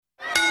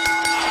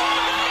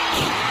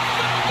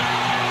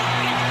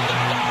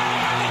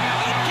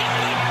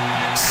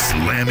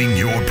slamming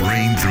your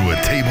brain through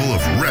a table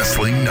of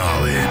wrestling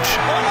knowledge. Oh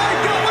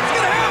my God, what's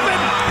going to happen?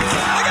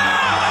 Oh my God!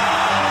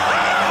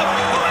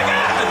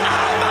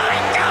 Oh my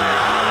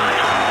God!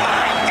 Oh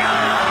my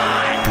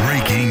God!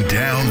 Breaking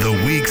down the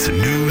week's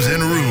news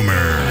and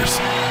rumors.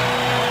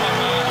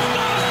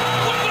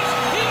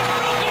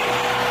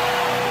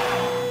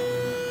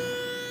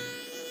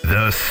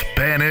 The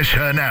Spanish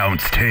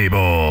Announce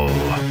Table.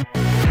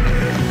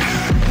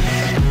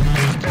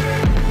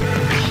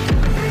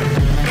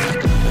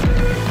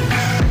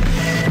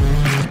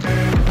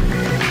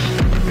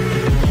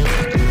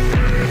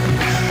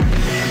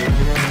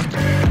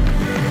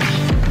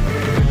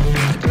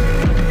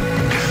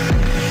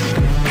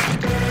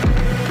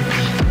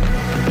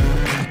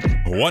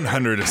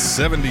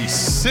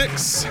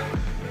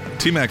 $176.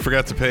 T-Mac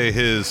forgot to pay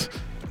his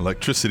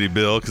electricity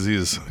bill because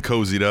he's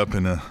cozied up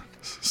in a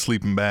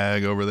sleeping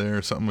bag over there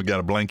or something. We got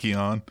a blankie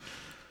on.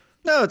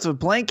 No, it's a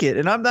blanket,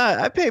 and I'm not.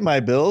 I pay my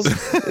bills.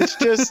 It's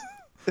just,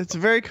 it's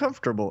very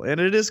comfortable, and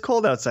it is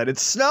cold outside.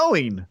 It's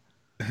snowing.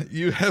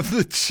 You have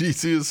the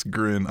cheesiest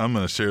grin. I'm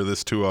going to share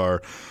this to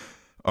our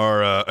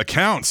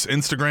accounts.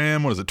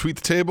 Instagram, what is it? Tweet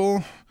the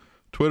Table.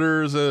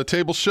 Twitter's a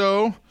Table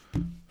Show.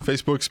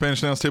 Facebook,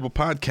 Spanish Announce Table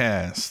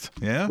Podcast.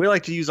 Yeah, we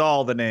like to use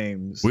all the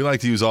names. We like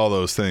to use all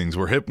those things.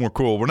 We're hip. We're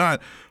cool. We're not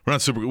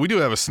super. We do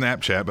have a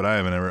Snapchat, but I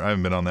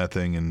haven't been on that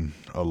thing in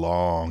a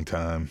long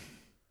time.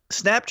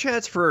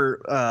 Snapchats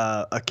for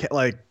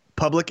like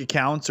public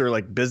accounts or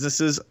like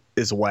businesses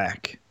is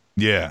whack.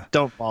 Yeah,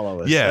 don't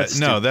follow us. Yeah,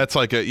 that's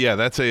like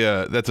that's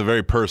a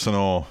very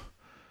personal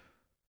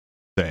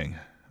thing.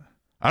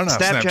 I don't know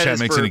how Snapchat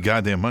makes any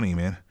goddamn money,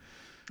 man.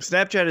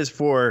 Snapchat is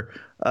for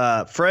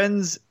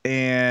friends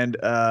and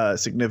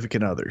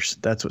significant others.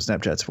 That's what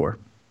Snapchat's for.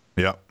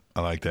 Yep,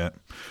 I like that.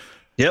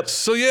 Yep.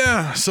 So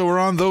we're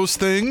on those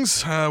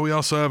things. We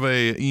also have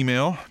a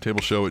email,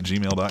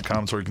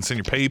 tableshow@gmail.com, so you can send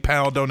your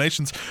PayPal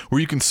donations,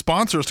 where you can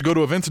sponsor us to go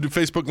to events and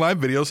do Facebook Live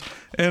videos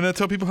and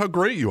tell people how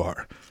great you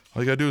are.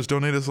 All you got to do is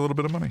donate us a little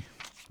bit of money.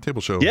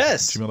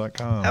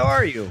 Tableshow@gmail.com. How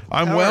are you?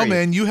 I'm well,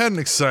 man. You had an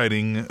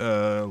exciting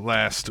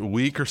last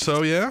week or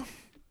so, yeah?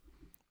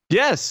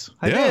 Yes,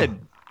 I did.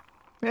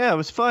 Yeah, it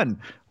was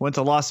fun. Went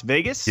to Las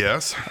Vegas.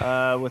 Yes.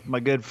 With my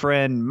good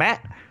friend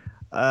Matt.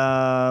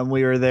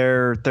 We were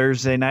there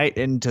Thursday night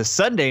into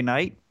Sunday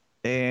night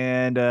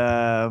and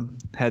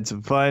had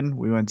some fun.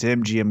 We went to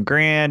MGM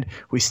Grand.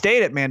 We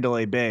stayed at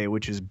Mandalay Bay,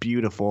 which is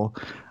beautiful.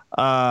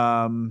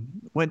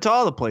 Went to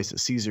all the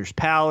places. Caesar's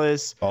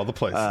Palace. All the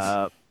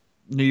places.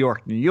 New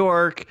York.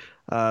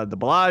 The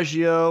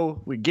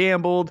Bellagio. We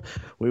gambled.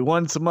 We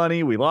won some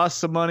money. We lost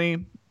some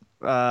money.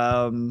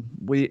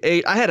 We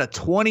ate. I had a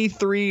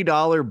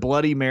 $23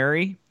 Bloody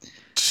Mary.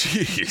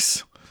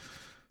 Jeez.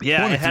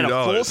 Yeah, it had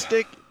a full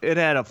stick. It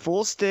had a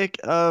full stick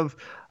of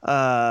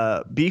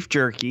beef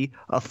jerky,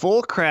 a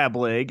full crab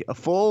leg, a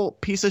full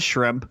piece of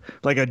shrimp,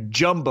 like a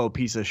jumbo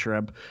piece of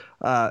shrimp.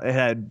 It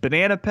had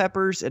banana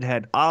peppers. It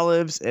had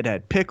olives. It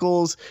had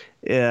pickles.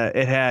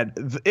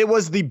 It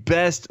was the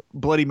best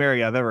Bloody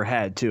Mary I've ever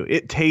had too.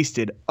 It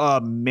tasted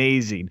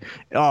amazing.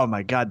 Oh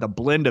my God, the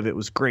blend of it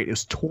was great. It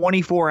was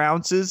 24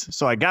 ounces,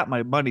 so I got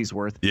my money's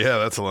worth. Yeah,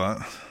 that's a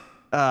lot.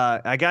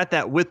 I got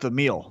that with the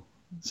meal.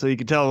 So you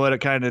can tell what it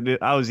kind of did.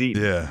 I was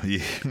eating. Yeah.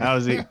 I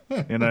was eating.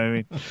 You know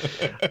what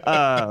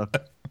I mean?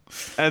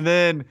 And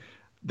then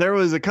there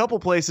was a couple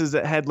places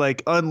that had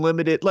like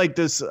unlimited, like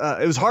this.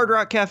 It was Hard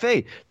Rock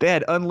Cafe. They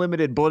had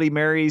unlimited Bloody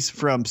Marys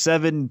from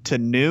 7 to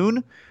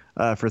noon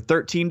for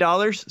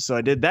 $13. So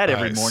I did that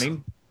every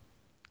morning.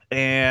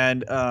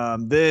 And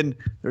then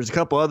there's a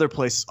couple other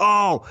places.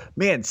 Oh,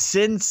 man,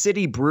 Sin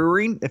City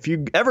Brewing. If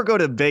you ever go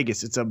to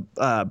Vegas, it's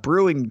a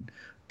brewing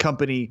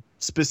company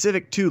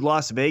specific to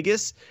Las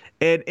Vegas.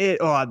 And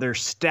their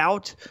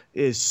stout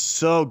is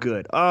so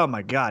good. Oh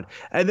my God.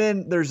 And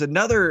then there's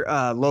another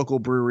local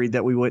brewery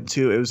that we went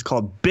to. It was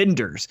called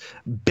Bender's.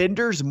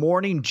 Bender's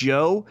Morning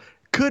Joe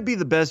could be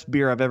the best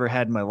beer I've ever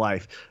had in my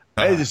life.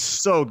 It is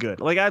so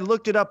good. Like, I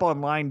looked it up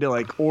online to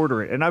like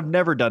order it, and I've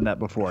never done that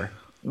before.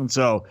 And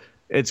so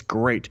it's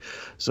great.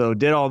 So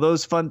did all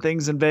those fun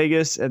things in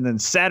Vegas. And then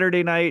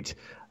Saturday night,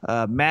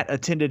 Matt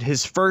attended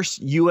his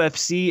first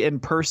UFC in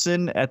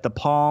person at the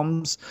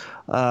Palms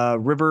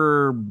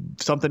River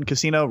something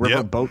casino,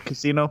 Boat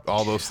Casino.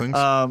 All those things.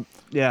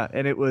 Yeah,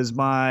 and it was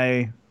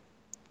my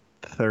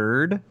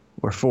third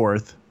or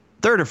fourth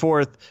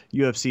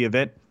UFC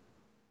event.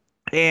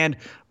 And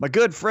my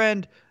good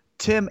friend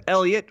Tim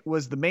Elliott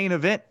was the main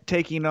event,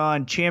 taking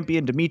on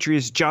champion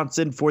Demetrius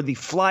Johnson for the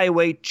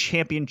Flyweight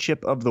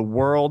Championship of the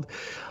World.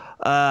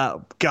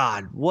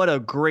 God, what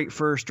a great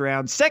first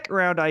round. Second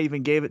round, I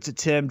even gave it to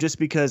Tim just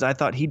because I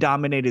thought he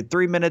dominated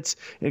 3 minutes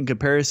in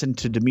comparison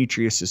to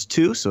Demetrius's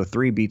 2. So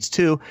 3 beats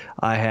 2.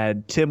 I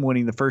had Tim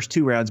winning the first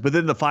 2 rounds, but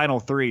then the final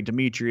 3,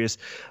 Demetrius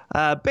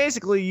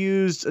basically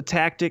used a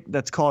tactic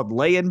that's called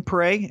lay and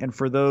pray. And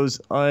for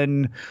those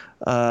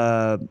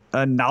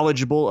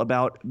unknowledgeable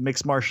about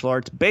mixed martial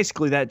arts,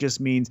 basically that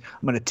just means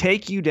I'm going to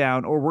take you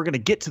down, or we're going to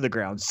get to the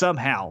ground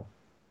somehow.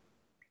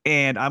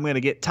 and I'm going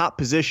to get top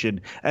position,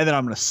 and then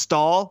I'm going to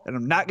stall, and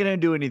I'm not going to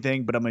do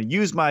anything, but I'm going to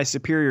use my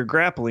superior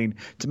grappling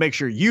to make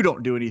sure you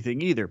don't do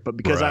anything either. But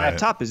because I have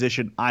top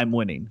position, I'm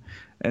winning.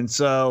 And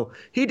so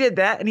he did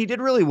that, and he did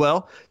really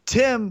well.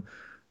 Tim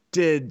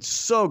did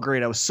so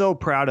great. I was so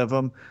proud of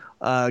him.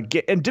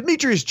 And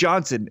Demetrius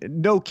Johnson,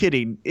 no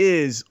kidding,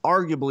 is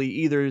arguably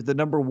either the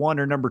number 1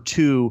 or number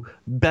 2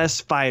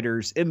 best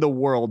fighters in the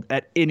world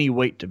at any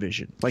weight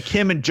division. Like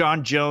him and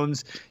John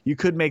Jones, you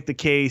could make the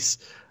case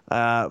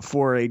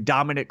for a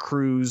Dominic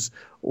Cruz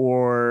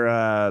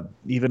or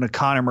even a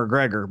Conor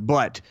McGregor,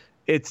 but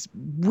it's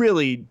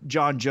really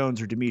John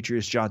Jones or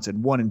Demetrius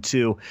Johnson, 1 and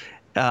 2.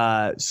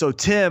 So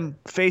Tim,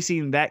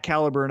 facing that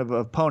caliber of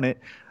opponent,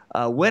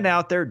 went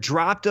out there,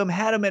 dropped him,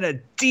 had him in a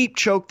deep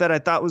choke that I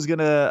thought was going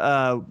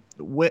to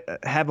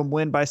have him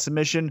win by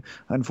submission.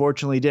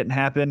 Unfortunately, didn't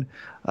happen.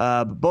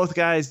 But both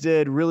guys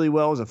did really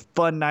well. It was a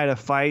fun night of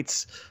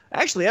fights.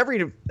 Actually,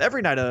 every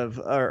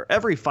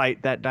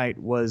fight that night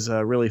was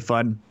really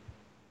fun.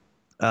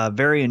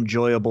 Very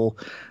enjoyable.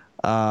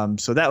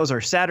 So that was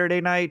our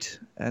Saturday night.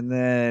 And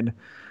then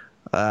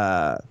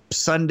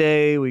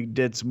Sunday we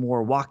did some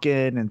more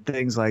walk-in and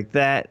things like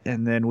that.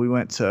 And then we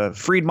went to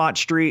Fremont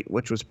Street,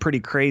 which was pretty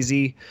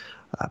crazy.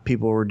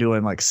 People were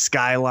doing like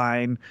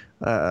skyline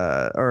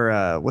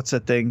or what's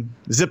that thing?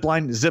 Zip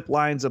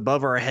lines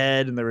above our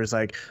head. And there was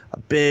like a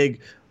big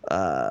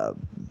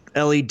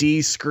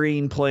LED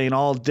screen playing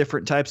all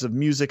different types of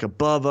music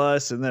above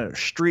us, and then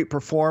street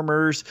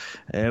performers,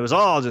 and it was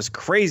all just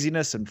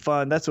craziness and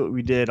fun. That's what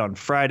we did on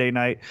Friday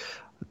night.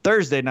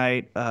 Thursday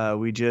night,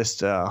 we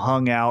just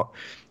hung out.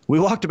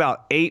 We walked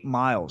about 8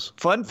 miles.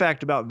 Fun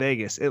fact about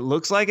Vegas: it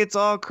looks like it's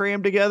all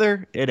crammed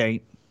together. It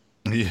ain't.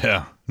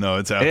 Yeah, no,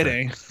 it's out It there.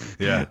 ain't.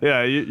 Yeah,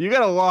 Yeah, you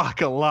got to walk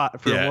a lot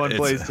from one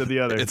place to the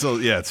other.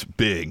 It's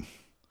big.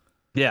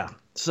 Yeah.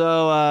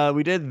 So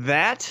we did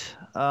that,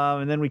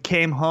 and then we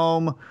came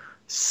home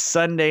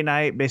Sunday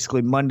night,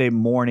 basically Monday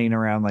morning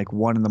around like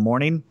 1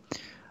 a.m.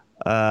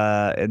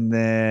 And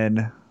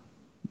then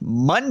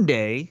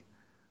Monday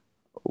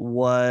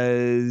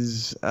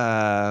was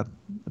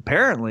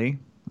apparently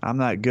I'm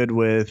not good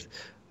with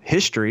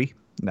history.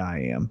 No, I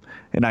am,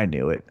 and I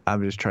knew it.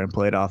 I'm just trying to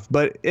play it off.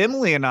 But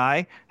Emily and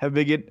I have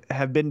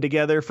been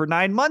together for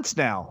 9 months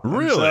now.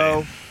 Really?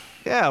 And so,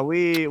 yeah,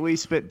 we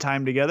spent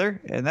time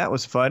together, and that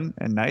was fun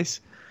and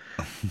nice.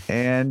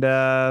 And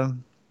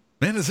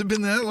Man, has it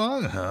been that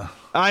long, huh?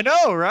 I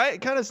know, right?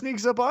 It kind of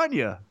sneaks up on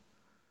you.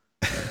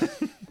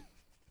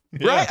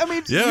 Right? I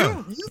mean,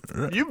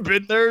 you've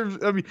been there.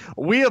 I mean,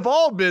 we have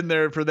all been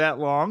there for that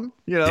long.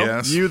 You know,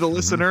 Yes. you, the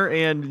listener,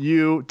 and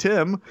you,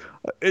 Tim.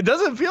 It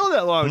doesn't feel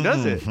that long,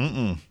 does it?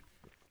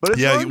 But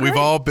it's going we've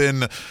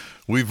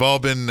great. all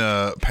been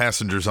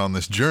passengers on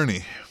this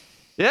journey.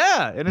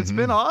 Yeah, and it's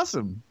been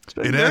awesome. It's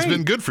been It has great.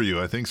 been good for you,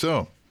 I think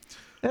so.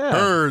 Yeah.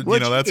 Her,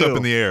 What'd that's you up do?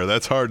 in the air.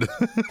 That's hard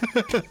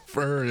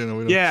for her. We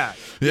don't,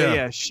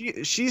 Yeah.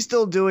 She's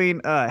still doing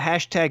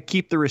hashtag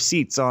keep the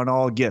receipts on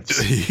all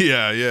gifts.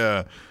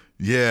 yeah.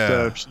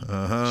 So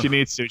Uh-huh. she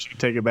needs to. She can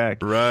take it back.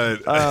 Right.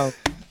 Um,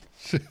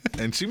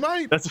 And she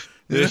might.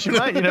 She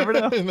might. You never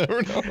know. You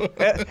never know.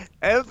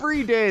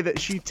 Every day that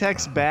she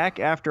texts back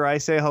after I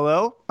say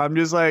hello, I'm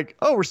just like,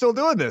 "Oh, we're still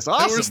doing this.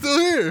 Awesome. We're still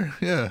here.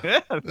 Yeah. Yeah,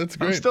 That's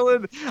great. I'm still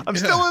in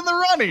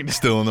the running."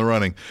 Still in the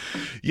running.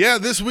 Yeah,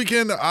 this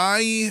weekend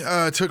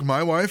I took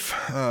my wife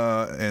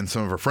and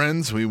some of her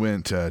friends. We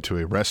went to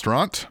a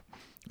restaurant,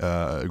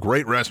 a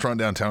great restaurant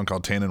downtown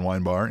called Tannin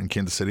Wine Bar in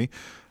Kansas City.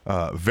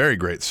 Very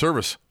great.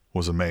 Service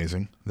was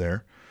amazing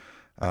there.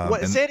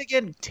 What? Say it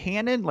again.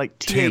 Tannin, like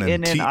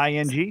Tannin,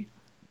 Tanning.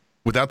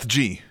 Without the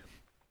G.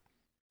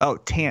 Oh,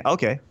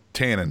 Okay.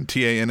 Tannin,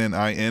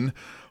 Tannin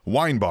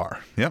Wine Bar.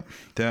 Yep.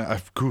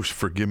 Goose,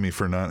 forgive me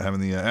for not having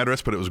the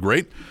address, but it was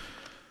great.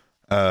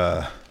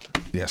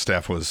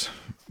 Staff was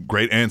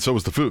great, and so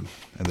was the food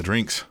and the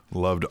drinks.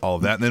 Loved all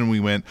of that. And then we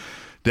went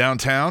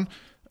downtown.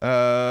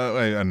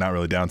 Not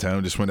really downtown.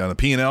 We just went down to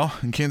P&L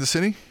in Kansas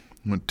City.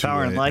 Went to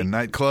Power and a Light.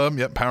 nightclub.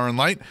 Yep, Power and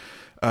Light,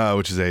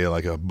 which is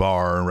a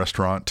bar and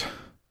restaurant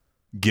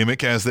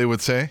gimmick, as they would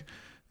say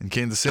in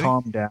Kansas City.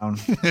 Calm down.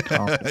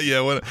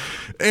 Yeah, what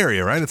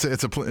area, right?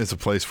 It's a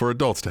place for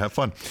adults to have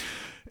fun.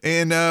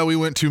 And we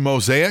went to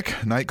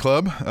Mosaic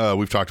nightclub.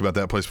 We've talked about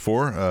that place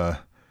before.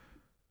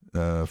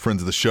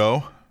 Friends of the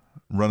show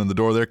running the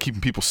door there, keeping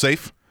people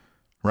safe,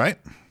 right?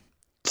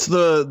 It's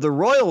the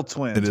Royal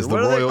Twins. It is or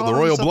what do they call the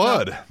Royal themselves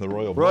Blood. now? The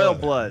Royal Royal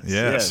Blood. Bloods,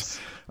 Yes. yes.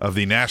 Of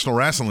the National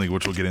Wrestling League,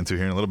 which we'll get into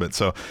here in a little bit.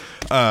 So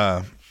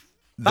My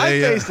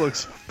they face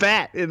looks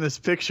fat in this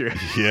picture.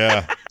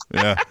 yeah.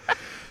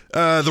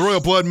 The Royal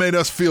Blood made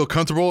us feel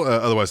comfortable,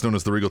 otherwise known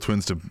as the Regal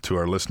Twins to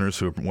our listeners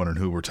who are wondering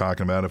who we're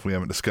talking about if we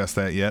haven't discussed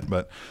that yet.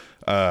 But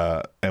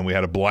and we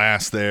had a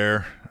blast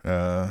there,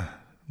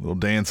 little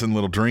dancing,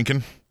 little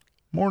drinking,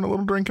 more than a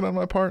little drinking on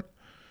my part.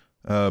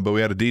 But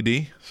we had a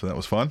DD, so that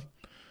was fun.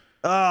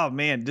 Oh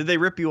man, did they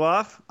rip you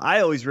off? I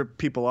always rip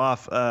people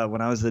off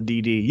when I was the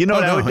DD. You know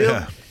what I would do?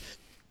 Yeah.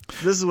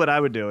 This is what I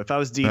would do if I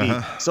was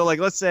DD. So like,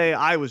 let's say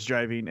I was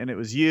driving and it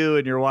was you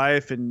and your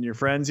wife and your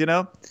friends,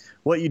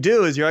 what you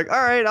do is you're like,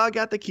 all right, I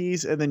got the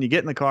keys. And then you get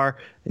in the car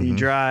and you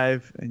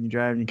drive and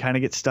you kind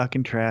of get stuck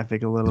in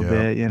traffic a little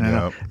bit,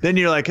 Then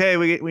you're like, hey,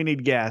 we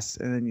need gas.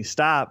 And then you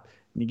stop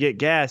and you get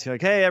gas. You're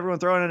like, hey, everyone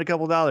throwing in a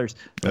couple dollars.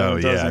 $2.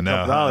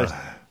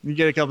 You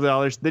get a couple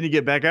dollars. Then you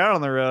get back out on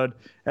the road.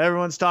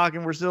 Everyone's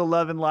talking. We're still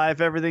loving life.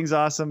 Everything's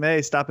awesome.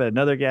 Hey, stop at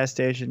another gas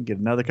station, get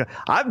another car.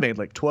 I've made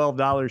like $12,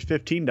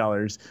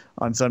 $15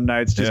 on some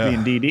nights just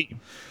being DD.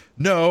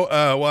 No,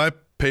 well, I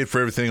paid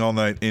for everything all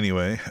night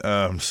anyway.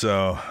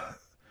 So.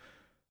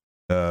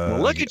 Well,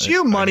 look at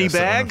you, money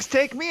bags.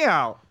 Take me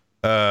out.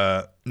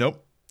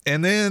 Nope.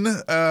 And then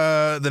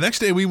the next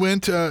day we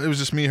went. It was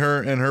just me, her,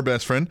 and her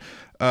best friend.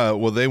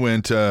 They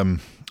went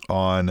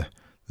on.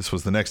 This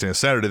was the next day, on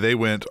Saturday. They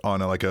went on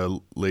like a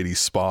ladies'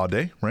 spa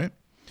day, right?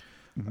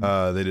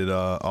 Mm-hmm. They did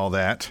all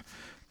that,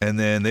 and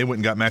then they went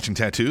and got matching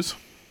tattoos.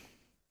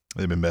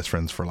 They've been best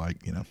friends for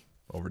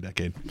over a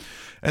decade.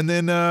 And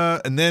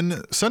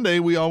then Sunday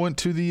we all went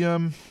to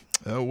the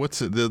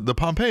the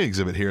Pompeii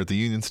exhibit here at the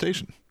Union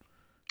Station.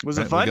 Was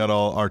it fun? We got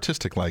all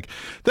artistic like.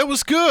 That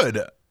was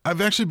good. I've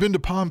actually been to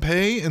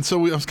Pompeii, and so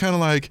I was kind of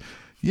like,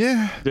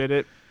 yeah. Did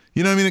it?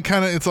 You know what I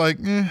mean? It's like,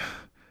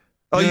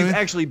 Oh, you've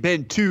actually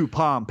been to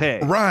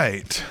Pompeii.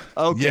 Right.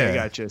 Okay, yeah.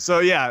 Gotcha. So,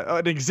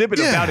 an exhibit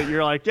about it,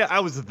 you're like, yeah,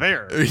 I was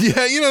there.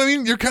 Yeah, you know what I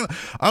mean?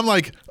 I'm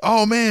like,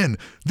 oh, man,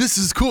 this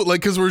is cool.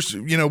 Like, because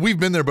we've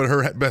been there, but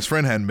her best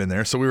friend hadn't been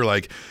there. So we were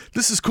like,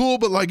 this is cool,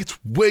 but, like, it's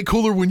way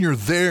cooler when you're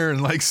there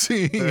and, like,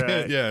 seeing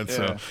it. Yeah,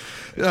 so.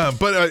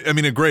 But, I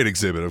mean, a great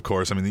exhibit, of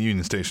course. I mean, the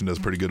Union Station does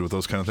pretty good with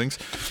those kind of things.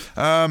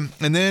 And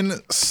then...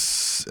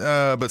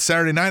 but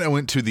Saturday night I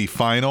went to the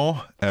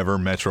final ever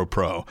Metro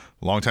Pro.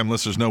 Longtime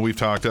listeners know we've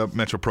talked up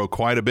Metro Pro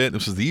quite a bit.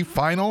 This is the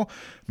final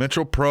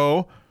Metro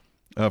Pro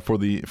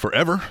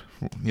forever,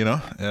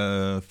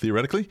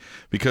 theoretically,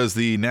 because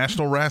the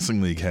National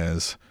Wrestling League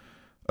has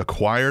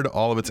acquired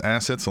all of its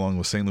assets along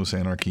with St. Louis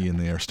Anarchy, and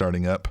they are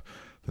starting up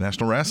the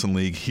National Wrestling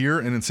League here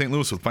and in St.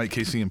 Louis with Fight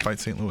KC and Fight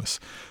St. Louis.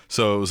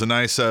 So it was a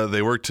nice.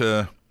 They worked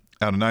out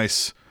a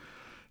nice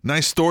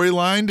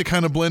storyline to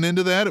kind of blend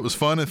into that. It was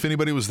fun if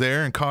anybody was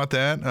there and caught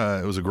that.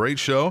 It was a great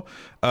show.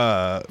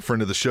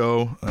 Friend of the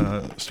show,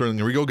 Sterling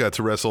Regal, got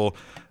to wrestle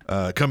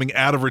coming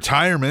out of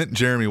retirement,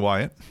 Jeremy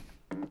Wyatt.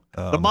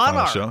 The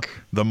Monarch.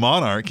 The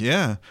Monarch,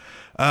 yeah.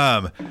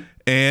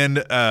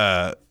 And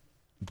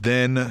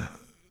then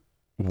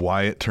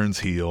Wyatt turns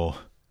heel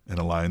and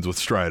aligns with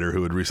Strider,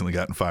 who had recently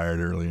gotten fired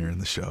earlier in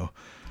the show.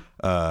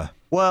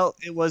 Well,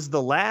 it was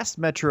the last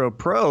Metro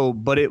Pro,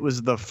 but it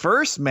was the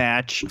first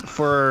match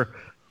for...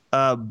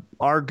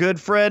 our good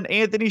friend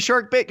Anthony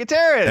Sharkbait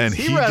Gutierrez. And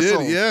he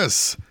wrestled. did,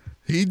 yes.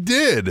 He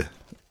did.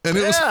 And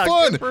it was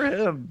fun. Good for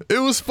him. It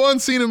was fun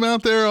seeing him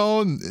out there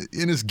all in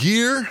his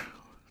gear.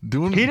 He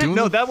didn't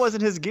know that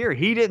wasn't his gear.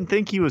 He didn't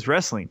think he was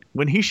wrestling.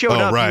 When he showed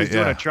up, he was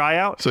doing a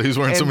tryout. So he was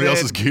wearing somebody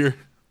else's gear?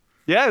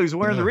 Yeah, he was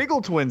wearing the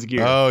Regal Twins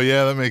gear. Oh,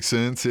 yeah, that makes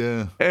sense,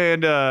 yeah.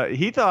 And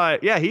he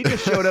thought, he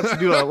just showed up to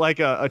do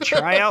a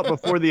tryout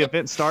before the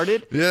event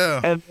started. Yeah.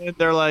 And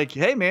they're like,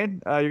 hey,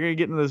 man, you're going to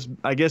get into this,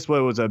 I guess,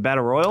 what was a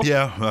battle royal?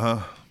 Yeah, uh-huh.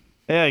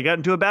 Yeah, he got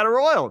into a battle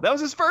royal. That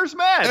was his first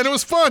match. And it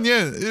was fun,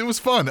 yeah. It was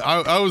fun.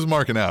 I was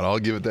marking out. I'll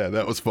give it that.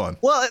 That was fun.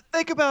 Well,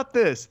 think about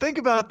this.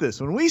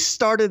 When we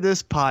started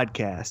this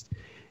podcast,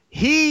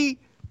 he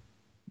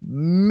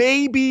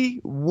maybe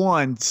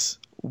once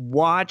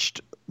watched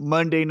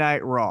Monday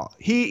Night Raw.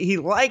 He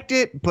liked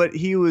it, but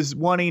he was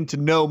wanting to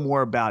know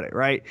more about it,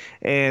 right?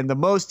 And the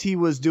most he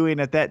was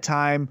doing at that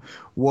time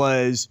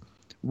was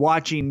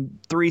watching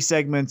 3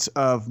 segments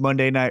of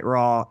Monday Night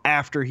Raw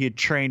after he had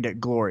trained at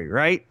Glory,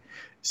 right?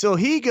 So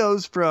he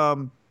goes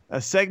from a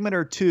segment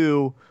or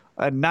 2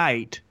 a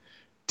night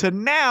to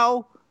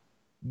now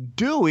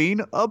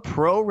doing a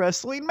pro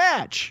wrestling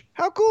match.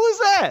 How cool is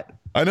that?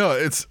 I know.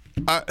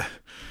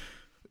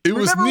 It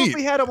was Remember neat. when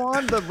we had him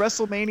on the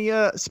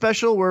WrestleMania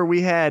special where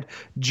we had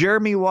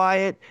Jeremy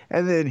Wyatt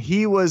and then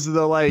he was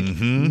the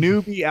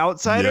newbie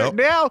outsider? Yep.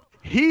 Now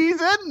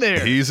he's in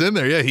there. He's in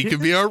there. Yeah, he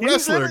could be our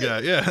wrestler guy.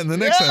 Yeah, and the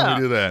next time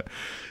we do that.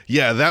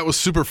 Yeah, that was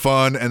super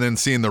fun. And then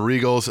seeing the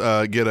Regals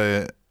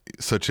get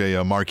such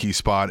a marquee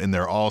spot in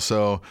there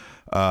also.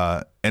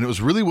 And it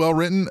was really well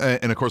written.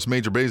 And of course,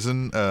 Major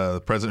Bazin,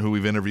 the president who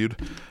we've interviewed,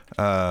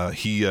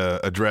 he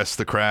addressed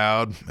the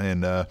crowd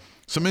and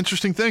some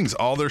interesting things.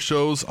 All their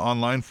shows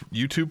online,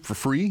 YouTube for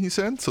free, he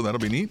said. So that'll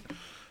be neat.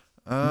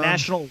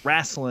 National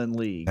Wrestling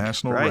League.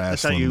 National right? Wrestling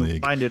That's how you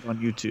League. find it on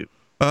YouTube.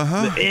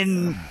 Uh-huh.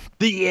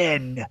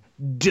 The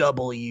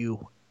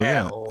NWL.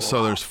 Yeah.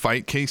 So there's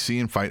Fight KC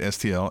and Fight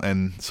STL.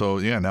 And so,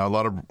 yeah, now a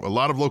lot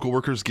of local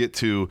workers get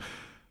to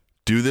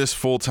do this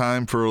full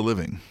time for a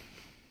living.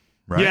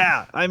 Right?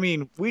 Yeah, I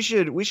mean, we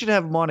should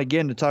have them on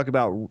again to talk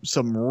about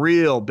some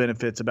real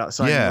benefits about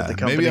signing with the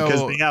company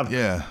because they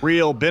have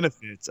real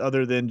benefits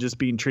other than just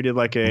being treated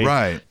like a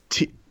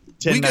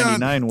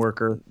 1099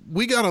 worker.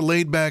 We got a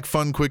laid back,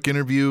 fun, quick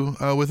interview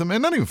with him,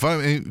 and not even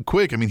fun,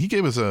 quick. I mean, he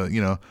gave us a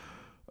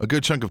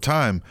good chunk of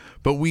time,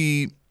 but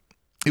we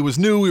it was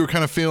new. We were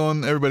kind of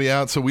feeling everybody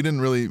out, so weren't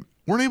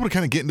able to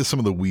kind of get into some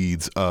of the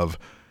weeds of,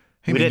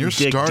 hey, man, you're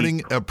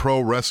starting a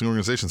pro wrestling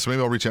organization, so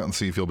maybe I'll reach out and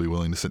see if you'll be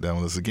willing to sit down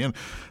with us again.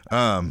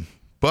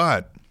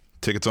 But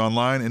tickets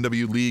online,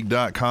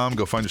 nwleague.com.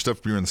 Go find your stuff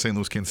if you're in the St.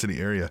 Louis, Kansas City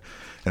area.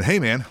 And, hey,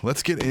 man,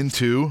 let's get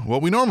into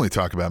what we normally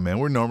talk about, man.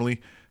 We're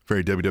normally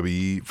very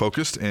WWE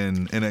focused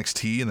and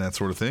NXT and that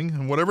sort of thing,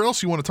 and whatever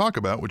else you want to talk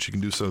about, which you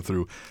can do so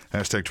through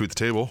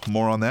 #TweetTheTable.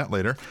 More on that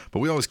later. But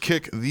we always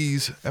kick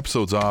these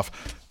episodes off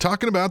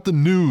talking about the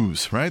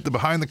news, right? The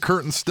behind the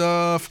curtain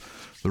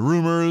stuff, the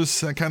rumors,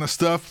 that kind of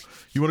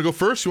stuff. You want to go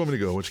first? You want me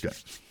to go? What you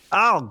got?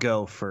 I'll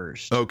go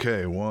first.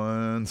 Okay,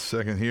 1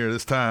 second here.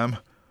 This time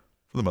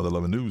for the Mother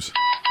Loving News.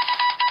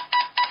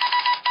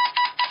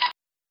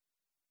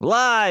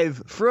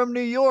 Live from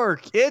New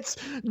York, it's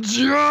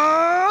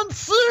John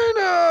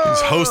Cena.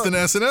 He's hosting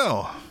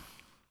SNL.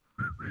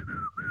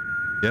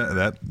 Yeah,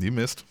 that you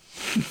missed.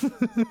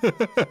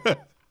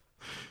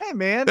 Hey,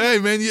 man.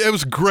 It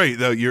was great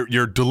though.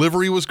 Your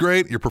delivery was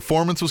great. Your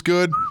performance was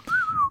good.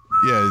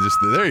 Yeah, just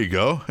there you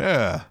go.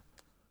 Yeah.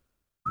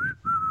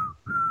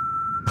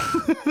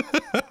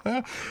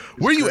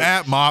 Where you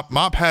at, Mop?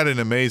 Mop had an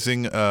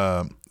amazing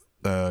call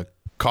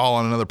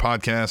on another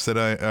podcast that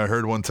I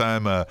heard one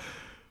time.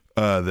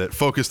 That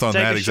focused on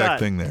that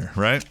exact thing there,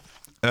 right?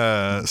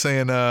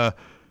 Saying it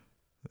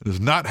is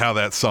not how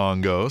that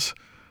song goes.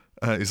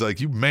 He's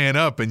like, you man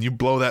up and you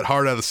blow that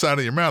heart out of the side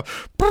of your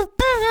mouth.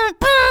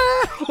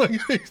 Like,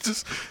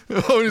 he's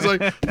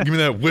like, give me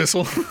that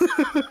whistle.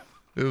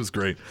 It was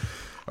great.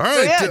 All right.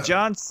 So yeah,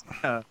 John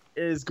Cena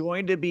is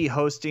going to be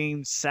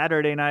hosting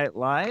Saturday Night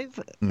Live.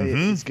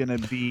 It's going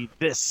to be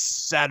this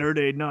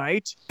Saturday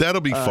night. That'll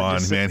be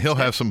fun, man. He'll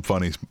have some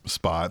funny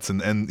spots,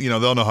 and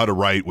they'll know how to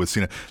write with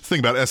Cena. The thing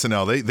about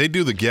SNL, they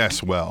do the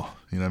guests well.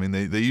 You know what I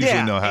mean? They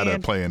usually know how to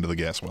play into the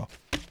guests well.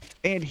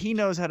 And he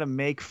knows how to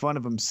make fun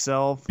of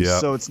himself. Yep.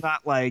 So it's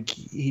not like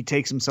he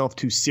takes himself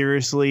too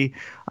seriously.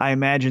 I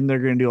imagine they're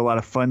going to do a lot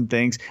of fun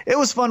things. It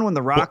was fun when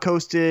The Rock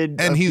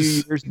hosted a few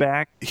years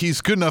back.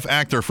 He's good enough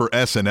actor for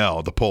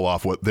SNL to pull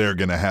off what they're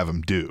going to have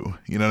him do.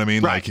 You know what I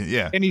mean? Right. Like,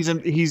 yeah. And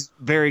he's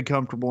very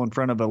comfortable in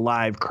front of a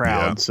live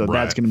crowd.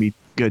 That's going to be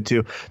good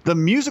too. The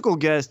musical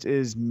guest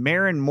is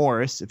Maren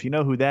Morris. If you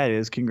know who that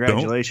is,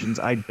 congratulations.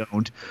 I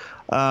don't.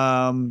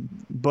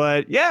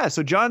 But yeah,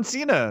 so John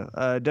Cena,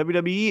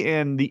 WWE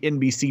and the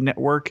NBC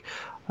network,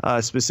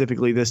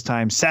 specifically this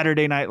time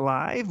Saturday Night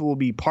Live, will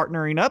be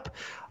partnering up.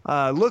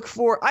 Look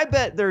for, I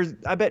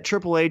bet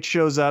Triple H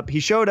shows up. He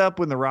showed up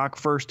when The Rock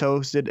first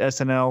hosted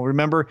SNL.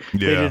 Remember,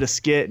 they did a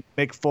skit,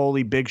 Mick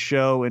Foley, Big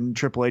Show, and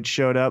Triple H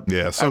showed up.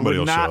 Yeah, somebody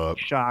will show up. I would not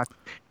be shocked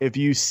if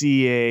you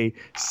see a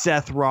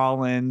Seth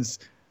Rollins,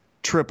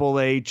 Triple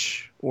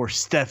H, or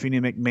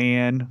Stephanie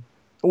McMahon,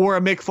 or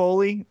a Mick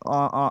Foley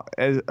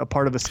as a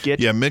part of a skit.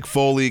 Yeah, Mick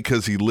Foley,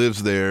 because he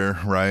lives there,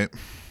 right?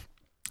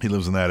 He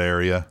lives in that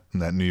area, in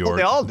that New York. Well,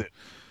 they all do.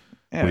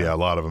 Yeah. Well, yeah, a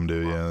lot of them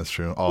do. Yeah, that's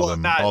true. All the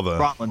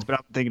Rollins, but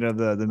I'm thinking of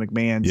the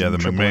McMahons. Yeah, the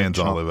McMahons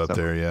all live up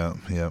there. Yeah,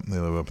 they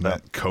live up in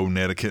that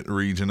Connecticut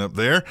region up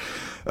there.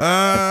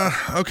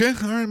 Okay,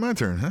 all right, my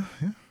turn. Huh?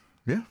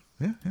 Yeah.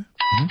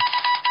 Mm-hmm.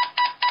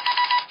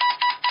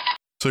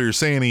 So you're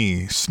saying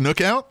he snook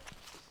out?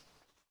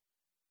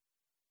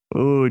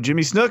 Oh,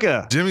 Jimmy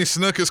Snuka. Jimmy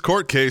Snuka's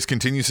court case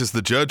continues as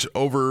the judge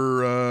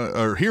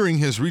hearing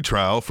his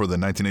retrial for the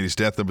 1980s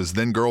death of his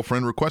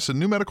then-girlfriend requested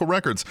new medical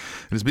records.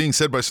 It is being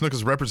said by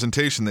Snuka's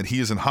representation that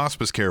he is in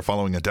hospice care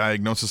following a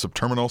diagnosis of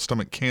terminal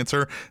stomach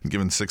cancer and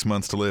given 6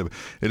 months to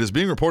live. It is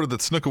being reported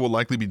that Snuka will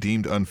likely be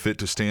deemed unfit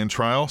to stand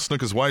trial.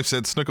 Snuka's wife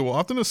said Snuka will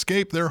often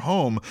escape their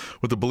home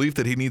with the belief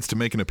that he needs to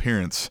make an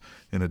appearance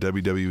in a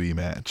WWE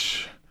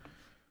match.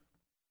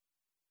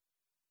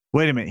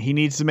 Wait a minute, he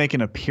needs to make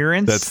an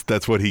appearance?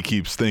 That's what he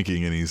keeps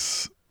thinking, and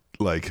he's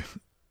like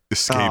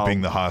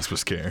escaping the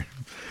hospice care.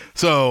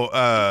 So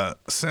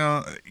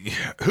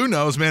who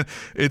knows, man?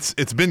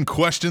 It's been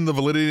questioned, the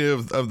validity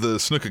of the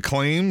Snuka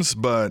claims,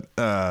 but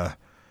I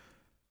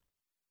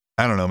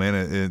don't know,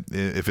 man.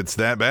 If it's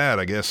that bad,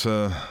 I guess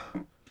man,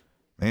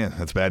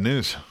 that's bad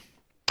news.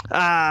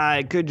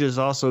 It could just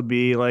also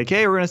be like,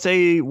 hey, we're going to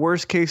say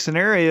worst case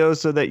scenario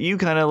so that you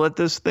kind of let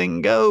this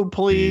thing go,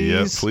 please.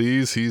 Yeah,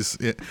 please.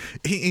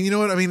 You know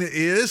what? I mean, it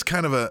is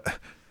kind of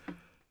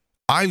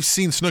I've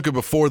seen Snuka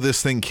before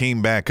this thing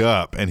came back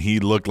up, and he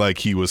looked like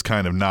he was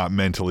kind of not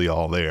mentally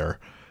all there.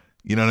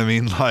 You know what I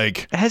mean?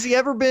 Like, has he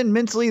ever been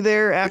mentally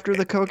there after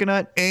the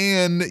coconut?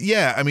 And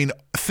yeah, I mean,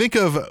 think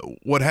of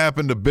what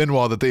happened to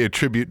Benoit that they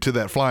attribute to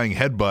that flying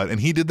headbutt, and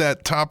he did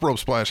that top rope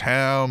splash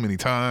how many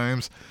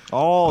times?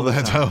 All the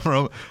time. Top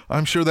rope.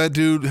 I'm sure that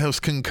dude has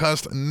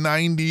concussed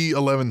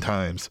 11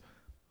 times.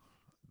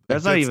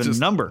 That's not even a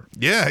number.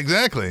 Yeah,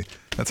 exactly.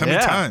 That's how many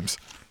times.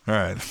 All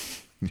right.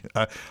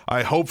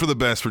 I hope for the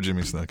best for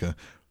Jimmy Snuka,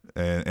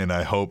 and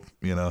I hope,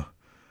 I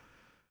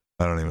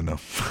don't even know.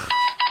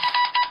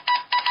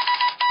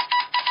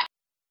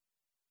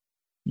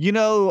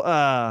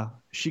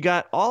 She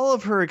got all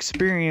of her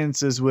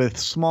experiences with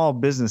small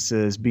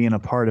businesses being a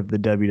part of the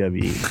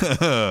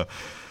WWE.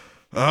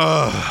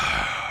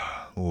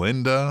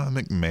 Linda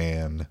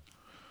McMahon.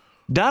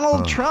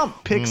 Donald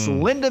Trump picks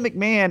Linda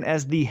McMahon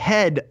as the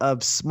head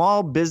of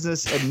Small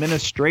Business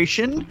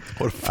Administration.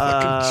 What a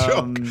fucking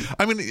joke.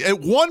 I mean,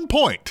 at one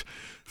point,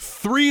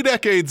 3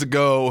 decades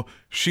ago,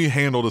 she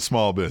handled a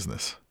small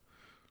business.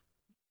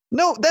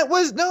 No, that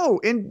was no.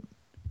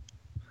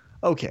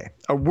 Okay,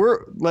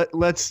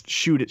 let's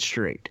shoot it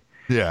straight.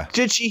 Yeah.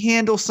 Did she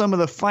handle some of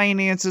the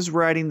finances,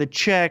 writing the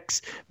checks,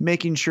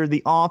 making sure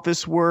the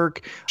office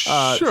work,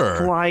 sure,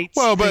 flights,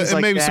 well, but things and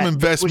like maybe that? some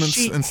investments Was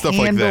she and stuff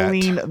like that.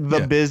 Handling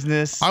the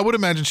business. I would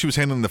imagine she was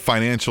handling the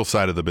financial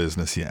side of the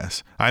business.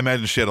 Yes, I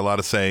imagine she had a lot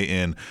of say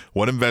in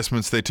what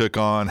investments they took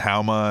on,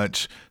 how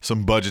much,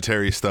 some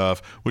budgetary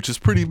stuff, which is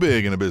pretty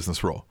big in a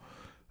business role.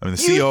 I mean,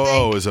 the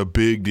COO is a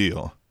big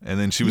deal, and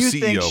then she was CEO.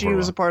 You think she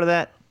was a part of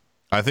that?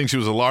 I think she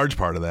was a large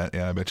part of that.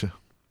 Yeah, I bet you.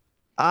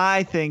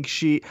 I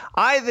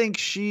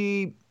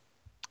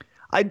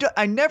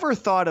never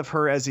thought of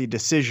her as a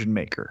decision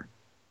maker.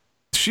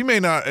 She may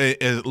not,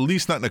 at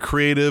least not in a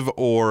creative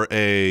or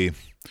a.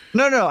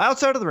 No,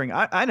 outside of the ring.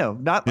 I know.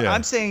 Not. Yeah.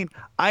 I'm saying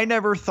I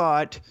never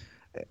thought.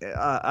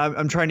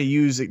 I'm trying to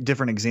use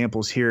different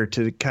examples here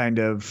to kind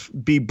of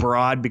be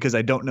broad because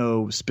I don't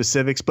know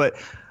specifics. But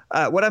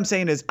what I'm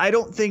saying is I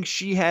don't think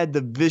she had the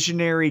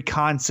visionary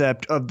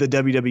concept of the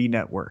WWE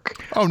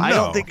Network. Oh, no. I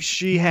don't think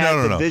she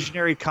had the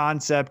visionary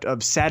concept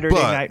of Saturday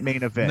Night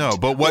Main Event. No,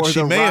 but what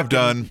she may have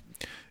done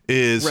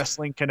is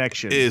Wrestling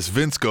Connection. Is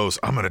Vince goes,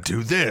 I'm going to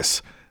do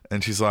this.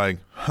 And she's like,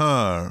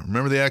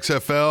 remember the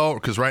XFL?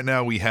 Because right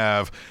now we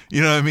have,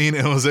 you know what I mean?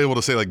 And was able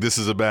to say, like, this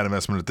is a bad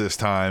investment at this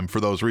time for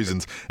those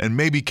reasons. And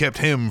maybe kept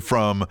him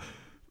from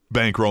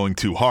bankrolling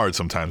too hard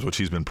sometimes, which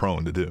he's been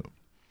prone to do.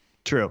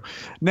 True.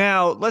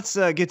 Now, let's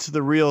get to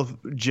the real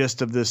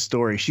gist of this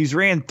story. She's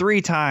ran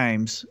 3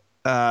 times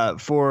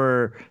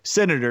for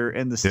senator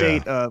in the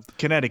state of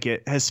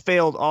Connecticut, has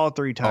failed all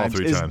 3 times.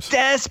 Is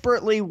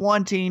desperately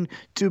wanting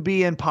to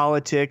be in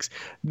politics.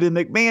 The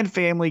McMahon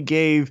family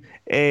gave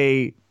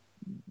a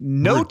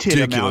noted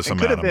ridiculous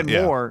amount. It could have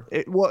been more.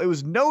 It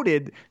was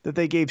noted that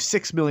they gave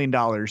 $6 million.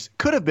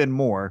 Could have been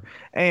more.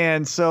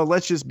 And so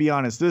let's just be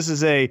honest. This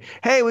is hey,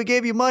 we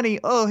gave you money.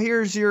 Oh,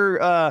 here's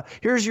your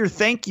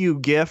thank you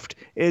gift.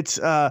 It's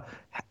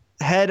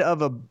head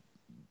of a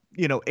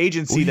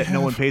agency that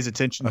no one pays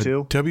attention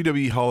to.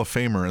 WWE Hall of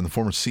Famer and the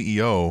former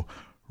CEO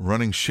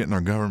running shit in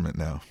our government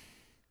now.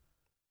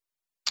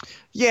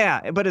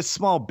 Yeah, but it's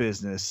small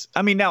business.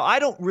 I mean, now I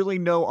don't really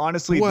know,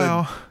 honestly.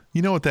 Well,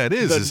 you know what that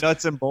is? The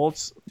nuts and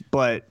bolts,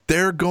 but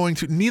they're going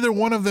to. Neither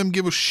one of them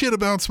give a shit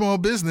about small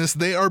business.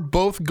 They are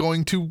both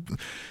going to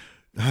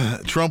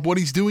Trump what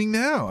he's doing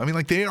now. I mean,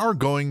 like they are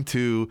going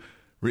to.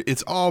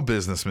 It's all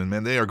businessmen,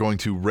 man. They are going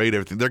to rate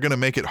everything. They're going to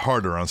make it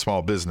harder on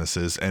small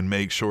businesses and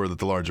make sure that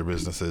the larger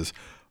businesses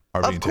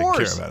are being taken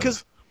care of.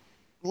 Because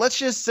let's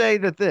just say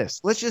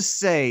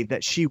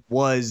that she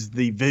was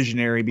the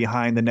visionary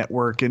behind the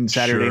network and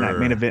Saturday Night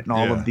Main Event and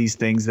all of these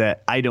things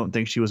that I don't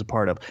think she was a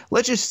part of.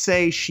 Let's just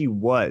say she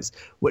was.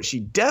 What she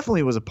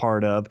definitely was a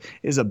part of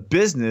is a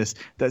business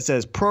that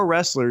says pro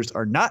wrestlers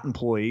are not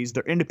employees.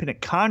 They're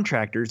independent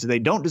contractors. They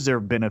don't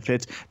deserve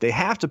benefits. They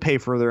have to pay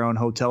for their own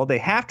hotel. They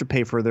have to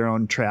pay for their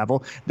own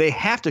travel. They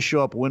have to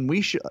show up when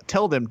we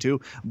tell them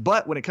to.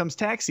 But when it comes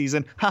tax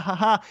season,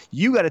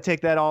 you got to take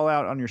that all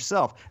out on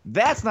yourself.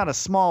 That's not a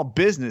small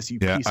business. You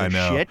piece of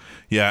shit.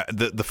 Yeah,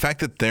 the fact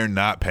that they're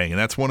not paying, and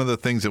that's one of the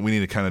things that we need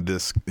to kind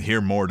of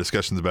hear more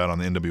discussions about on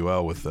the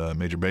NWL with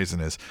Major Basin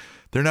is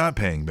they're not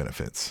paying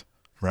benefits,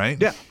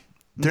 right? Yeah.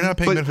 They're not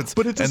paying benefits.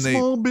 But it's a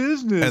small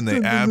business. And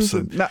they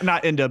absolutely...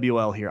 Not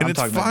NWL here. And I'm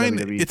talking fine,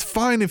 about WWE. It's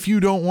fine if you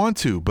don't want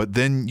to, but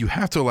then you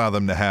have to allow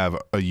them to have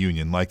a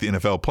union like the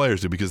NFL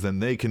players do because then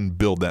they can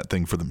build that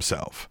thing for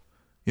themselves.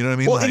 You know what I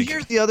mean? Well, and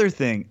here's the other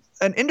thing.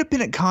 An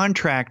independent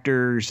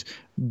contractor's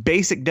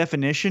basic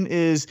definition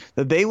is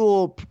that they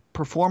will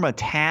perform a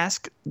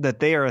task that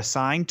they are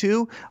assigned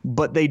to,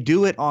 but they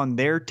do it on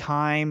their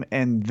time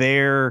and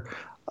their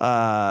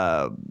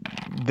own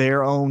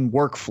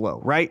workflow,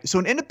 right? So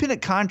an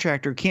independent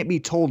contractor can't be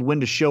told when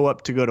to show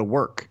up to go to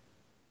work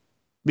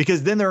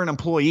because then they're an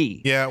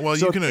employee. Yeah, well,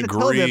 so you can agree.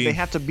 Tell them they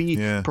have to be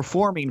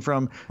performing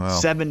from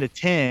 7 to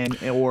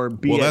 10 or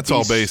be. Well, that's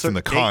all based in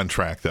the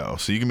contract, though.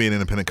 So you can be an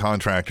independent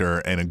contractor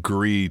and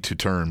agree to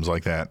terms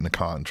like that in the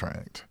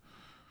contract.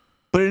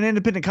 But an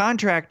independent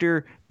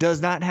contractor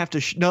does not have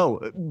to no,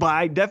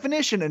 by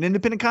definition, an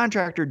independent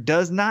contractor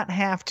does not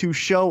have to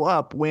show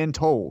up when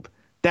told.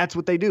 That's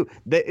what they do.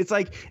 It's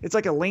like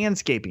a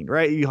landscaping,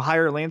 right? You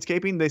hire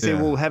landscaping. They say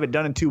we'll have it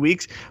done in 2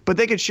 weeks, but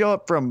they could show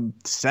up from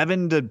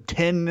 7 to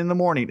 10 in the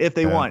morning if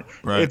they want,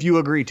 if you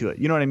agree to it.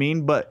 You know what I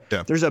mean? But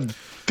there's a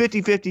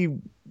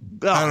 50-50.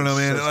 I don't know,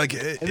 man. And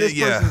this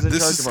person's in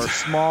charge of our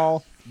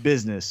small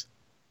business.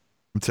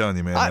 I'm telling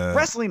you, man.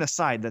 Wrestling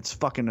aside, that's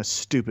fucking a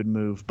stupid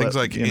move. But, things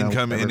like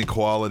income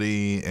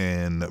inequality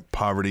and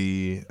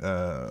poverty,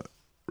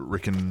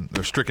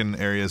 stricken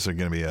areas are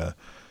going to be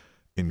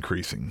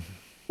increasing.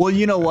 Well,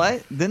 you know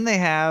what? Then they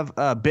have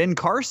Ben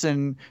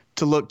Carson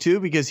to look to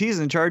because he's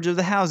in charge of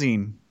the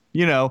housing.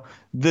 You know,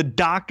 the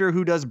doctor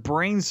who does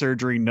brain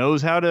surgery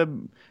knows how to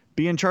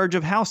be in charge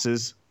of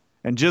houses.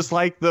 And just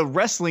like the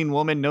wrestling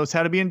woman knows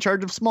how to be in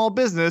charge of small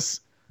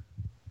business.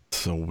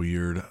 So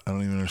weird. I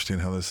don't even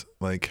understand how this,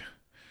 like.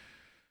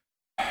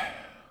 All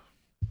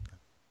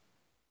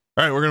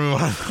right, we're going to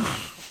move on.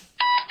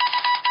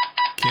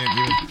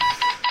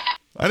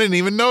 I didn't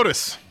even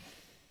notice.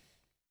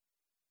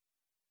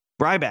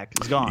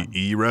 Ryback is gone.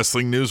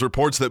 E-Wrestling News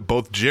reports that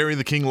both Jerry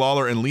the King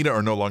Lawler and Lita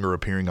are no longer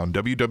appearing on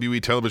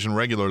WWE television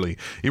regularly.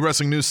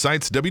 E-Wrestling News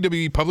cites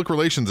WWE Public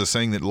Relations as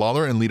saying that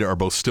Lawler and Lita are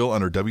both still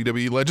under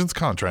WWE Legends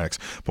contracts,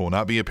 but will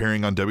not be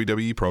appearing on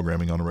WWE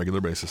programming on a regular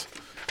basis.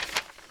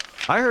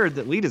 I heard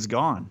that Lita's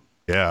gone.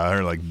 Yeah, I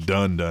heard like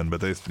done,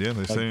 but they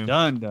say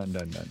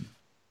Done.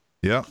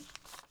 Yeah,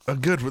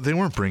 good. They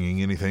weren't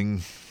bringing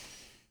anything.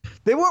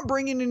 They weren't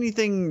bringing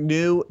anything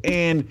new,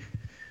 and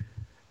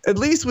at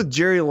least with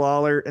Jerry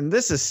Lawler, and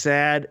this is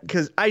sad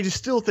because I just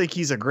still think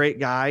he's a great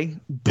guy,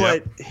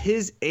 but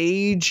his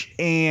age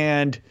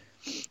and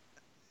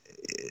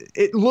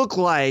it looked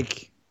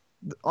like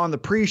on the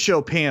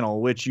pre-show panel,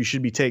 which you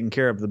should be taking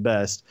care of the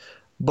best,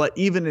 but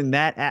even in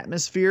that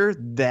atmosphere,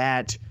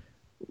 that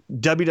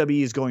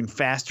WWE is going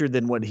faster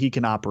than what he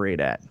can operate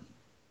at.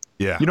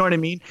 Yeah. You know what I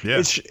mean?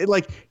 Yeah.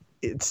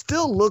 It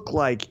still looked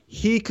like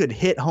he could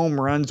hit home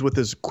runs with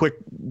his quick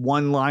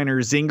one-liner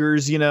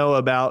zingers,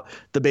 about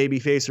the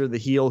babyface or the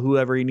heel,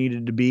 whoever he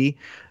needed to be.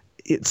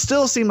 It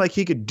still seemed like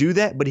he could do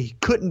that, but he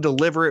couldn't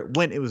deliver it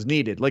when it was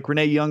needed. Like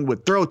Renee Young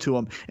would throw to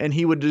him, and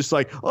he would just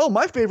like, oh,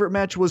 my favorite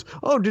match was,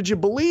 oh, did you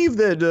believe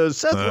that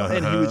Seth?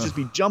 And he would just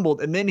be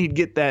jumbled, and then he'd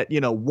get that,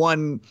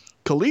 one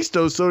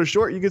Kalisto so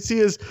short you could see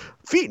his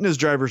feet in his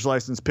driver's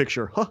license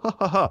picture,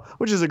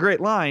 which is a great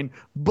line,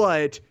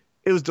 but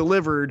it was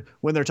delivered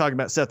when they're talking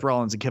about Seth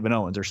Rollins and Kevin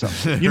Owens or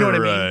something. You know what I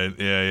mean? Right.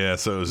 Yeah.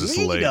 So it was just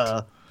late.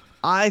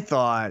 I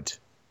thought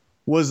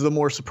was the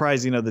more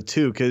surprising of the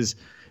two, because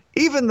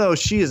even though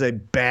she is a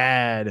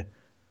bad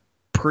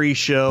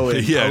pre-show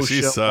and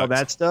post-show, all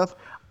that stuff,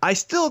 I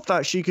still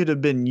thought she could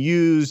have been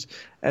used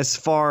as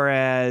far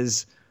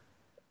as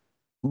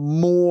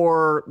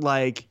more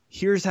like,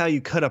 here's how you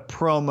cut a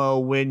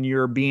promo when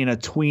you're being a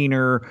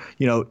tweener,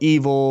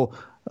 evil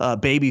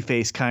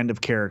babyface kind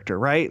of character,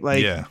 right?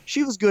 Like,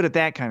 she was good at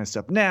that kind of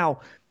stuff.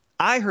 Now,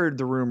 I read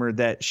the rumor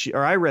that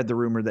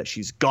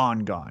she's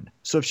gone.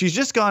 So if she's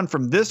just gone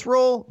from this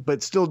role,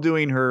 but still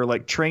doing her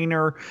like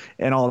trainer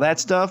and all that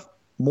stuff,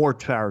 more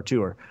power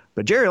to her.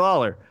 But Jerry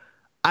Lawler,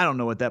 I don't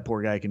know what that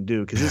poor guy can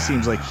do, because it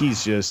seems like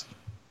he's just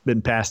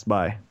been passed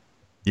by.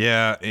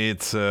 Yeah,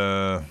 it's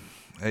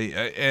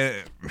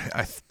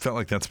I felt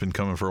like that's been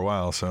coming for a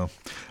while, so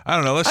I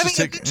don't know.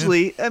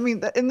 Eventually,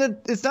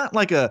 it's not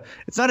like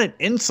it's not an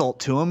insult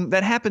to him.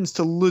 That happens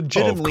to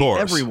legitimately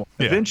everyone.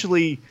 Yeah.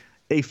 Eventually,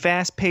 a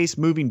fast-paced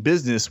moving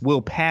business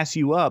will pass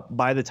you up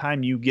by the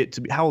time you get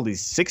to be, how old is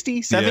he?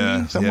 60,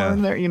 70, somewhere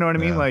in there. You know what I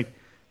mean? Like,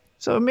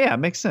 so yeah, it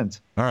makes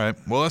sense. All right.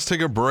 Well, let's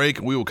take a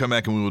break. We will come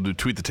back and we will do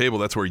Tweet the Table.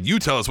 That's where you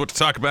tell us what to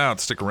talk about.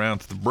 Stick around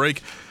to the break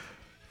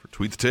for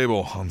Tweet the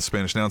Table on the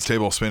Spanish Announce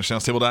Table,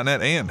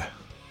 SpanishAnnounceTable.net, and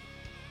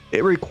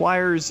it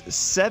requires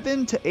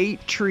 7 to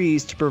 8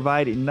 trees to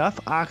provide enough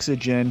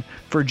oxygen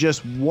for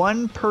just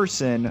one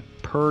person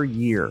per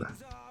year.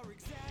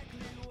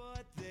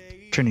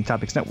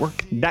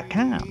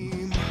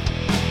 TrendingTopicsNetwork.com.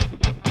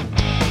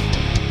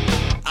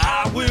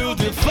 I will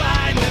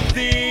define the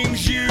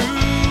things you dream.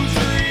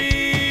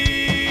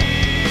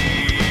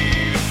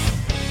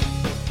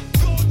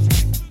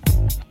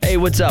 Hey,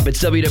 what's up?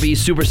 It's WWE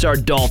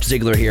superstar Dolph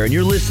Ziggler here, and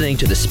you're listening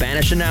to the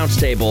Spanish Announce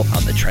Table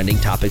on the Trending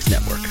Topics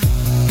Network.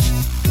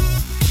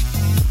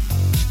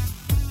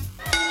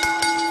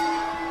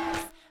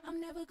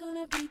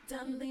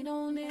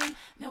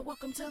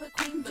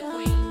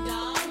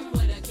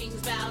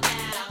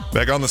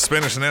 Back on the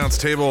Spanish Announce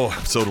Table,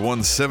 episode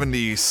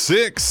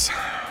 176.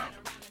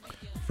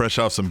 Fresh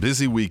off some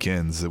busy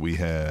weekends that we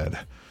had.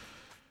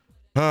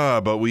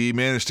 But we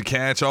managed to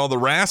catch all the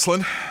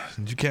wrestling.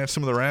 Did you catch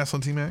some of the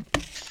wrestling, T-Mac?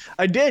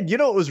 I did. You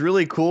know what was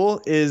really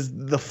cool is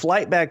the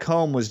flight back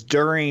home was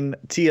during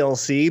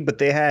TLC, but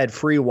they had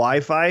free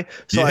Wi-Fi.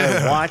 So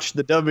I watched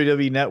the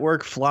WWE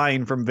Network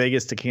flying from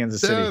Vegas to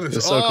Kansas City. That is it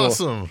was so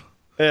awesome. Cool.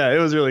 Yeah, it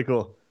was really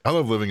cool. I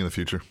love living in the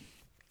future.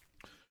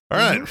 All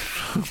right.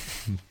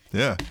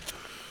 Yeah.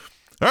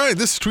 All right,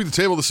 this is Tweet the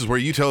Table. This is where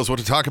you tell us what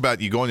to talk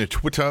about. You go on your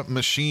Twitter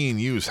machine,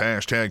 use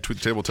hashtag Tweet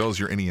the Table, tell us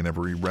your any and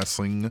every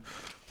wrestling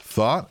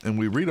thought, and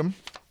we read them.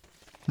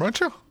 Right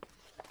you?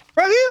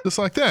 Right here. Just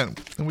like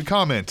that. And we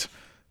comment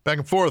back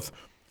and forth.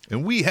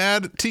 And we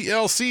had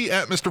TLC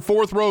at Mr.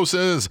 Fourth Row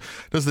says,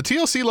 does the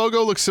TLC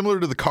logo look similar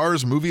to the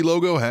Cars movie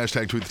logo?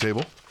 Hashtag Tweet the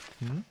Table.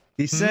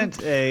 He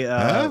sent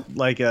a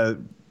like a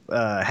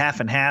half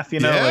and half,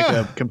 like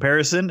a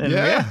comparison, and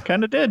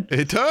kind of did.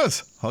 It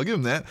does. I'll give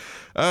him that.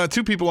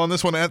 2 people on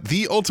this one at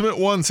The Ultimate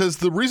One says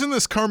the reason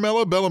this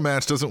Carmella Bella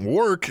match doesn't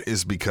work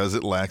is because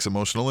it lacks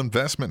emotional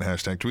investment.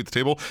 Hashtag Tweet the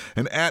Table.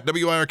 And at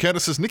WI Arquetta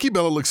says Nikki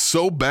Bella looks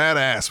so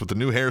badass with the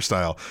new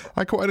hairstyle.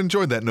 I quite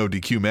enjoyed that no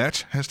DQ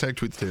match. Hashtag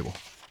Tweet the Table.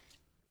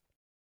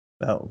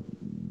 Oh,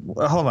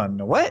 hold on.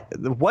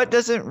 What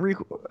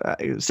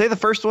doesn't say the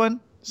first one?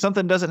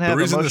 Something doesn't have The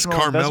reason this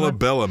emotional Carmella investment?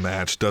 Bella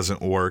match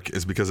doesn't work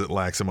is because it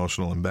lacks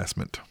emotional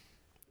investment.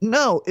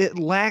 No, it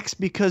lacks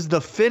because the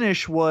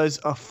finish was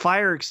a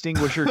fire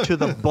extinguisher to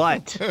the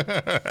butt.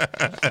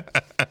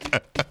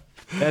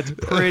 That's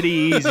pretty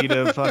easy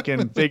to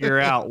fucking figure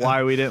out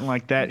why we didn't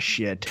like that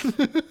shit.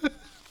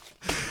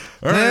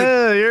 All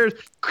right. Here's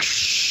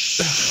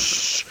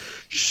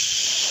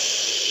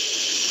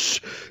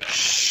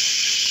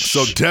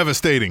So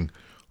devastating.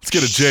 Let's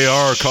get a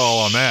JR call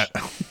on that.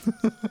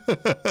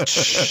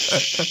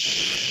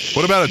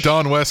 What about a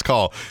Don West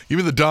call? Give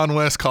me the Don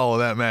West call of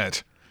that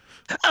match.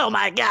 Oh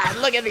my God,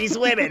 look at these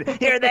women.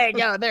 Here they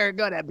go. They're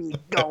going to be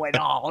going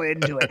all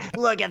into it.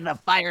 Look at the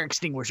fire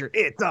extinguisher.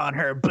 It's on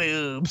her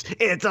boobs.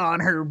 It's on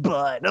her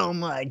butt. Oh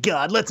my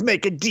God. Let's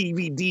make a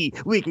DVD.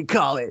 We can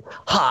call it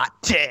Hot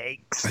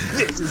Takes.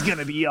 This is going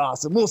to be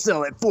awesome. We'll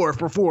sell it for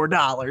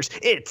 $4.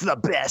 It's the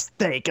best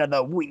take of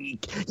the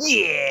week.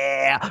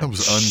 Yeah. That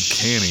was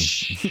uncanny.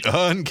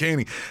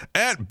 Uncanny.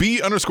 At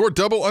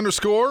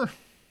B_double_.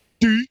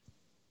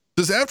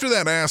 Says after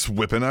that ass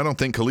whipping, I don't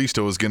think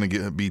Kalisto is going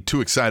to be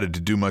too excited to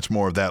do much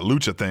more of that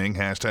lucha thing.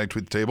 Hashtag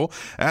tweet the table.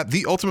 At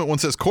The Ultimate One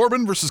says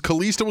Corbin versus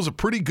Kalisto was a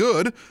pretty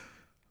good.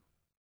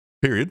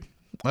 Period.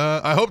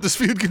 I hope this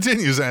feud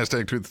continues.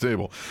 Hashtag tweet the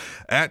table.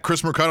 At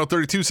Chris Mercado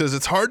 32 says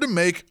it's hard to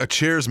make a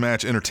chairs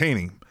match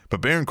entertaining, but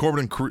Baron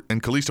Corbin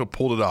and Kalisto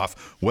pulled it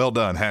off. Well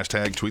done.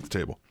 Hashtag tweet the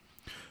table.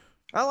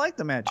 I like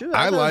the match.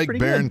 I like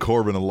Baron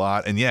Corbin a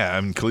lot, and yeah,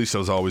 I mean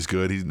Kalisto's always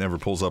good. He never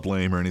pulls up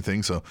lame or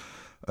anything, so.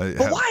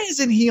 But why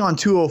isn't he on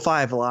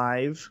 205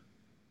 Live?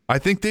 I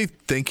think they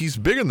think he's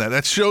bigger than that.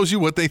 That shows you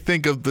what they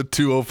think of the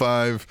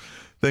 205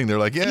 thing. They're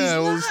like,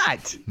 yeah, He's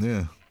not.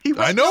 Yeah. He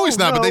I know he's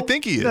not, but they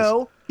think he is.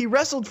 No, he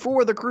wrestled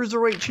for the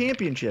Cruiserweight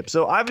Championship.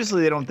 So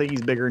obviously they don't think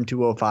he's bigger than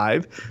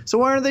 205. So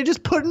why aren't they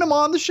just putting him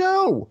on the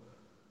show?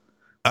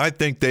 I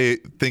think they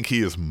think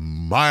he is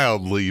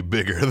mildly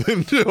bigger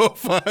than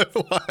 205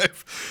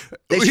 Live.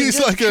 They should He's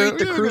just like treat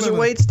the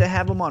Cruiserweights to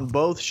have them on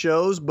both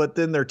shows, but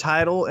then their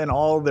title and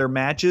all their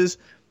matches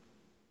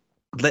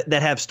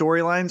that have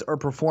storylines are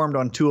performed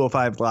on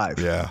 205 Live.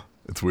 Yeah,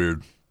 it's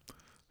weird.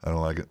 I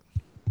don't like it.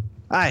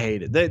 I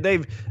hate it.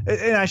 They've,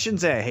 and I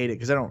shouldn't say I hate it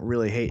because I don't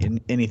really hate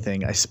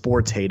anything. I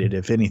sports hate it,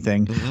 if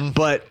anything.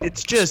 But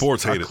it's just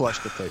Sports hate a it.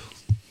 clusterfuck.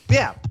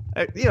 Yeah,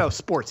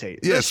 sports hate.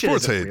 Yeah, That shit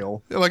sports isn't hate.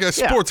 real. Yeah, like I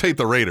sports hate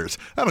the Raiders.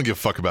 I don't give a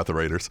fuck about the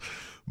Raiders.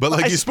 But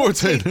like I you sports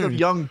hate the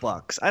Young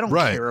Bucks. I don't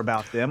Right. care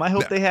about them. I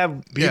hope they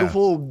have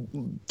beautiful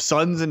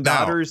sons and Now-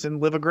 daughters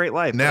and live a great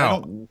life. But I now-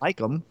 don't like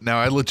them. Now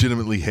I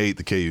legitimately hate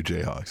the KU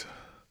Jayhawks.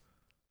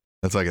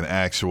 That's like an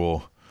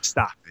actual.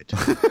 Stop it.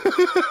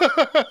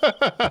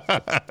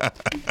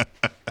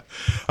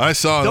 I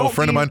saw an Don't old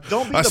friend of be- mine.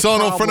 don't be I the saw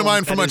an old friend of problem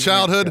mine from that my is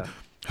childhood America.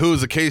 who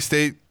is a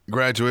K-State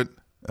graduate,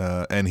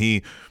 and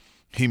he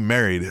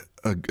married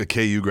a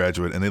KU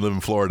graduate, and they live in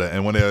Florida.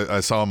 And one day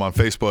I saw him on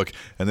Facebook,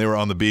 and they were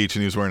on the beach,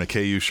 and he was wearing a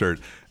KU shirt,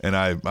 and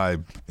I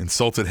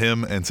insulted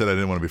him and said I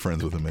didn't want to be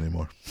friends with him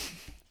anymore.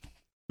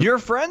 You're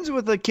friends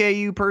with a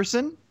KU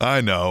person.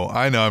 I know.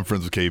 I'm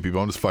friends with KU people.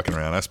 I'm just fucking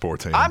around. I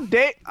sports hate 'em.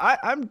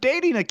 I'm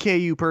dating a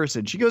KU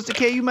person. She goes to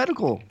KU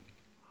Medical.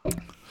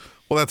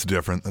 Well, that's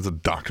different. That's a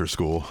doctor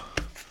school.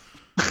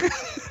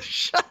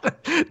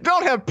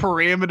 Don't have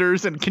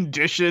parameters and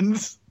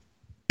conditions.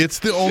 It's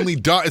the only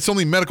it's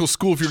only medical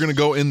school if you're going to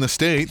go in the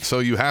state, so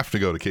you have to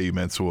go to KU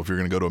Med School if you're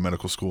going to go to a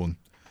medical school. And,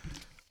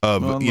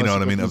 you know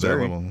what I mean? Of that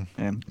level.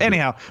 Yeah.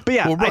 Anyhow, but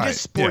yeah, Well, right, I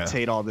just sports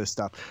hate all this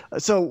stuff.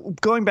 So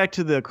going back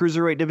to the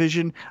Cruiserweight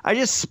division, I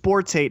just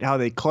sports hate how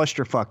they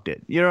clusterfucked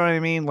it. You know what I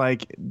mean?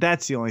 Like,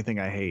 that's the only thing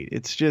I hate.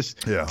 It's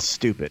just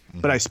stupid.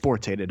 But I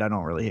sports hate it. I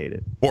don't really hate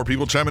it. More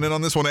people chiming in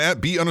on this one at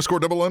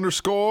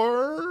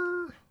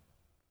B_double_.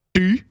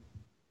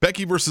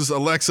 Becky versus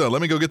Alexa.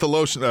 Let me go get the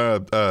lotion,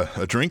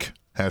 a drink.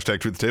 Hashtag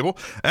tweet the table.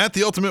 At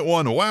The Ultimate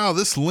One. Wow,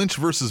 this Lynch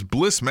versus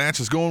Bliss match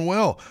is going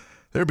well.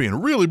 They're being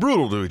really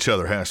brutal to each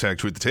other. Hashtag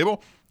tweet the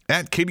table.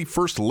 At Katie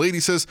First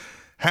Lady says,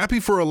 happy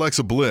for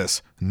Alexa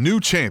Bliss. New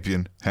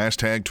champion.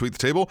 Hashtag tweet the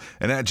table.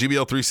 And at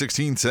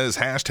GBL316 says,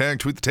 hashtag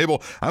tweet the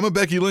table. I'm a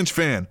Becky Lynch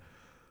fan.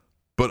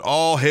 But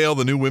all hail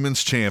the new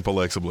women's champ,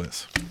 Alexa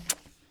Bliss.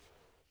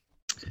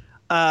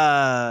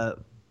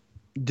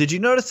 Did you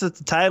notice that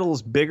the title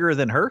is bigger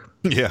than her?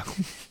 Yeah.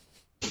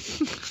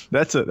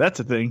 That's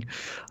a thing.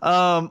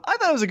 I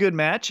thought it was a good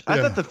match. I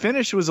thought the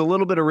finish was a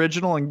little bit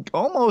original and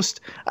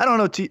almost, I don't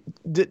know,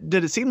 did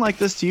it seem like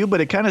this to you?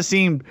 But it kind of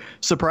seemed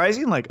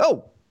surprising. Like,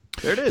 oh,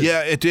 there it is.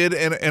 Yeah, it did.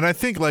 And I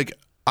think like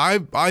I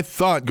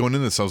thought going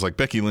into this, I was like,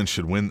 Becky Lynch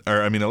should win,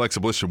 or I mean, Alexa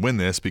Bliss should win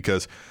this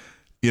because,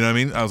 you know what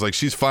I mean? I was like,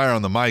 she's fire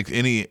on the mic.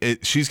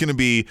 She's going to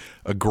be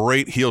a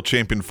great heel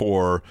champion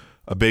for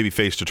a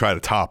babyface to try to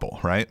topple,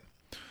 right?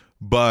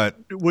 But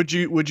would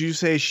you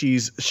say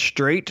she's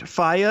straight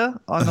fire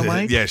on the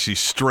mic? Yeah, she's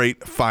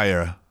straight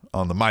fire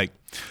on the mic.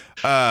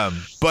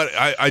 But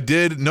I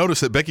did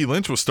notice that Becky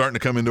Lynch was starting to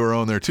come into her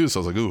own there too. So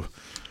I was like, ooh,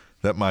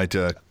 that might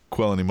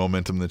quell any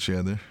momentum that she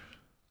had there.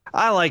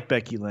 I like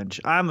Becky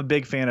Lynch. I'm a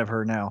big fan of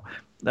her now.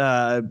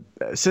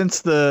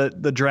 Since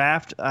the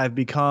draft, I've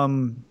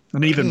become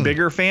an even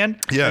bigger fan.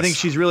 Yes. I think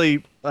she's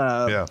really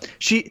Yeah.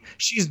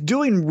 she's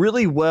doing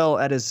really well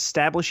at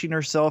establishing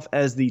herself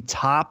as the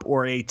top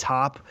or a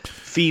top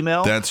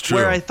female. That's true.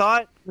 Where I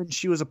thought when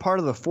she was a part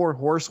of the 4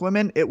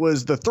 Horsewomen, it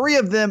was the 3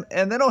 of them,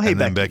 and then And then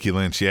Becky. Becky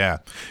Lynch, yeah.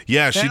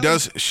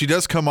 She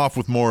does come off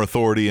with more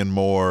authority and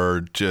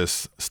more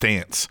just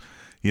stance.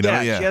 You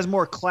know, She has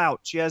more clout.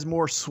 She has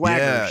more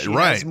swagger. Yeah, she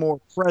right. has more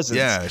presence.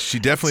 Yeah, she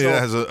definitely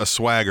has a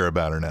swagger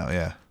about her now.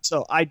 Yeah.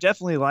 So I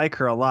definitely like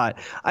her a lot.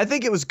 I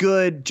think it was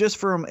good just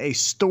from a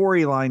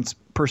storyline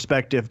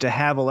perspective to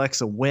have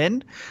Alexa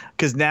win,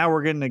 because now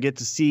we're going to get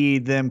to see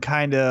them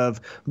kind of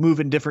move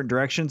in different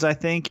directions, I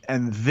think.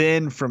 And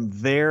then from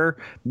there,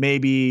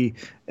 maybe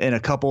in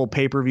a couple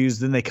pay-per-views,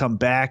 then they come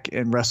back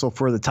and wrestle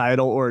for the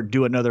title or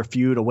do another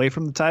feud away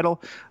from the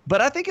title. But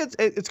I think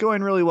it's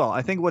going really well.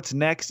 I think what's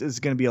next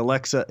is going to be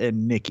Alexa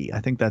and Nikki. I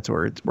think that's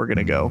where we're going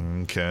to go.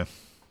 Okay.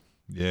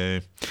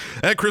 Yay.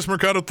 At Chris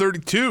Mercado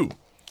 32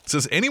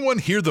 says, anyone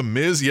hear The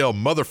Miz yell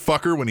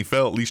motherfucker when he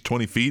fell at least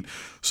 20 feet?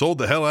 Sold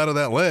the hell out of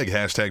that leg.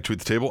 Hashtag tweet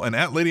the table. And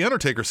at Lady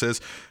Undertaker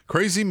says,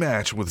 crazy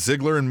match with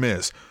Ziggler and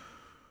Miz.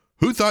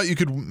 Who thought you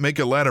could make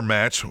a ladder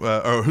match,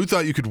 or who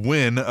thought you could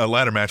win a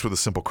ladder match with a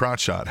simple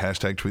crotch shot?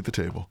 Hashtag tweet the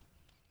table.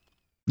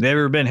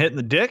 Never been hit in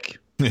the dick?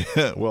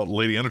 Yeah, well,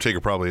 Lady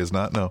Undertaker probably is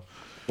not. No.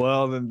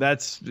 Well, then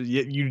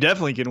you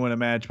definitely can win a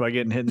match by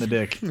getting hit in the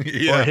dick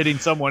Yeah. or hitting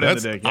someone in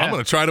the dick. I'm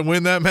going to try to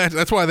win that match.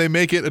 That's why they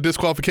make it a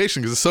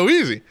disqualification, because it's so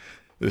easy.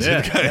 Just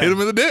hit him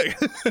in the dick.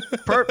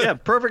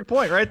 Perfect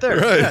point right there.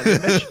 Right.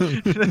 Yeah,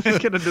 they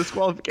make it a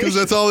disqualification. Because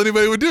that's all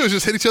anybody would do is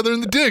just hit each other in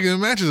the dick and the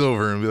match is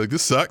over and be like,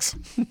 this sucks.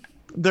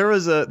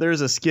 There's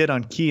a skit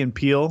on Key and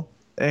Peele,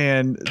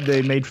 and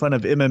they made fun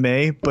of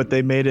MMA, but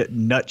they made it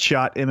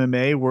nutshot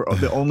MMA, where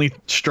the only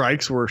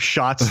strikes were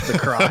shots to the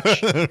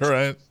crotch.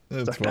 Right.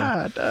 That's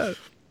fun. God.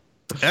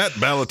 At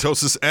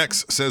Balatosis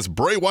X says,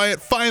 Bray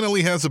Wyatt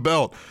finally has a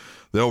belt.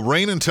 They'll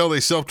reign until they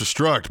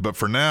self-destruct, but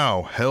for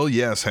now, hell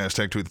yes,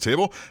 hashtag tweet the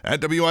table.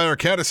 At WI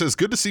Arcata says,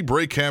 good to see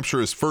Bray capture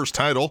his first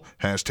title,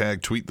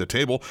 hashtag tweet the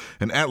table.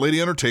 And at Lady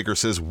Undertaker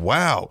says,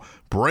 wow,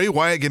 Bray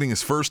Wyatt getting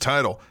his first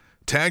title.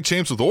 Tag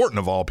champs with Orton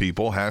of all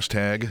people,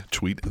 hashtag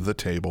tweet the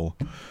table.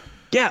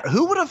 Yeah,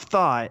 who would have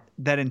thought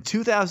that in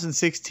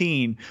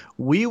 2016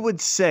 we would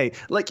say,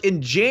 like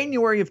in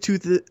January of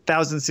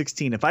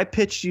 2016, if I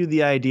pitched you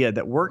the idea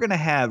that we're going to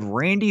have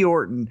Randy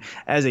Orton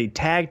as a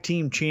tag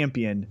team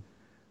champion,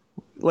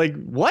 like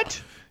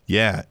what?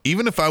 Yeah,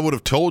 even if I would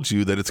have told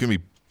you that it's going to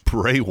be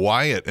Bray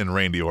Wyatt and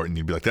Randy Orton,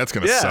 you'd be like, that's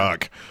going to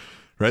suck.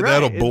 Right?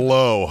 That'll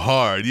blow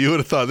hard. You would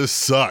have thought this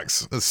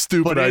sucks. That's a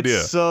stupid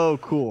idea. It's so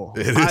cool.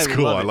 It is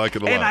cool. I like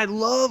it a lot. And I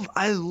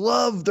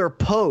love their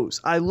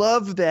pose. I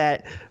love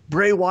that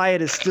Bray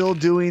Wyatt is still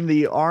doing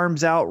the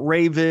arms out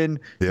Raven,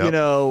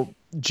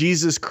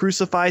 Jesus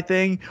crucify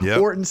thing. Yep.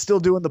 Orton's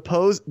still doing the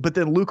pose, but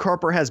then Luke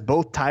Harper has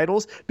both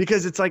titles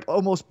because it's like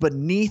almost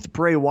beneath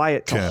Bray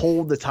Wyatt to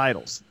hold the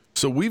titles.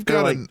 So we've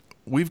got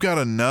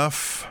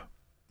enough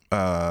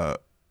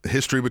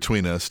history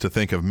between us to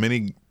think of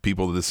many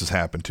people that this has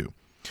happened to.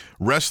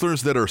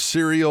 Wrestlers that are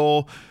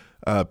serial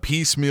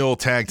piecemeal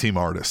tag team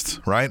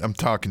artists, right? I'm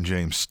talking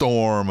James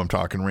Storm. I'm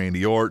talking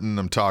Randy Orton.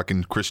 I'm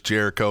talking Chris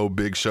Jericho,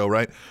 Big Show,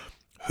 right?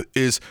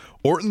 Is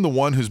Orton the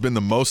one who's been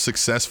the most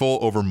successful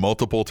over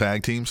multiple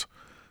tag teams?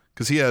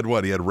 Because he had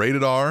what? He had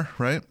Rated R,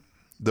 right?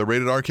 The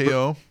Rated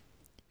RKO.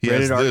 He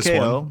has this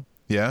one.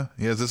 Yeah,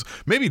 he has this.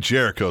 Maybe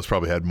Jericho's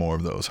probably had more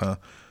of those, huh?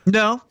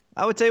 No,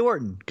 I would say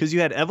Orton because you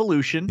had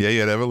Evolution. Yeah,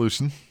 you had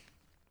Evolution.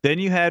 Then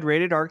you had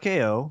Rated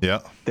RKO. Yeah.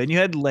 Then you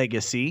had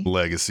Legacy.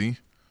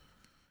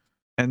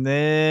 And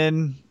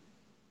then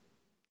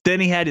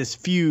he had his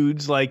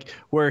feuds, like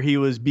where he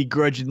was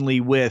begrudgingly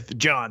with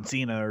John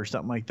Cena or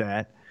something like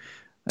that.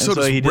 And so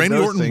does Randy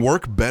Orton things.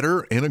 work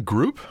better in a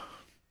group?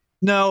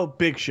 No,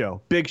 Big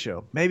Show.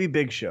 Maybe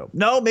Big Show.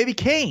 No, maybe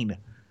Kane.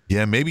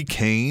 Yeah, maybe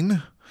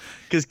Kane.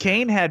 Because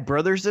Kane had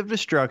Brothers of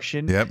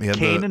Destruction. Yep, he had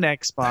Kane and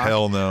X-Pac.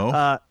 Hell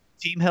No.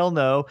 Team Hell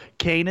No.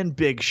 Kane and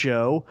Big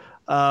Show.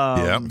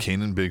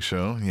 Kane and Big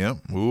Show.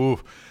 Yep. Ooh.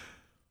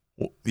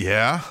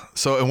 Yeah.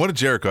 So, and what did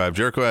Jericho have?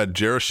 Jericho had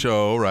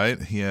Jericho,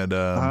 right? He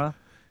had.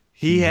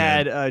 He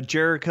had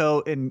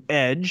Jericho and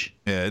Edge.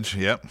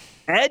 Yep.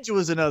 Edge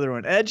was another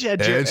one. Edge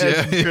had Edge,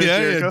 and Chris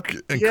Jericho.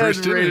 and he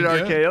Christian, had Rated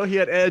RKO. He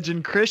had Edge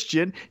and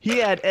Christian. He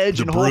had Edge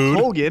and Brood.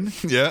 Hulk Hogan.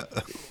 Yeah.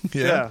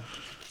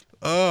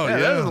 Oh, yeah.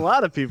 That was a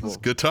lot of people.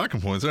 That's good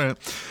talking points. All right.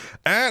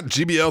 At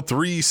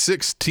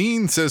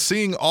GBL316 says,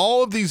 seeing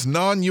all of these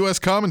non-U.S.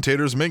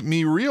 commentators make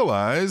me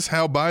realize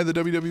how by the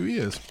WWE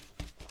is.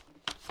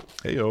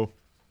 Hey-o.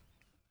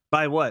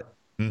 By what?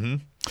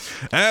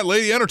 At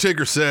Lady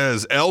Undertaker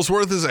says,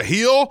 Ellsworth is a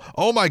heel?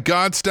 Oh my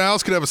God,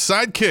 Styles could have a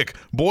sidekick.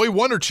 Boy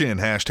Wonder Chin.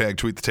 Hashtag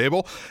tweet the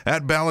table.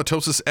 At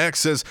Balatosis X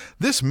says,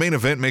 this main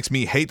event makes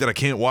me hate that I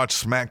can't watch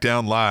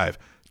SmackDown live.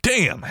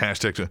 Damn.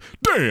 Hashtag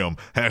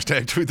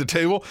tweet the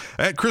table.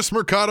 At Chris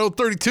Mercado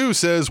 32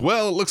 says,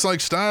 well, it looks like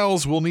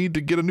Styles will need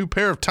to get a new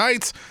pair of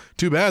tights.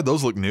 Too bad.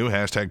 Those look new.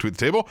 Hashtag tweet the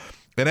table.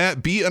 And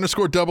at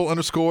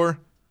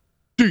B_double_D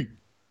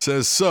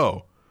says,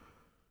 so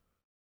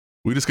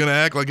We just gonna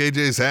act like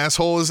AJ's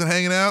asshole isn't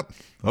hanging out?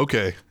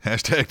 Okay.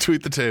 Hashtag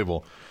tweet the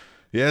table.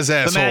 Yeah, his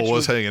asshole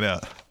was hanging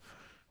out.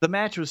 The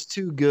match was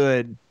too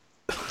good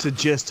to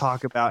just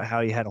talk about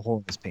how he had a hole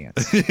in his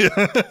pants. You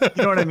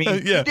know what I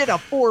mean? Yeah. He did a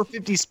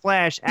 450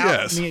 splash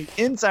out from the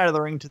inside of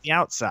the ring to the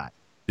outside.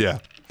 Yeah.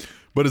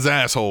 But his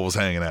asshole was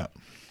hanging out.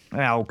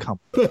 Oh, come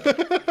on.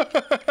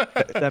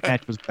 that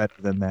match was better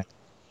than that.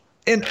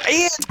 And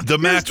the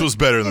match was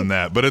better than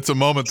that, but it's a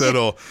moment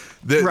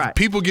that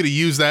people get to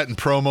use that in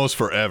promos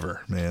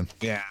forever, man.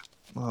 Yeah.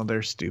 Well,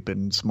 they're stupid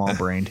and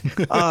small-brained.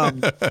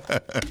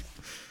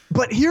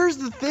 But here's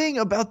the thing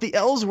about the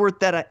Ellsworth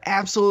that I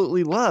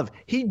absolutely love.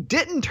 He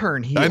didn't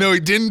turn heel. I know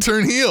he didn't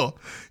turn heel.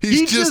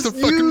 He's just a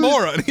fucking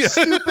moron. Yeah.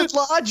 Stupid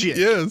logic.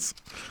 Yes.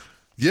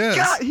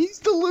 God, he's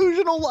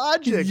delusional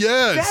logic.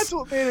 Yes. That's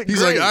what made it He's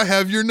great. like, I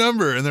have your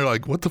number. And they're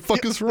like, what the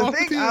fuck is wrong with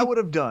you? The thing I would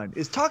have done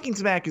is Talking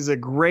Smack is a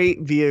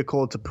great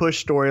vehicle to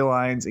push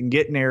storylines and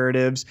get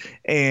narratives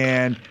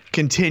and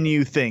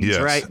continue things,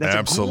 right? That's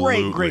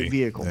absolutely. a great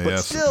vehicle. But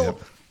Yes, still,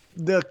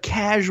 the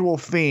casual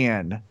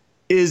fan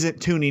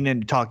isn't tuning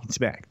into Talking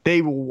Smack.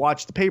 They will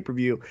watch the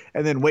pay-per-view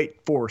and then wait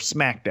for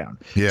SmackDown.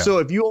 Yeah. So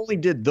if you only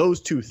did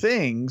those two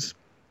things,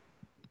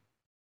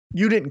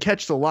 you didn't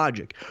catch the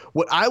logic.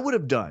 What I would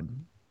have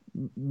done,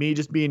 me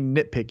just being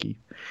nitpicky,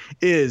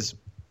 is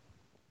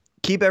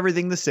keep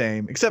everything the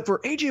same, except for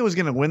AJ was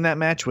going to win that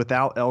match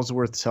without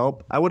Ellsworth's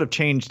help. I would have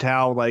changed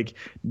how, like,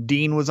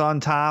 Dean was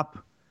on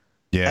top.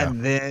 Yeah.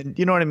 And then,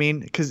 you know what I mean?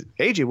 Because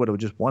AJ would have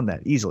just won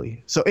that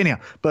easily. So anyhow,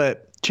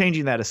 but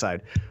changing that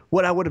aside,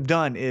 what I would have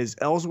done is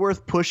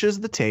Ellsworth pushes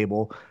the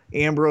table,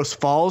 Ambrose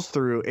falls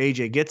through,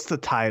 AJ gets the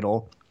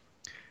title.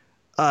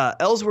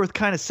 Ellsworth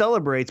kind of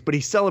celebrates, but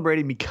he's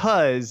celebrating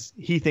because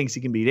he thinks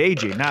he can beat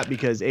AJ, not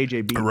because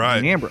AJ beat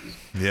Ambrose.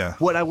 Yeah.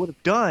 What I would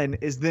have done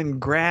is then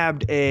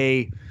grabbed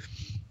a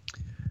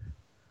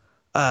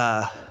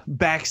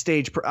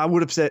backstage. I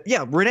would have said,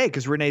 Renee,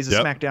 because Renee's a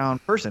SmackDown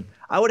person.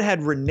 I would have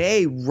had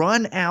Renee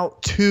run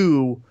out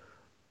to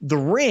the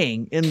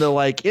ring in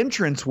the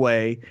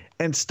entranceway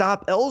and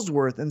stop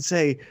Ellsworth and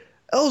say,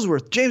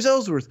 Ellsworth, James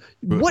Ellsworth,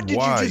 what did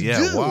you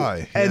just do?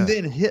 Why? And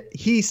then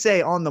he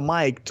say on the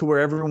mic to where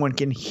everyone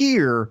can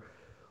hear,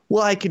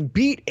 well, I can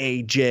beat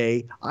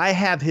AJ. I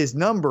have his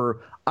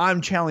number. I'm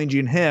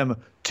challenging him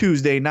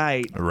Tuesday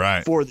night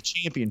for the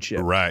championship.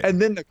 Right.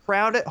 And then the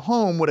crowd at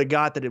home would have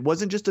got that it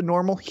wasn't just a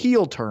normal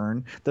heel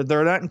turn, that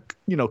they're not,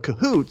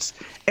 cahoots.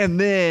 And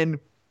then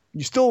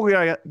you still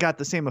got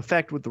the same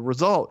effect with the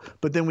result,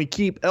 but then we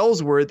keep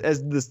Ellsworth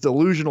as this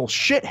delusional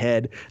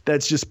shithead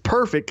that's just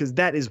perfect because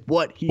that is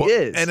what he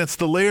is. And it's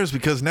the layers,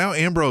 because now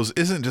Ambrose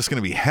isn't just going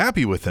to be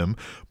happy with him,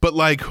 but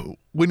like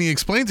when he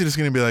explains it, it's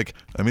going to be like,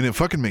 I mean, it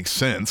fucking makes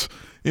sense.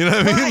 You know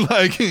what I mean?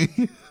 Like,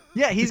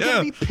 he's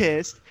going to be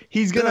pissed.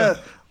 He's going to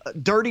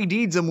dirty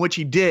deeds him, which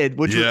he did,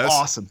 which was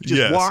awesome. He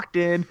just walked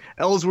in.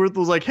 Ellsworth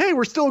was like, hey,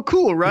 we're still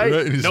cool,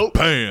 right? Nope.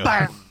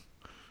 Bam.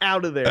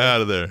 Out of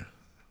there.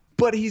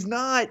 But he's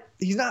not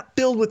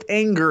filled with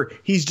anger.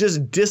 He's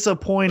just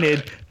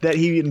disappointed that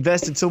he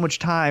invested so much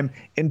time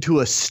into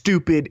a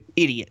stupid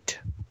idiot.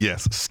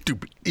 Yes,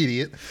 stupid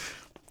idiot.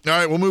 All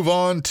right, we'll move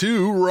on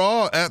to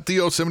Raw. At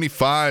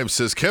Theo75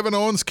 says Kevin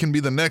Owens can be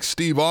the next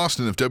Steve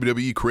Austin if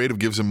WWE Creative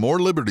gives him more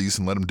liberties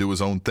and let him do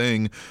his own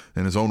thing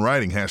in his own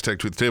writing. Hashtag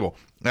tweet the table.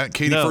 At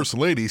Katie First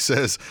Lady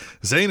says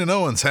Zayn and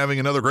Owens having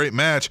another great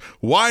match.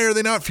 Why are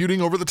they not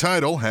feuding over the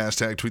title?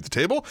 Hashtag tweet the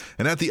table.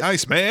 And at the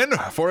Iceman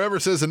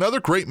Forever says another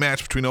great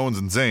match between Owens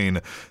and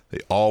Zayn. They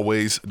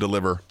always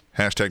deliver.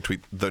 Hashtag tweet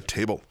the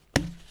table.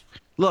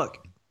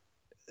 Look,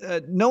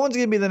 no one's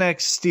going to be the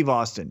next Steve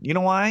Austin. You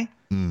know why?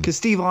 Because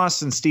Steve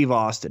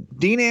Austin.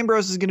 Dean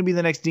Ambrose is going to be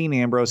the next Dean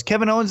Ambrose.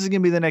 Kevin Owens is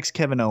going to be the next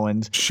Kevin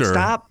Owens. Sure.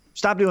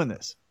 Stop doing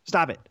this.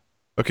 Stop it.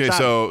 Okay,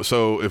 so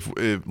if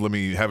let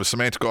me have a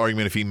semantical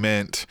argument. If he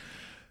meant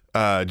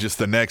just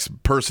the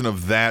next person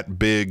of that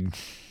big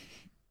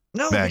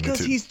magnitude. Because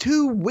he's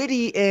too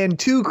witty and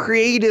too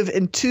creative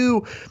and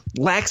too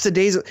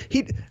lackadaisical.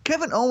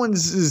 Kevin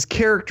Owens'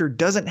 character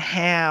doesn't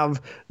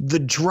have the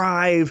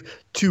drive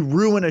to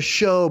ruin a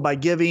show by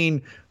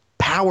giving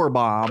power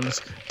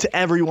bombs to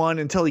everyone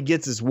until he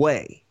gets his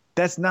way.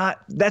 That's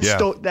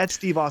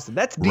Steve Austin.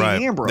 That's Dean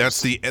Ambrose.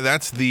 That's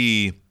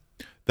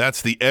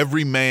the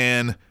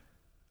everyman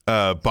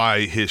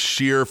by his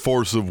sheer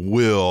force of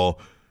will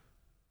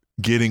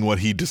getting what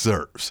he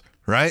deserves.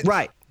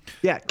 Right.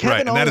 Yeah,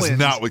 Kevin Owens, and that is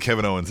not what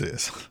Kevin Owens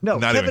is. No,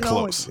 not Kevin even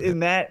close.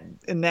 Owens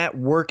in that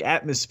work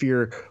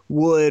atmosphere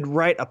would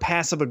write a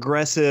passive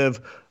aggressive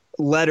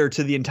letter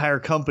to the entire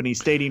company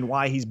stating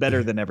why he's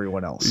better than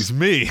everyone else. He's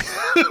me.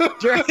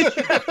 That's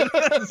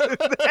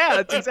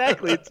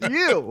exactly. It's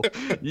you.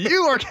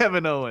 You are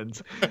Kevin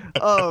Owens.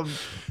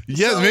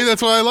 Maybe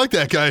that's why I like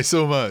that guy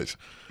so much.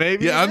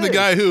 Maybe I'm the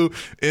guy who,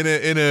 in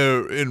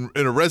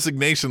a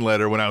resignation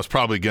letter when I was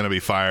probably going to be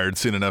fired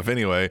soon enough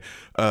anyway,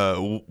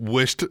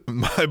 wished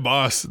my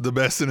boss the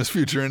best in his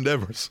future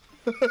endeavors.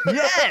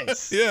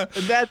 Yes. Yeah.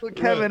 And that's what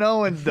Kevin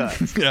Owens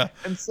does. Yeah.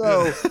 And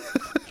so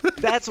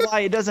that's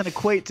why it doesn't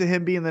equate to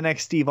him being the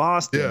next Steve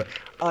Austin.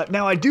 Yeah.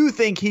 Now, I do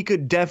think he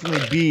could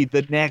definitely be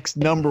the next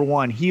number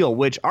one heel,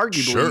 which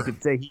arguably you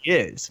could say he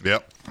is.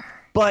 Yep.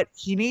 But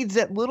he needs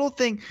that little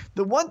thing.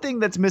 The one thing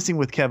that's missing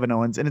with Kevin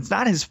Owens, and it's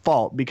not his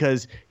fault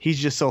because he's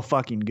just so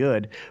fucking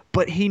good,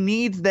 but he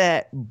needs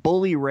that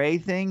Bully Ray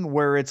thing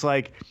where it's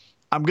like,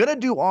 I'm going to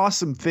do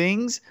awesome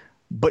things,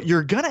 but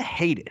you're going to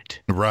hate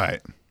it.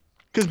 Right.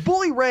 Because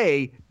Bully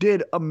Ray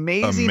did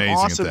amazing at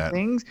awesome that.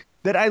 things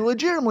that I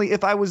legitimately,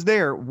 if I was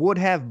there, would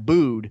have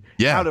booed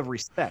out of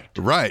respect.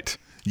 Right.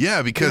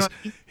 Yeah, because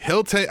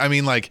he'll take, I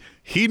mean, like,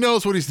 he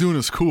knows what he's doing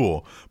is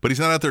cool, but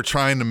he's not out there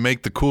trying to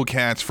make the cool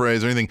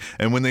catchphrase or anything.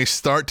 And when they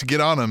start to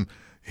get on him,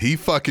 he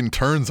fucking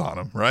turns on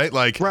him, right?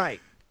 Like,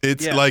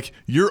 it's like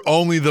you're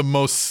only the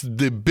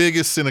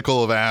biggest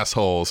cynical of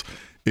assholes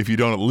if you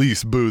don't at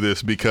least boo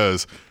this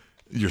because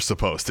you're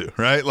supposed to,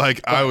 right? Like,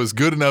 I was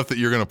good enough that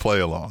you're going to play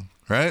along,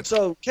 right?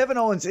 So Kevin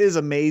Owens is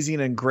amazing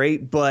and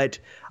great, but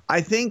I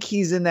think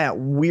he's in that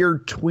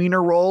weird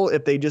tweener role.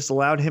 If they just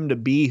allowed him to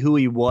be who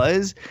he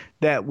was,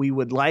 that we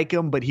would like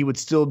him, but he would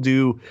still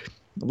do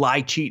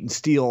lie, cheat, and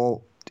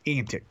steal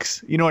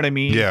antics. You know what I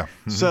mean? Yeah.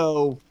 Mm-hmm.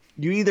 So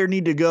you either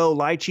need to go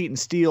lie, cheat, and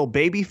steal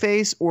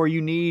babyface, or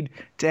you need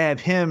to have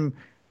him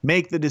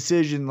make the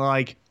decision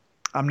like,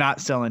 I'm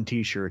not selling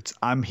T-shirts.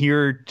 I'm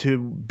here to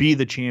be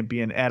the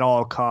champion at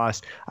all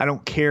costs. I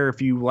don't care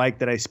if you like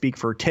that I speak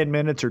for 10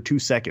 minutes or 2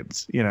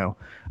 seconds. You know,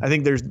 I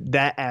think there's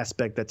that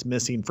aspect that's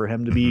missing for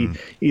him to be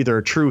either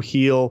a true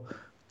heel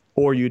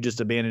or you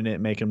just abandon it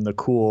and make him the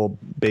cool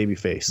baby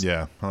face.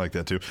 Yeah, I like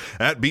that too.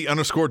 At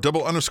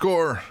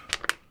 @B_double_D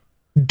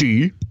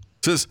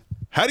says,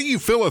 how do you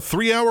fill a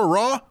 3-hour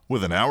Raw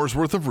with an hour's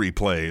worth of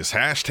replays?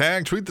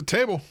 # tweet the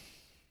table.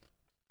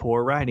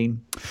 Poor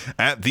writing.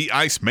 At The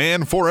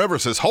Iceman Forever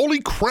says, holy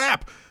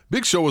crap,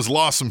 Big Show has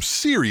lost some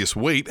serious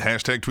weight.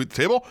 # tweet the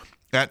table.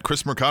 At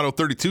Chris Mercado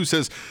 32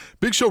 says,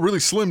 Big Show really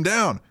slimmed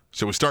down.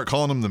 Shall we start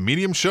calling him the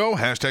medium show? #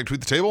 tweet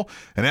the table.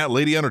 And at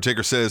Lady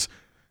Undertaker says,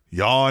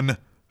 yawn,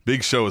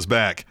 Big Show is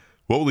back.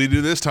 What will he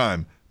do this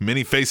time?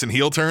 Mini face and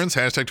heel turns? #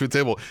 tweet the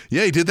table.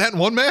 Yeah, he did that in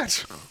one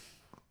match.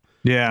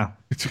 Yeah.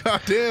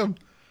 God damn.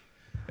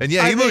 And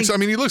yeah, he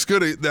looks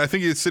good. I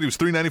think he said he was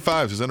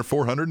 395. He's under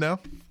 400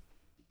 now.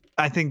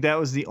 I think that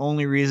was the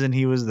only reason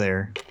he was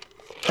there.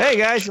 Hey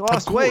guys, you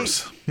lost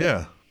weight.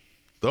 Yeah.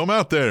 Throw him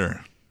out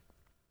there.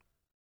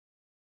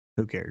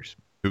 Who cares?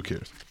 Who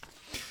cares?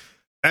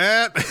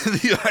 At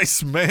The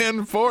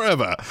Iceman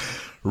Forever.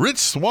 Rich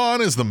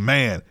Swann is the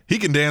man. He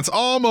can dance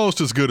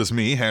almost as good as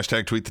me.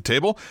 # tweet the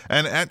table.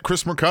 And at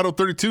Chris Mercado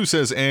 32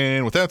 says,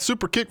 and with that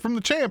super kick from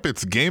the champ,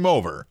 it's game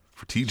over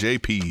for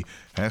TJP.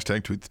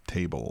 # tweet the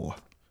table.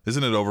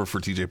 Isn't it over for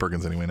TJ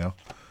Perkins anyway now?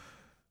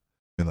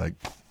 I mean, like,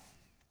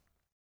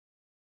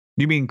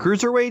 you mean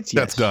cruiserweights? Yes.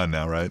 That's done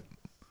now, right?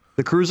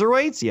 The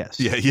cruiserweights? Yes.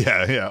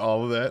 Yeah.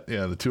 All of that.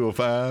 Yeah, the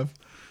 205.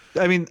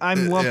 I mean,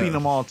 I'm lumping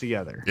them all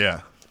together.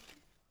 Yeah.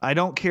 I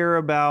don't care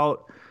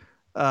about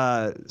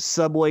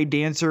Subway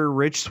dancer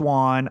Rich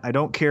Swann. I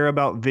don't care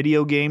about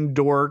video game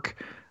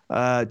dork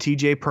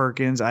TJ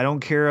Perkins. I don't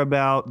care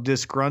about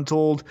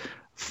disgruntled,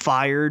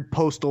 fired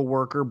postal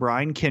worker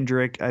Brian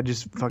Kendrick. I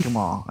just fuck them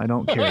all. I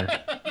don't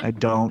care. I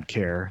don't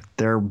care.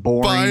 They're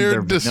boring. Fired,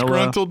 they're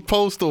disgruntled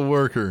postal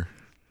worker.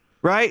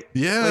 Right?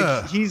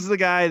 Yeah. Like, he's the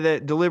guy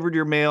that delivered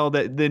your mail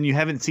that then you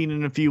haven't seen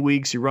in a few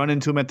weeks. You run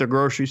into him at the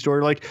grocery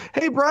store. Like,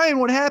 hey, Brian,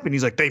 what happened?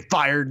 He's like, they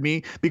fired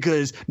me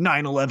because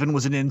 9/11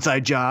 was an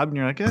inside job. And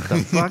you're like, what the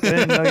fuck? I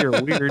didn't know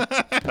you're weird.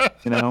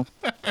 You know?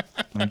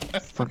 Like,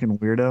 fucking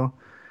weirdo.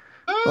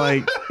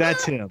 Like,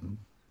 that's him.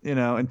 You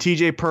know, and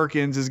TJ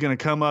Perkins is going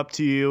to come up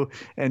to you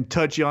and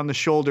touch you on the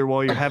shoulder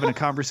while you're having a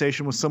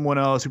conversation with someone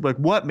else. You're like,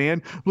 what,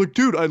 man? I'm like,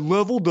 dude, I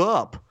leveled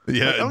up.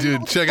 Yeah, like,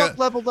 dude, check out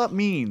leveled up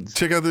means.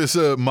 Check out this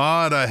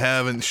mod I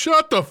have and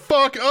shut the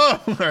fuck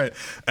up. All right.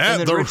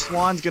 And then Rich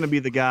Swann's going to be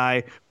the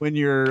guy when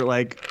you're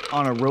like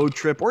on a road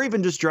trip or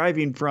even just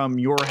driving from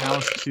your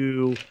house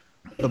to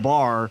the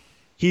bar.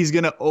 He's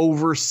going to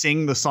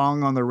over-sing the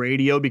song on the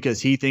radio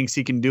because he thinks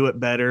he can do it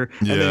better.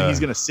 And then he's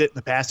going to sit in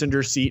the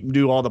passenger seat and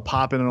do all the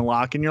popping and the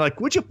locking. You're like,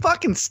 would you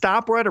fucking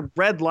stop? We're at a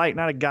red light,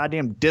 not a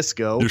goddamn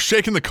disco. You're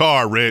shaking the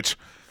car, Rich.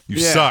 You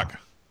suck.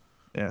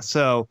 Yeah,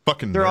 so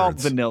fucking they're nerds. all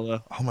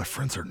vanilla. All my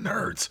friends are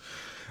nerds.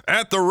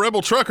 At the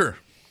Rebel Trucker.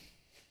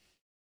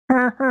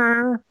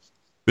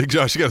 Big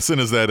Josh, you got to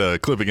send us that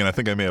clip again. I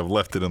think I may have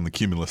left it on the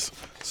Cumulus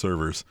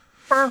servers.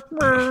 # tweet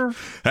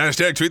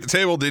the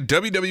table. Did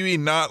WWE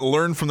not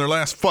learn from their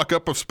last fuck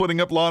up of splitting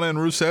up Lana and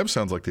Rusev?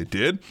 Sounds like they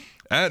did.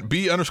 At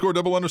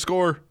B_double_D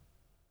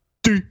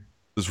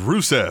is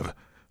Rusev.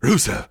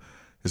 Rusev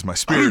is my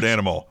spirit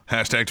animal. #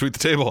 tweet the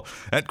table.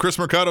 At Chris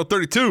Mercado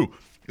 32.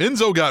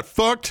 Enzo got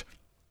fucked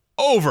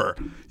over.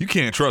 You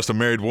can't trust a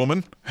married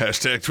woman. #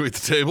 tweet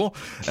the table.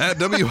 At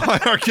WI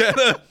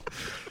Arcata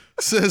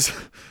says,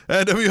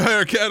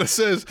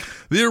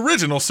 the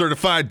original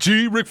certified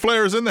G, Ric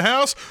Flair is in the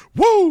house.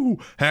 Woo!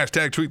 #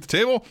 tweet the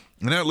table.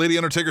 And that Lady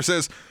Undertaker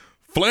says,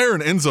 Flair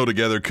and Enzo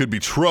together could be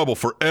trouble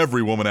for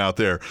every woman out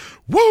there.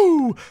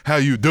 Woo! How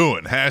you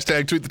doing?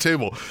 Hashtag tweet the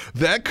table.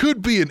 That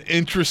could be an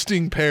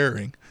interesting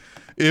pairing.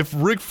 If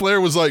Ric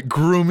Flair was like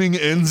grooming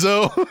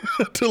Enzo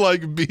to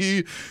like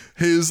be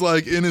his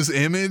like in his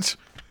image,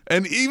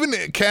 and even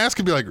Cass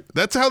could be like,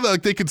 that's how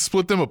like they could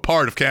split them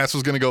apart if Cass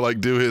was gonna go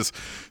like do his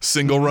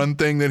single run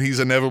thing that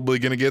he's inevitably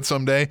gonna get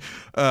someday.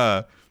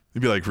 He'd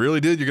be like, really,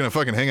 dude? You're gonna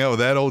fucking hang out with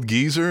that old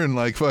geezer and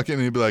like fucking?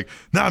 And he'd be like,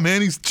 nah,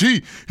 man, he's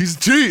G. And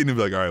he'd be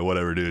like, all right,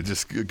 whatever, dude,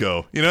 just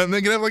go. You know, and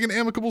they could have like an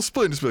amicable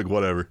split and just be like,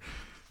 whatever.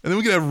 And then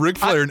we could have Ric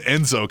Flair and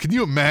Enzo. Can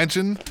you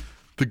imagine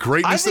the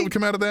greatness that would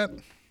come out of that?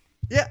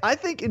 Yeah, I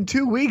think in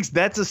 2 weeks,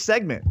 that's a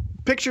segment.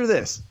 Picture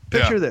this.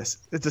 This.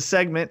 It's a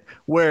segment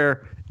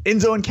where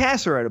Enzo and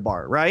Cass are at a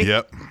bar, right?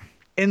 Yep.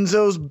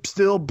 Enzo's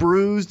still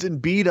bruised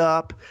and beat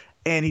up,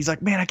 and he's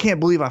like, man, I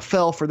can't believe I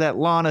fell for that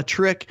Lana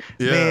trick.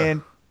 Yeah.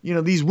 Man, you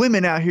know, these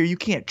women out here, you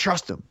can't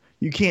trust them.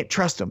 You can't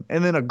trust them.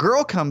 And then a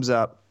girl comes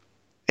up,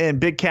 and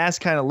Big Cass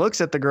kind of looks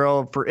at the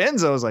girl for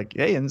Enzo. Is like,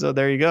 hey, Enzo,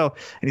 there you go.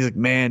 And he's like,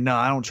 man, no,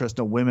 I don't trust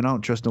no women. I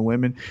don't trust no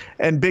women.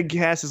 And Big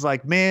Cass is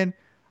like, man,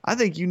 I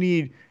think you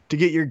need to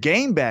get your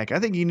game back. I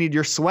think you need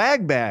your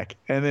swag back.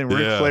 And then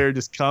Ric Flair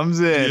just comes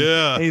in.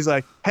 Yeah. And he's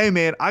like, hey,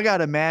 man, I got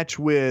a match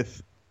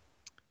with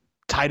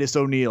Titus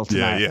O'Neil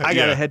tonight. I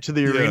got to head to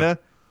the arena.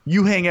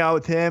 You hang out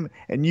with him,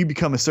 and you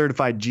become a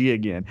certified G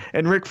again.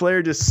 And Ric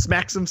Flair just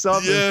smacks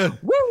himself. Yeah. And,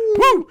 woo!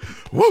 Woo!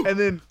 Woo! And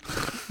then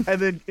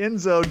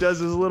Enzo does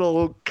his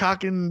little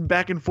cocking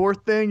back and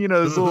forth thing, you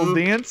know, this little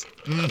dance.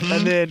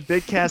 And then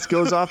Big Cass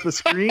goes off the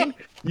screen.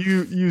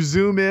 You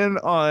zoom in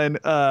on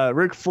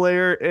Ric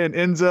Flair and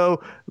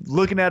Enzo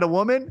looking at a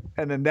woman,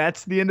 and then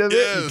that's the end of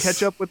it. You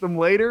catch up with them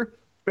later,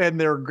 and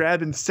they're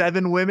grabbing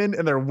 7 women,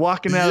 and they're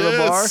walking out of the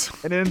bar.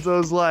 And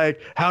Enzo's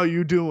like, "How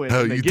you doing?"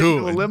 How and they you get doing?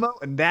 into a limo,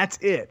 and that's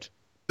it.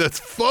 That's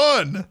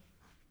fun.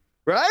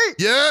 Right?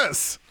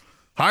 Yes.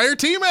 Hire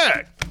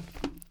T-Mac.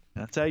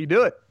 That's how you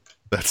do it.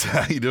 That's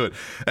how you do it.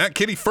 At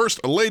Kitty First,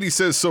 a lady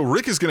says, so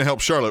Rick is going to help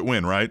Charlotte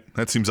win, right?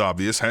 That seems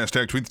obvious.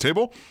 Hashtag tweet the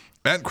table.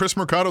 At Chris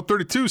Mercado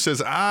 32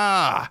 says, an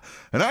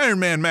Iron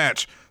Man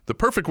match. The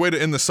perfect way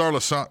to end the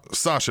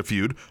Sasha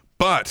feud.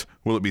 But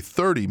will it be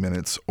 30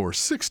 minutes or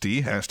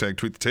 60? Hashtag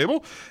tweet the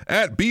table.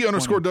 At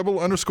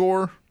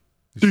B_double_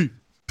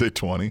 say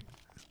 20.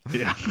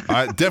 Yeah.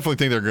 I definitely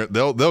think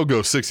they'll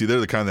go 60. They're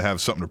the kind that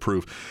have something to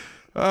prove.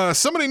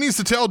 Somebody needs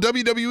to tell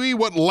WWE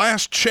what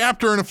last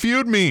chapter in a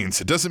feud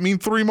means. It doesn't mean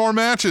 3 more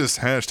matches.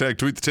 Hashtag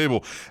tweet the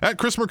table. At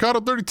Chris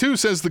Mercado 32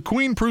 says the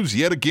Queen proves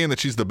yet again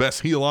that she's the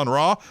best heel on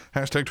Raw.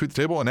 Hashtag tweet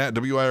the table. And at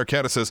WIR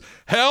Cata says,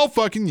 hell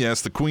fucking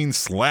yes, the Queen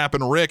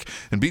slapping Rick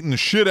and beating the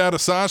shit out of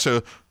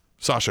Sasha.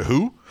 Sasha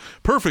who?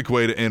 Perfect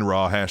way to end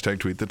Raw. Hashtag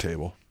tweet the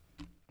table.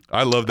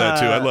 I love that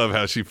too. I love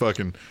how she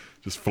fucking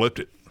just flipped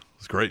it.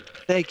 It's great.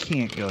 They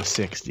can't go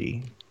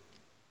 60.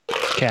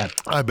 Cap.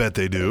 I bet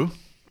they do.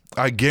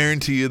 I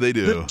guarantee you they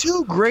do. The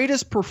 2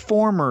 greatest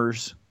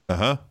performers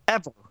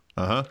ever.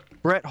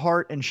 Bret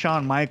Hart and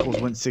Shawn Michaels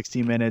went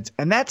 60 minutes,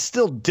 and that's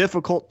still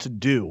difficult to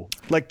do,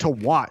 like to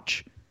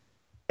watch.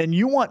 And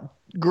you want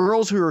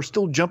girls who are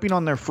still jumping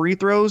on their free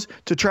throws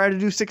to try to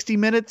do 60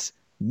 minutes?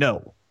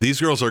 No.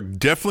 These girls are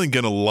definitely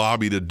going to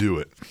lobby to do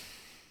it.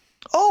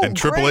 Oh, and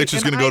Triple H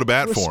is going to go to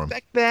bat for them. I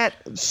respect that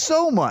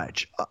so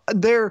much.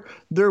 Their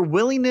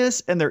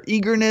willingness and their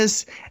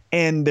eagerness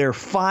and their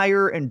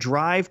fire and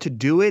drive to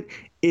do it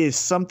is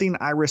something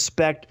I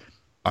respect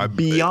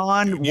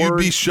beyond words. You'd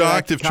be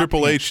shocked if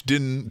Triple H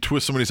didn't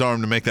twist somebody's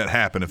arm to make that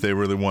happen if they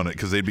really want it,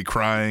 because they'd be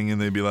crying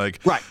and they'd be like,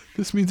 right.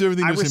 This means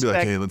everything. Just be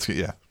like, hey, let's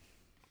get,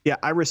 Yeah,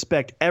 I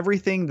respect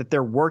everything that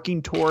they're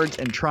working towards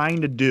and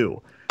trying to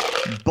do.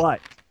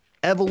 But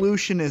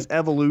evolution is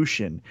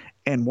evolution.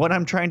 And what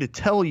I'm trying to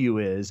tell you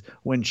is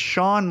when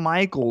Shawn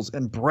Michaels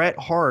and Bret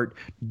Hart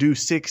do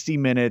 60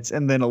 minutes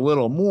and then a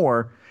little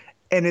more,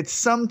 and it's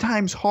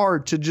sometimes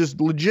hard to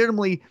just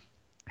legitimately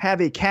have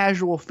a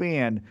casual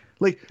fan.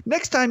 Like,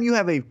 next time you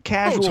have a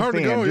casual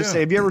fan,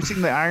 say, have you ever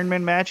seen the Iron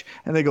Man match?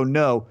 And they go,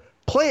 no.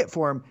 Play it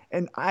for them,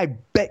 and I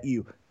bet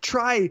you,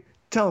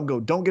 tell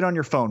them, don't get on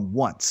your phone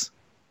once.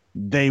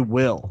 They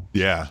will.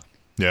 Yeah.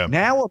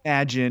 Now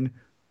imagine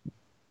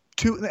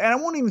and I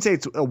won't even say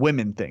it's a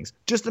women thing.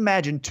 Just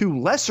imagine 2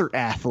 lesser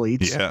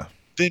athletes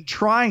then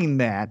trying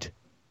that,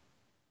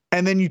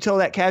 and then you tell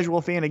that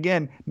casual fan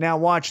again, now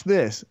watch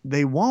this.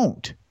 They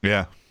won't.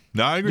 Yeah.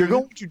 No, I agree. You're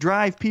going to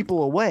drive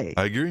people away.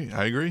 I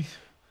agree.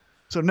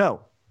 So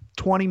no,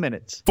 20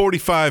 minutes.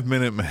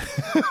 45-minute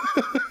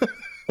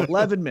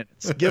 11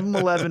 minutes. Give them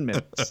 11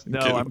 minutes. No,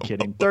 I'm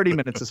kidding. 30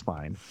 minutes is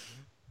fine.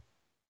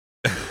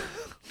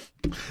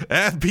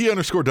 At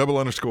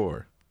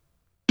B_double_.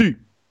 D.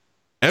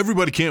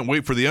 Everybody can't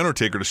wait for The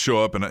Undertaker to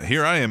show up, and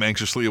here I am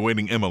anxiously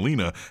awaiting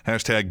Emelina.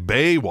 Hashtag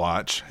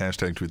Baywatch.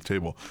 Hashtag tweet the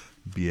table.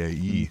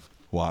 BAE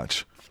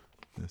watch.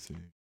 Let's see.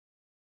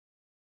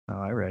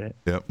 Oh, I read it.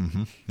 Yep.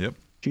 Yep.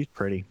 She's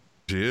pretty.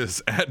 She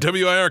is. At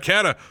WIR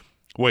Cata.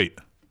 Wait.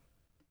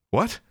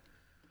 What?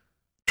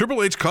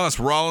 Triple H cost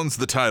Rollins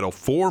the title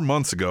 4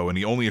 months ago, and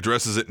he only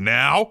addresses it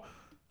now?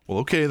 Well,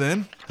 okay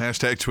then.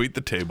 Hashtag tweet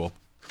the table.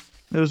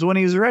 It was when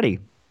he was ready.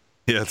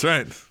 Yeah, that's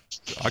right.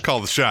 I call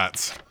the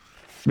shots.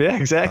 Yeah,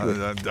 exactly.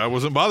 I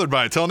wasn't bothered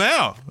by it till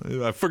now.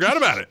 I forgot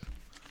about it.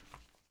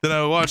 Then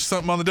I watched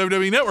something on the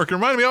WWE Network and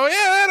reminded me, oh,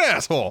 yeah, that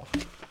asshole.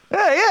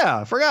 Yeah,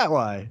 I forgot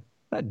why.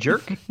 That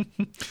jerk.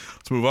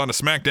 Let's move on to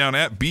SmackDown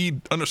at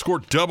B_double_.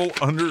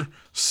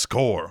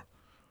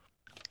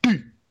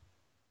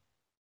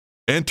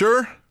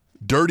 Enter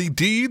Dirty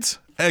Deeds,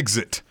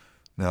 exit.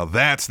 Now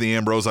that's the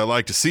Ambrose I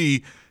like to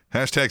see.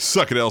 Hashtag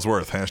suck it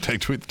Ellsworth. Hashtag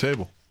tweet the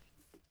table.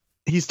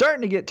 He's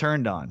starting to get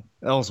turned on,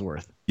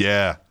 Ellsworth.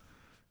 Yeah.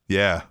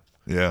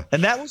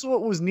 And that was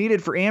what was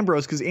needed for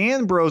Ambrose, because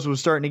Ambrose was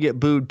starting to get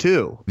booed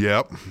too.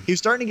 Yep. He was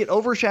starting to get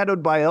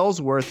overshadowed by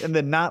Ellsworth and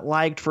then not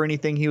liked for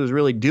anything he was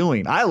really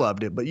doing. I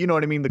loved it, but you know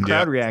what I mean? The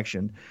crowd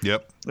reaction.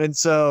 Yep. And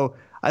so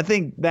I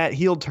think that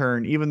heel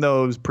turn, even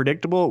though it was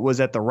predictable, was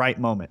at the right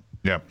moment.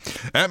 Yeah.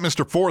 At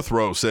Mr. Fourth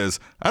Row says,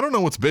 I don't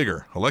know what's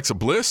bigger, Alexa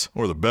Bliss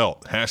or the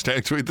belt.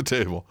 Hashtag tweet the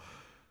table.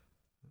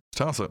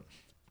 Toss it.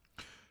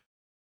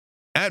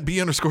 At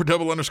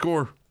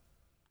B_double_.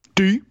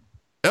 D.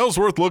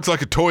 Ellsworth looks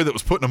like a toy that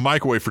was put in a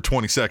microwave for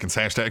 20 seconds.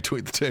 Hashtag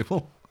tweet the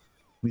table.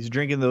 He's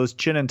drinking those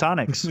gin and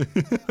tonics.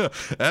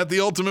 At the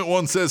Ultimate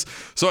One says,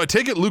 so I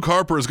take it Luke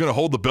Harper is going to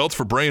hold the belts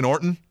for Bray and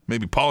Orton?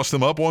 Maybe polish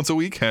them up once a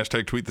week?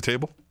 Hashtag tweet the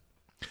table.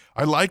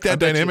 I like that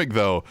dynamic,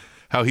 though.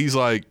 How he's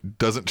like,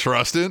 doesn't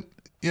trust it,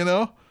 you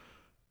know?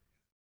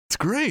 It's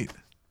great.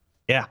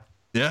 Yeah.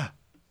 Yeah.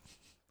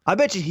 I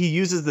bet you he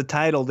uses the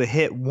title to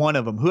hit one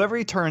of them, whoever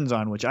he turns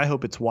on, which I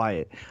hope it's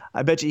Wyatt.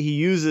 I bet you he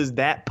uses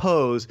that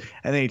pose,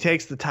 and then he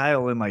takes the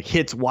title and like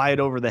hits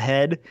Wyatt over the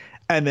head,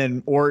 and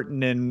then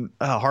Orton and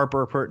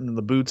Harper are putting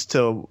the boots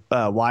to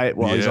Wyatt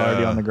while he's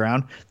already on the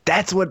ground.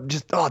 That's what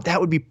that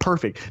would be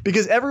perfect,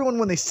 because everyone,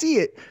 when they see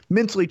it,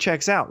 mentally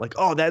checks out like,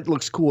 oh, that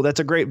looks cool.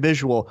 That's a great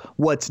visual.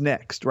 What's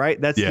next,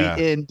 right? That's the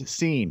end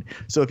scene.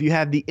 So if you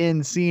have the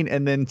end scene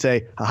and then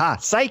say, haha,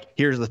 psych,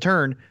 here's the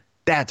turn,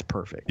 that's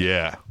perfect.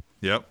 Yeah.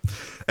 Yep.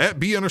 At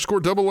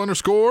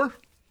B_double_.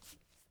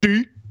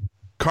 D.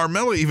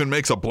 Carmella even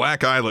makes a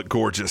black eye look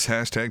gorgeous.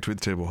 Hashtag tweet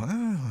the table.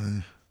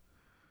 I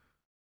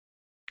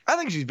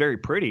think she's very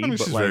pretty. I mean,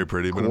 she's very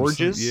pretty, but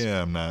gorgeous.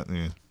 I'm not.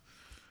 Yeah.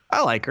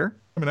 I like her.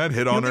 I mean, I'd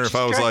hit on her if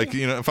I was like,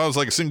 if I was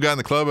like a single guy in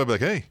the club, I'd be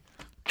like, hey,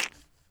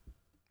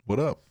 what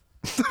up?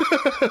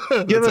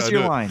 Give us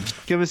your line.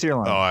 Give us your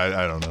line. Oh,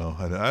 I don't know.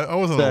 I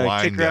wasn't a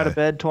line kick her guy. out of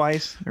bed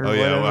twice. Or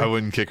yeah, I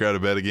wouldn't kick her out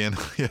of bed again.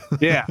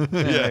 Yeah.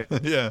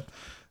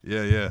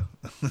 Yeah.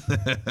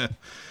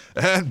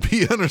 At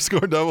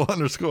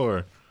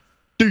B_double_.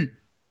 D.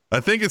 I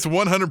think it's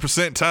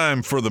 100%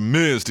 time for The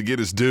Miz to get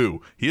his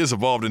due. He has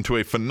evolved into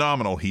a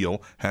phenomenal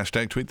heel.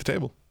 Hashtag tweet the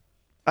table.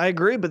 I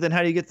agree, but then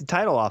how do you get the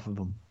title off of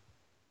him?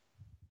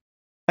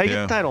 How do you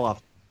get the title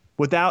off?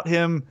 Without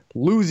him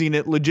losing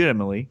it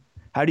legitimately,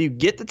 how do you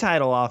get the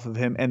title off of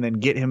him and then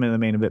get him in the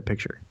main event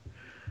picture?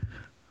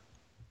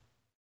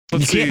 You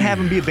can't have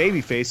him be a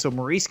babyface, so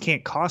Maurice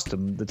can't cost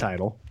him the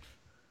title.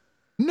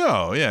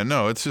 No,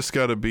 it's just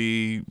got to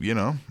be,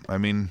 I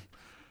mean,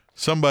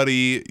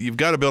 somebody, you've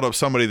got to build up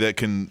somebody that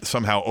can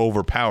somehow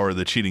overpower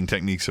the cheating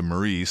techniques of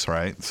Maurice,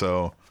 right?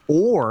 So,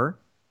 or,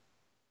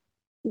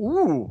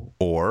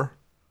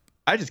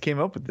 I just came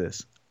up with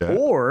this. Okay.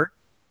 Or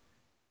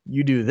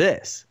you do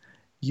this.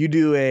 You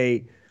do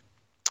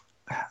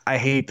I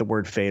hate the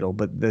word fatal,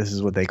 but this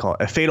is what they call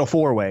it, a fatal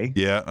 4-way.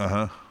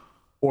 Yeah,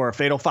 Or a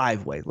fatal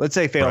 5-way. Let's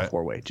say fatal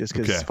 4-way, just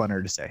because it's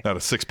funner to say. Not a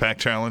 6-pack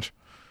challenge?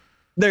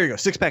 There you go.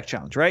 6-pack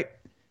challenge, right?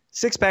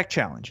 6-pack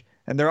challenge.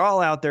 And they're all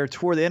out there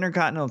for the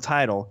Intercontinental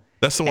title.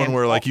 That's the one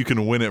where like you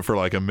can win it for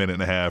like a minute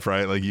and a half,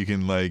 right? Like you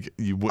can if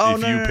you pin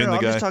the guy.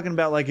 I'm just talking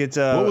about like it's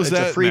a, what was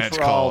that a free match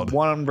for all, called?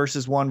 1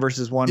 versus 1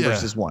 versus 1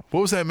 versus 1.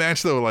 What was that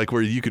match though? Like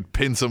where you could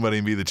pin somebody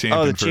and be the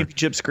champion? Oh, the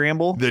championship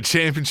scramble. The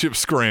championship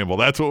scramble.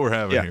 That's what we're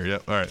having here.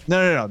 Yep. All right.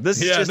 No.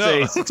 This is just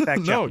a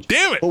 6-pack challenge. No,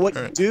 damn it. But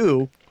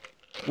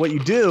what you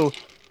do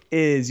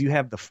is you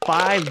have the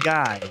 5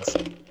 guys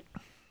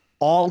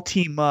all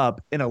team up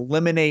and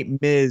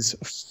eliminate Miz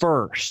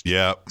first.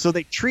 Yeah. So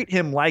they treat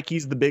him like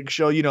he's the big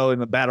show, in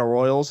the battle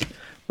royals,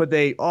 but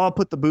they all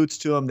put the boots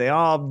to him. They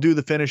all do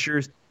the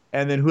finishers,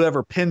 and then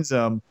whoever pins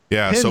him.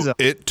 Yeah. So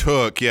it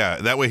took.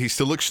 That way he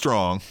still looks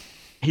strong.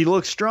 He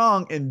looks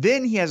strong, and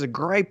then he has a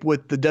gripe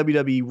with the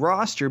WWE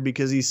roster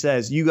because he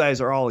says, you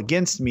guys are all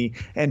against me,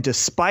 and to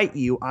spite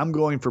you, I'm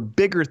going for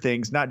bigger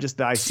things, not just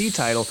the IC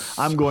title.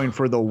 I'm going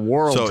for the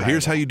world title. So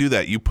here's how you do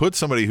that. You put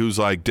somebody who's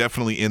like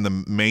definitely in the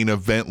main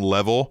event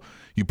level.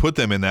 You put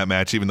them in that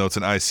match, even though it's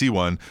an IC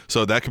one.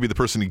 So that could be the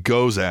person he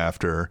goes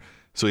after.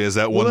 So he has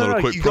that quick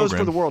program. He goes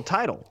for the world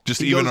title.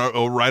 Just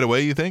right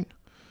away, you think?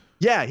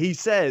 Yeah, he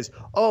says,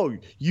 oh,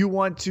 you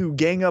want to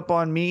gang up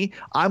on me?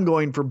 I'm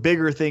going for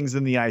bigger things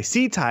than the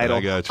IC title.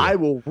 I got you. I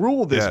will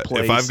rule this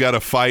place. If I've got to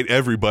fight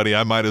everybody,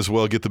 I might as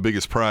well get the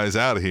biggest prize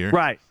out of here.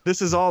 Right.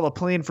 This is all a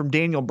plan from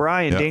Daniel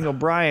Bryan. Daniel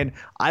Bryan,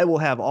 I will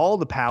have all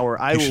the power.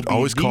 He should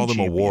always call them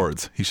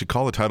awards. He should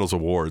call the titles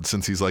awards,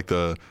 since he's like,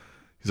 I'm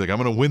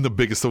going to win the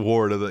biggest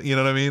award of the, you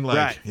know what I mean? Like,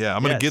 right. Yeah,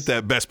 I'm going to get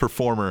that best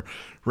performer,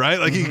 right?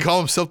 Like he can call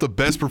himself the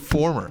best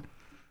performer.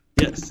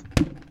 Yes.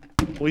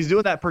 Well, he's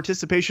doing that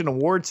participation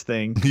awards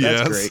thing. That's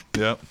Yes. great.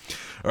 Yep.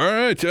 All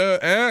right.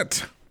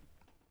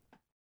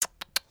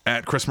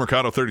 At Chris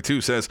Mercado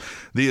 32 says,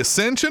 the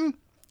Ascension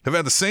have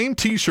had the same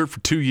T-shirt for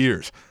 2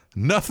 years.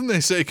 Nothing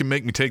they say can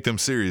make me take them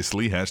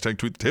seriously. Hashtag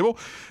tweet the table.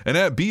 And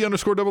at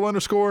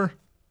B___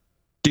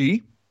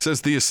 D.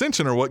 says the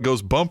Ascension are what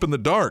goes bump in the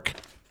dark.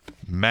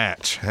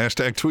 Match.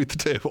 Hashtag tweet the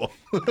table.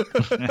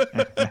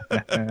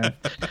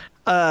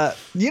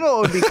 You know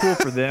what would be cool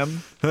for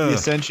them? The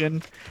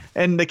Ascension.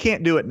 And they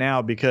can't do it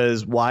now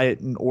because Wyatt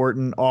and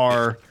Orton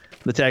are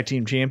the tag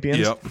team champions.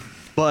 Yep.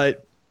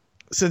 But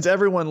since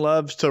everyone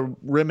loves to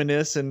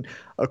reminisce and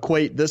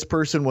equate this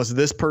person was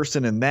this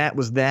person and that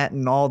was that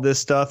and all this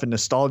stuff, and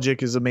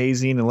nostalgic is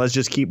amazing, and let's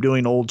just keep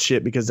doing old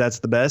shit because that's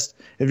the best.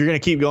 If you're going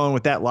to keep going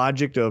with that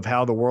logic of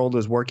how the world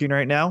is working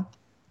right now,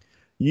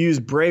 use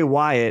Bray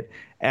Wyatt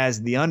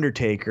as the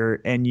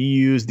Undertaker and you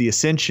use the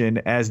Ascension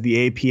as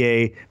the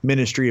APA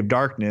Ministry of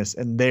Darkness,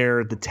 and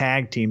they're the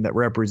tag team that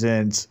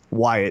represents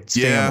Wyatt's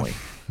family.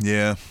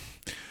 Yeah.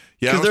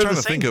 Yeah. I Because was they're trying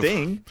the to think same of.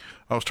 thing.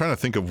 I was trying to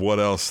think of what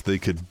else they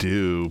could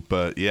do,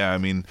 but yeah, I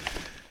mean,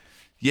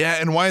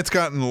 yeah, and Wyatt's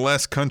gotten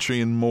less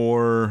country and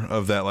more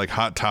of that like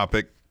Hot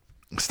Topic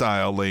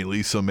style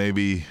lately, so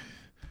maybe,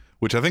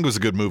 which I think was a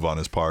good move on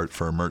his part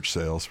for merch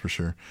sales for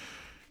sure.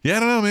 Yeah, I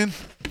don't know, man.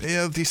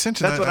 Yeah, the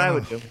Ascension. That's what I don't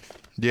would know. do.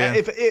 Yeah.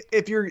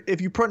 If you're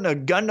putting a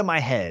gun to my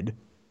head,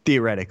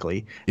 theoretically,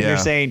 and Yeah. you're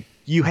saying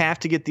you have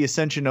to get the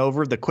Ascension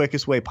over the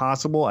quickest way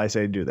possible, I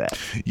say do that.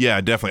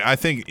 Yeah, definitely. I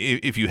think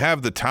if you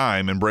have the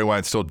time and Bray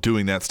Wyatt's still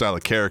doing that style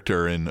of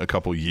character in a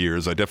couple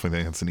years, I definitely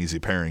think that's an easy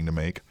pairing to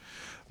make.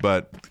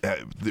 But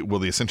will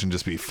the Ascension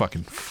just be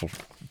fucking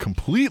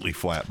completely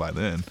flat by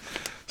then?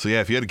 So yeah,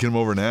 if you had to get him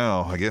over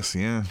now, I guess,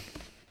 yeah.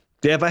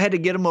 Yeah, if I had to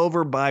get him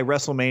over by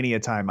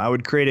WrestleMania time, I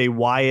would create a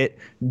Wyatt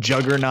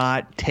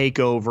juggernaut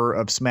takeover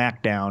of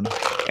SmackDown,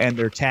 and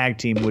their tag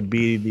team would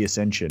be the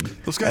Ascension.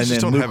 Those guys And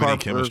just then don't Luke have any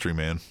Harper- chemistry,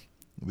 man.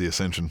 The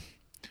Ascension.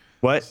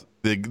 What?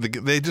 They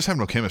just have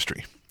no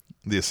chemistry.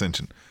 The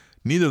Ascension.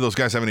 Neither of those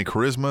guys have any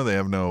charisma. They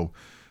have no.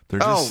 They're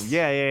just. Oh,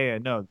 yeah.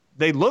 No,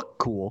 they look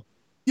cool,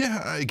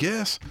 Yeah, I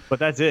guess. but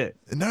that's it.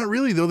 Not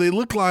really though. They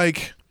look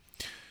like.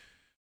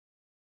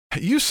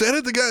 You said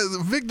it. The guy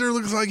Victor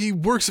looks like he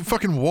works at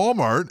fucking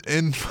Walmart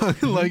and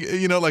like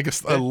like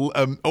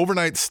a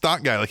overnight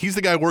stock guy. Like he's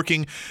the guy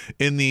working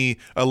in the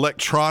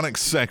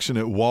electronics section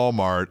at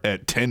Walmart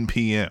at 10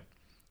 p.m.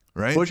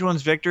 Right? Which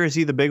one's Victor? Is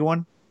he the big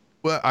one?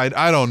 Well,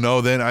 I don't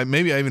know. Then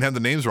maybe I even have the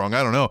names wrong.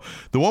 I don't know.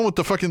 The one with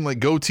the fucking like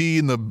goatee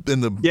and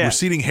the Yeah.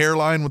 receding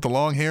hairline with the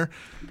long hair.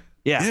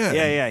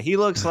 Yeah. He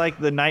looks like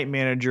the night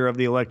manager of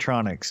the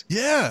electronics.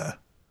 Yeah.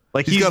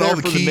 Like he's got there all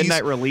the for keys. the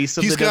midnight release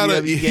of He's the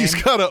WWE game. He's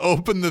got to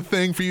open the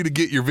thing for you to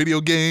get your video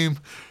game,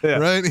 Yeah.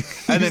 right? And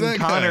He's then that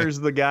guy. Connor's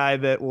the guy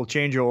that will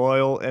change your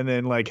oil and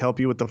then like help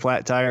you with the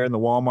flat tire in the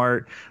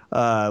Walmart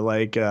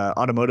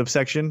automotive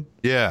section.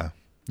 Yeah.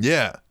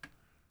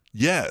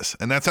 Yes,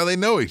 and that's how they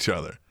know each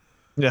other.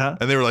 Yeah.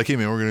 And they were like, "Hey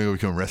man, we're gonna go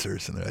become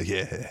wrestlers," and they're like,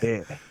 "Yeah,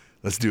 Yeah.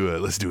 let's do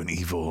an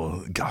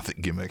evil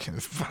gothic gimmick."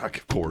 And fuck,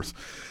 of course.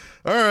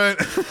 All right,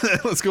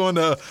 let's go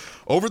into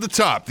over the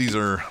top. These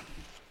are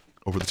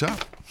over the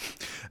top.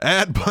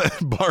 At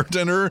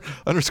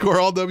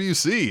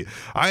bartender_allwc.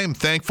 I am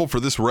thankful for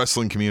this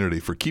wrestling community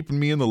for keeping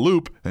me in the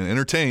loop and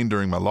entertained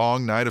during my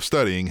long night of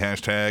studying.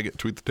 Hashtag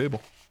tweet the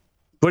table.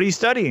 What are you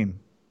studying?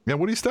 Yeah,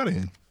 what are you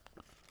studying?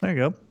 There you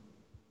go.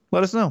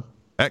 Let us know.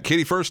 At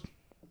Katie First.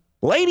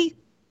 Lady.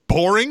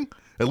 Boring?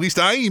 At least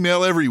I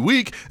email every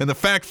week, and the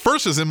fact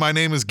first is in my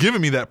name is giving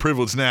me that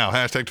privilege now.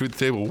 Hashtag tweet the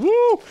table.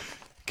 Woo!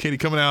 Katie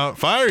coming out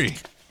fiery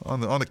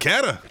on the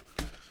Kata.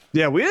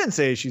 Yeah, we didn't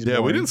say she's Yeah, we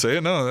boring. didn't say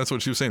it. No, that's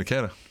what she was saying to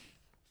Kata.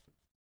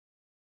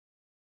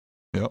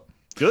 Yep.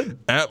 Good.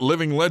 At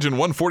Living Legend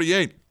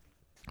 148.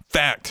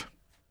 Fact.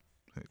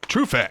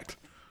 True fact.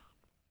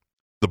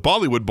 The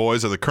Bollywood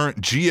Boys are the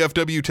current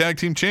GFW Tag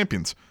Team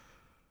Champions.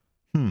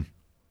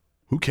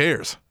 Who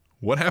cares?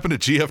 What happened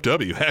to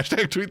GFW?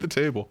 Hashtag tweet the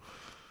table.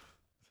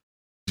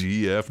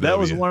 GFW. That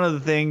was one of the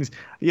things,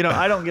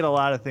 I don't get a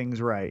lot of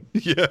things right.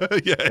 Yeah.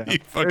 You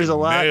fucking There's a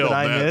lot nailed that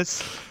I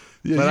miss.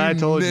 Yeah, but you I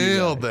told you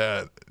nailed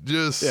guys.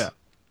 that.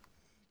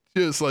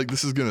 Just like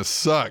this is gonna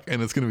suck,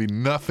 and it's gonna be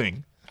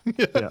nothing.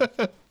 Yeah.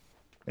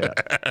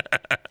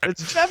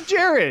 It's Jeff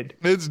Jarrett.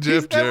 It's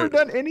Jeff He's never Jarrett.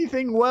 done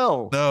anything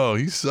well. No,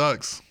 he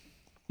sucks.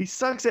 He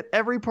sucks at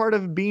every part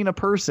of being a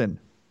person.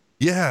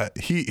 Yeah,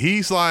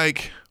 he's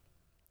like.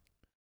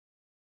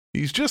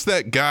 He's just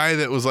that guy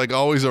that was like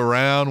always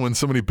around when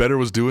somebody better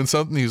was doing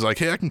something. He was like,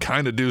 hey, I can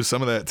kind of do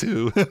some of that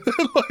too.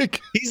 Like,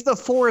 He's the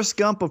Forrest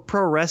Gump of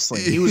pro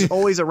wrestling. He was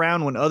always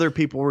around when other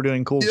people were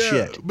doing cool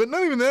shit. But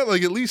not even that.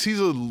 Like, at least he's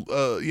a,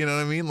 you know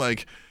what I mean?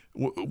 Like,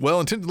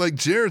 well-intended. Like,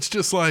 Jarrett's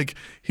just like,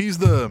 he's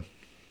the,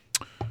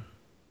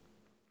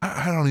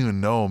 I don't even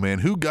know, man.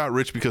 Who got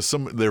rich because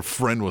their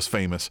friend was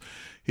famous?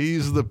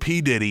 He's the P.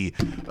 Diddy.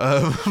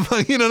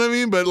 Like, you know what I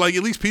mean? But like,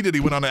 at least P.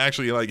 Diddy went on to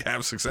actually like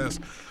have success.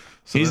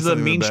 So He's that's the not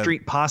even Mean bad.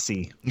 Street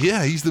Posse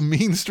Yeah, he's the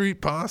Mean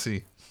Street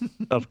Posse.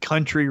 of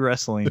country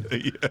wrestling.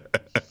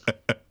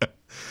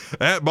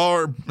 At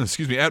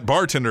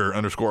bartender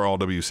underscore all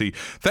WC.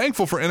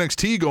 Thankful for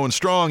NXT going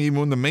strong even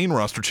when the main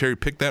roster cherry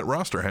picked that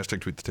roster.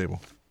 Hashtag tweet the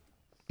table.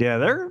 Yeah,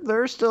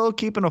 they're still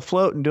keeping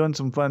afloat and doing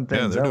some fun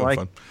things. Yeah, they're doing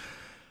fun.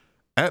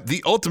 At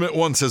the Ultimate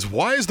One says,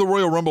 why is the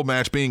Royal Rumble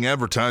match being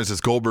advertised as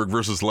Goldberg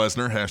versus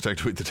Lesnar? Hashtag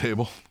tweet the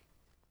table.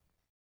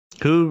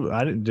 Who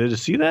did you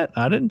see that?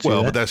 I didn't see that.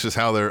 Well, but that's just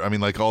how they're. I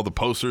mean, like all the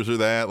posters are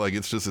that. Like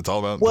it's all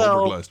about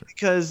well, Goldberg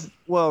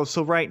Lesnar.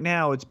 So right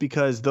now it's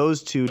because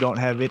those two don't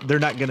have it. They're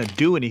not going to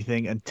do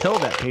anything until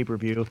that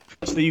pay-per-view.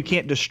 So you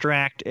can't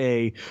distract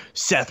a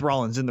Seth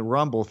Rollins in the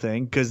Rumble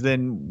thing, because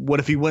then what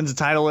if he wins the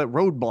title at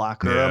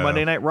Roadblock or a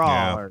Monday Night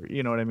Raw or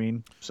you know what I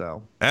mean?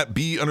 So at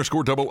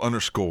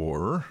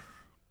B_double_.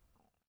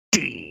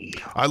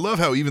 I love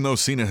how even though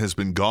Cena has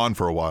been gone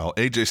for a while,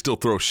 AJ still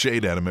throws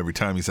shade at him every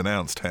time he's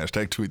announced.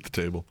 Hashtag tweet the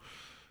table.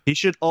 He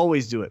should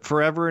always do it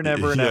forever and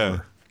ever and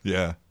ever.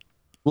 Yeah.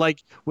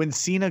 Like when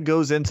Cena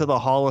goes into the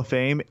Hall of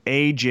Fame,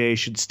 AJ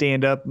should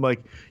stand up and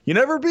like, you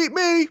never beat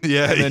me.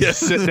 Yeah. And then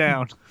sit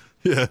down.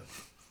 Yeah.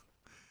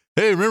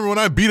 Hey, remember when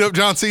I beat up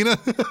John Cena?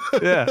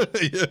 Yeah.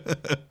 Yeah.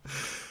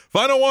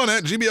 Final one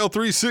at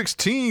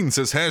GBL316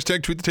 says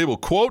hashtag tweet the table.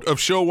 Quote of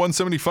show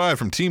 175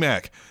 from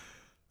T-Mac.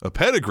 A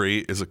pedigree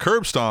is a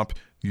curb stomp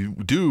you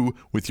do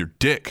with your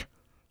dick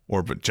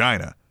or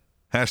vagina.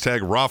 Hashtag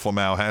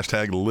Rafflemau.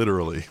 Hashtag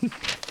literally.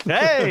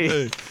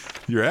 Hey.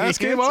 Your ass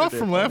came off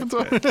from laughing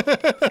so hard.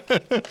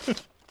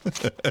 That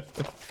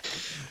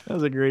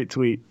was a great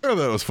tweet. Oh,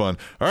 that was fun.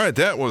 All right,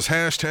 that was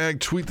hashtag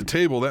tweet the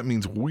table. That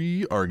means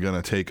we are going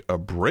to take a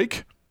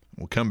break.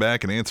 We'll come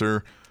back and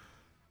answer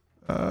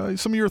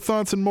some of your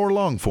thoughts in more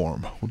long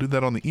form. We'll do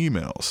that on the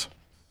emails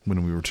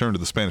when we return to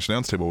the Spanish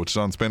Announce Table, which is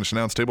on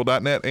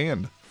SpanishAnnounceTable.net.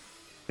 And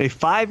a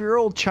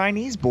 5-year-old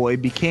Chinese boy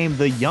became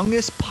the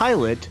youngest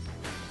pilot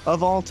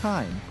of all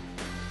time.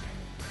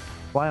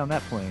 Fly on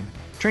that plane.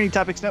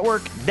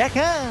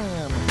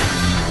 TrainingTopicsNetwork.com.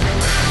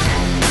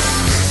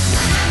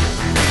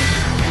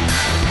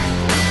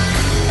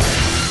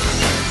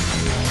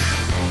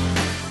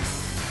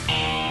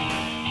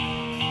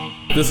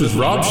 This is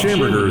Rob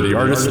Schamberger, the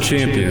Artist of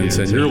Champions,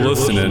 and you're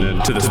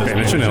listening to the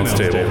Spanish Announce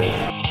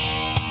Table.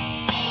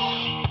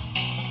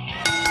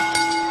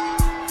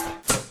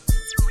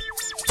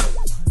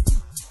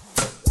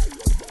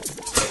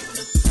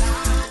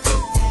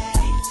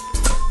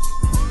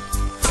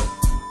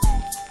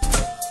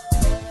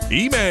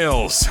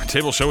 emails,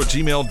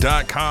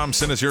 tableshow@gmail.com.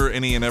 Send us your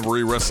any and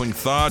every wrestling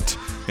thought.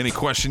 Any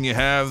question you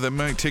have that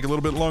might take a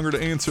little bit longer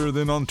to answer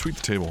than on Tweet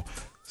the Table.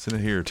 Send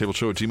it here,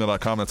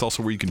 tableshow@gmail.com. That's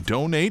also where you can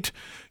donate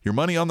your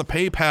money on the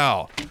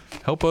PayPal.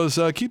 Help us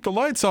keep the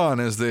lights on,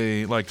 as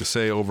they like to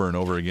say over and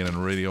over again in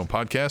radio and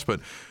podcast. But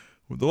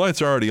the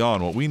lights are already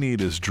on. What we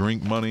need is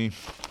drink money.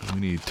 We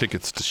need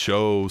tickets to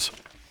shows.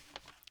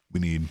 We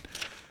need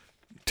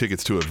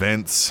tickets to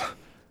events.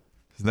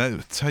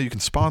 That's how you can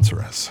sponsor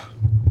us,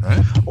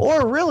 right?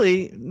 Or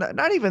really,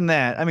 not even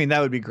that. I mean,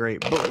 that would be great.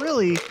 But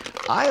really,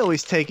 I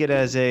always take it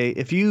as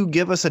if you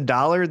give us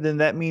 $1, then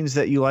that means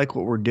that you like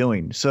what we're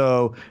doing.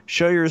 So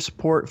show your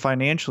support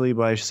financially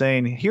by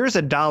saying, here's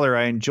 $1.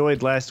 I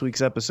enjoyed last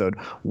week's episode.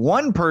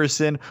 One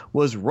person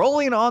was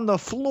rolling on the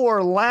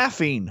floor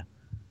laughing.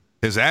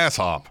 His ass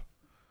hop.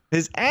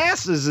 His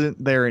ass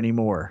isn't there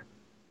anymore.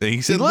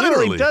 He said he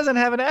literally doesn't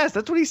have an ass.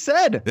 That's what he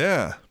said.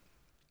 Yeah.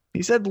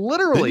 He said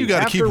literally. Then you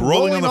got to keep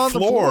rolling on the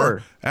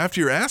floor the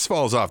after your ass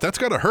falls off. That's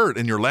got to hurt,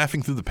 and you're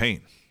laughing through the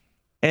pain.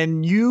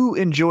 And you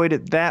enjoyed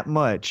it that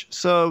much.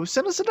 So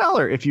send us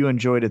 $1 if you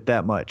enjoyed it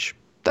that much.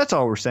 That's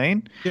all we're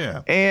saying.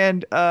 Yeah.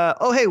 And,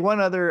 hey, one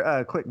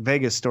other quick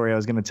Vegas story I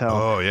was going to tell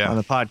on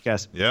the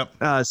podcast.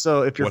 Yep.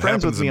 So if you're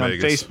friends with me on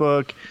Vegas?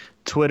 Facebook,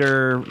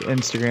 Twitter,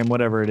 Instagram,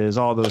 whatever it is,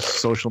 all those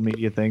social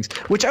media things,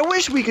 which I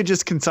wish we could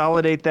just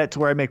consolidate that to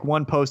where I make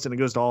one post and it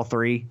goes to all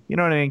three. You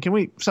know what I mean?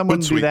 Can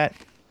someone do that?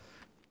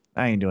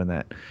 I ain't doing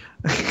that.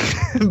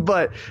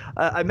 But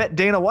I met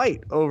Dana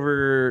White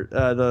over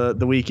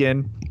the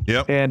weekend.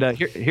 Yep. And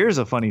here's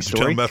a funny story.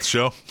 Tell him about the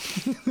show.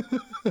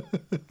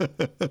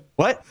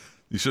 What?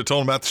 You should have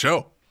told him about the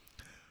show.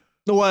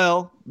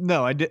 Well,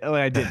 no, I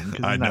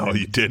didn't. I know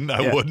you didn't.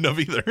 I wouldn't have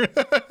either.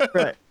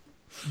 Right.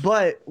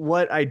 But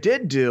what I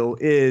did do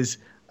is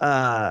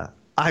I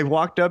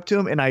walked up to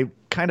him and I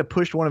kind of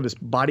pushed one of his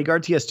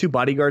bodyguards. He has 2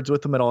 bodyguards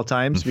with him at all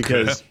times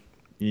because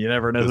you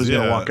never know who's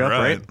going to walk up,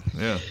 right?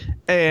 Yeah.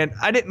 And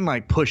I didn't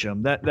push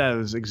him. That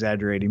was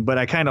exaggerating. But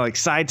I kind of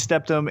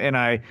sidestepped him and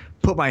I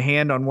put my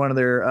hand on one of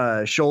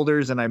their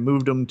shoulders and I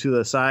moved him to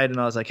the side and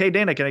I was like, "Hey,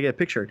 Dana, can I get a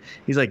picture?"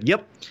 He's like,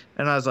 "Yep."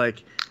 And I was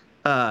like,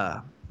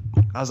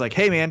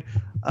 "Hey, man."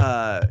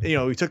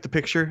 We took the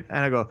picture and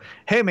I go,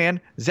 "Hey, man,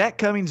 Zach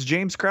Cummings,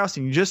 James Krause,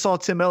 and you just saw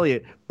Tim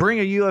Elliott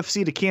bring a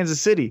UFC to Kansas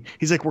City."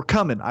 He's like, "We're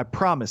coming. I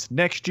promise.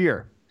 Next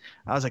year."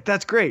 I was like,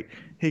 "That's great."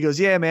 He goes,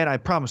 "Yeah, man, I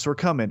promise we're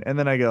coming." And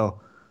then I go,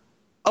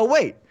 "Oh,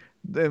 wait,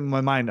 in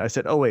my mind, I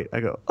said, "Oh wait."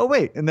 I go, "Oh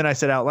wait," and then I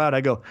said out loud,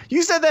 "I go,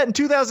 you said that in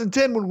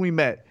 2010 when we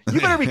met.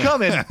 You better be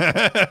coming."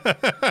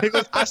 He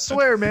goes, "I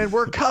swear, man,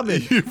 we're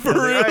coming." You for I was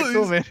like, "All right, real?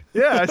 cool, man."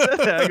 Yeah, I said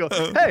that. I go,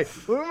 "Hey,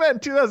 when we met in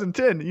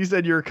 2010, you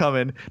said you were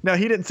coming." Now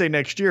he didn't say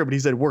next year, but he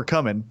said we're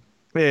coming.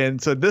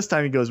 And so this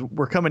time he goes,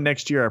 "We're coming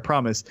next year, I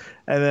promise."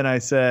 And then I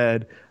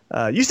said,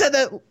 "You said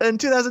that in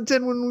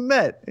 2010 when we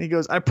met." And he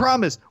goes, "I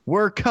promise,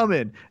 we're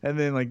coming." And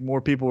then like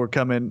more people were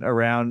coming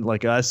around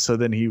like us. So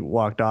then he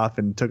walked off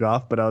and took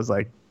off. But I was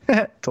like,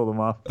 told him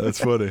off. That's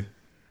funny.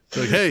 It's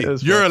like, hey,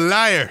 was you're fun. a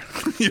liar.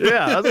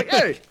 Yeah, I was like,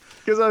 hey,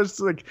 because I was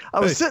like,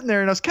 I was sitting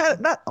there and I was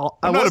kind of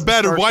I'm not a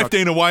battered wife, starstruck.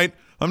 Dana White.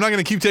 I'm not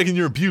going to keep taking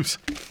your abuse.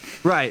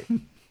 Right.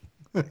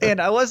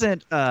 And I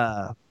wasn't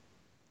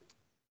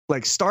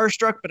like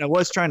starstruck, but I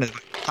was trying to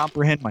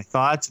comprehend my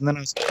thoughts. And then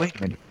I was like, wait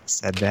a minute, you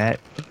said that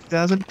in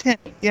 2010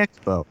 at the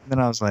Expo. And then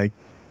I was like,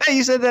 hey,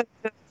 you said that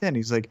in 2010.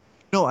 He's like,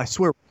 no, I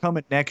swear we're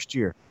coming next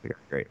year. I was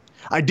like, great.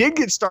 I did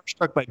get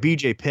starstruck by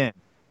BJ Penn,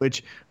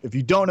 which if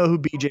you don't know who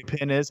BJ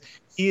Penn is,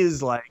 he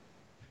is like,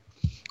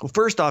 well,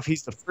 first off,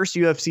 he's the first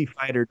UFC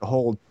fighter to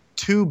hold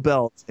 2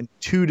 belts in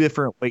 2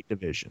 different weight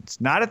divisions.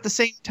 Not at the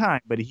same time,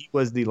 but he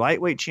was the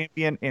lightweight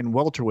champion and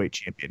welterweight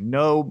champion.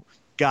 No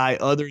guy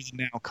other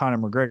than now Conor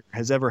McGregor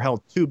has ever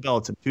held 2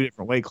 belts in 2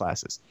 different weight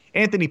classes.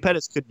 Anthony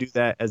Pettis could do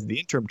that as the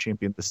interim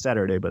champion this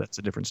Saturday, but that's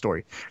a different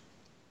story.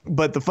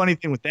 But the funny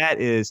thing with that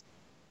is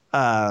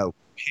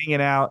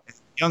hanging out,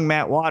 young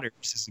Matt Waters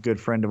is a good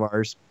friend of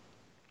ours.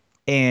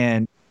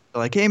 And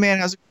they're like, hey, man,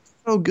 how's it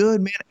going? Oh,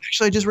 good, man.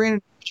 Actually, I just ran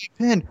into BJ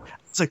Penn.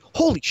 It's like,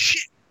 holy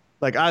shit.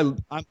 Like, I'm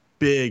a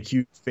big,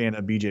 huge fan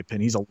of BJ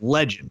Penn. He's a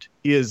legend.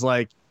 He is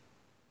like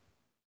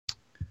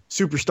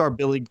superstar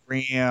Billy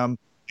Graham,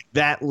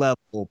 that level,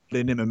 but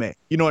in MMA.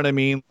 You know what I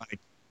mean? Like,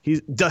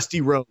 he's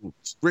Dusty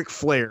Rhodes, Ric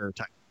Flair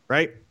type,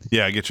 right?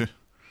 Yeah, I get you.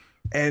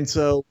 And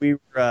so we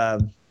were,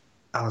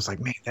 I was like,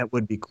 man, that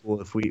would be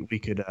cool if we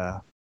could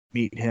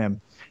meet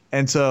him.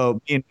 And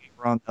so me and me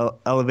were on the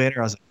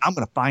elevator. I was like, I'm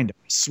going to find him.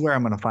 I swear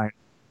I'm going to find him.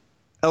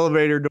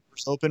 Elevator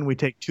doors open. We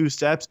take 2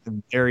 steps,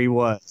 and there he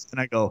was. And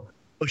I go,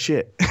 oh,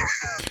 shit.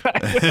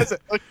 I was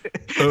like,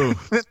 okay. Oh.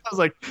 And I was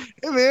like,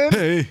 hey, man,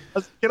 Hey. I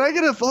was like, can I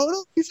get a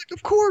photo? He's like,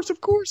 of course,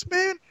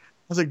 man.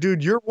 I was like,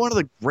 dude, you're one of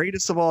the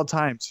greatest of all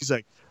times. He's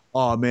like,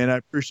 oh, man, I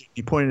appreciate it.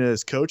 He pointed at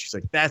his coach. He's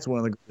like, that's one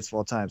of the greatest of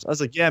all times. I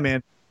was like, yeah,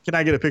 man, can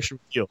I get a picture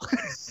with you?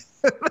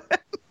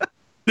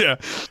 Yeah.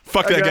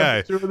 Fuck I that got a guy.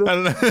 picture with him. I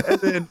don't know.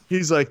 And then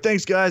he's like,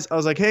 thanks, guys. I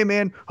was like, hey,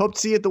 man, hope to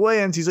see you at the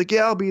weigh-ins. He's like,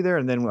 yeah, I'll be there.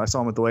 And then when I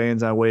saw him at the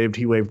weigh-ins, I waved.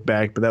 He waved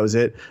back, but that was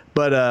it.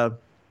 But,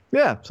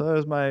 yeah, so that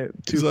was my 2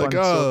 He's fun like,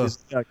 oh,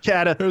 stories.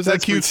 Kata. There's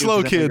that cute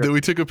slow kid that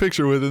we took a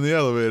picture with in the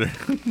elevator.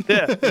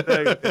 Yeah.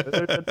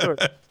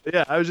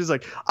 Yeah, I was just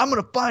like, I'm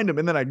going to find him.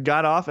 And then I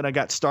got off and I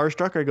got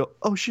starstruck. I go,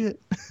 oh, shit.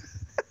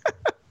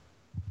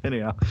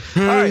 Anyhow.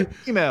 All right,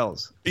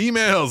 emails.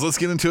 Emails. Let's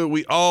get into it.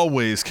 We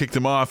always kick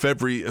them off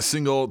every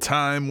single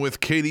time with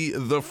Katie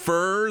the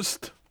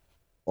first.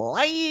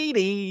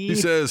 Lady. He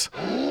says,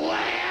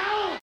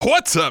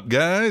 what's up,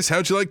 guys?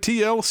 How'd you like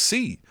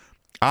TLC?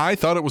 I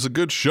thought it was a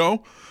good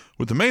show,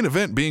 with the main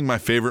event being my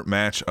favorite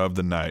match of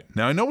the night.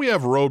 Now, I know we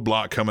have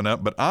Roadblock coming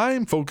up, but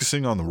I'm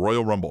focusing on the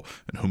Royal Rumble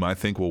and whom I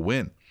think will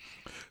win.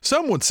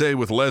 Some would say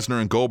with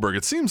Lesnar and Goldberg,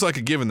 it seems like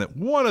a given that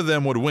one of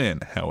them would win.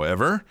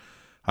 However,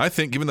 I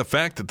think given the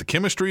fact that the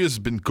chemistry has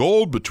been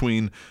gold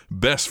between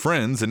best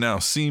friends and now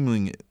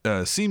seemingly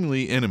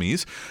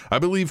enemies, I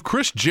believe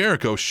Chris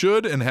Jericho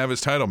should win and have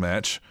his title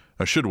match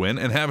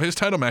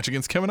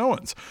against Kevin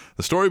Owens.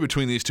 The story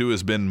between these two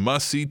has been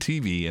must-see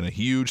TV, and a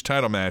huge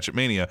title match at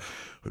Mania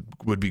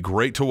would be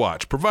great to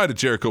watch, provided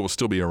Jericho will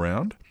still be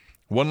around.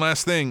 One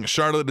last thing,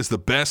 Charlotte is the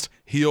best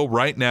heel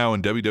right now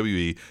in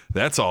WWE.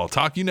 That's all.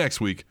 Talk to you next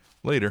week.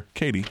 Later,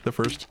 Katie the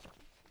first.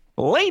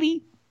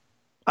 Lady.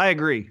 I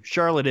agree.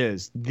 Charlotte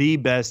is the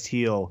best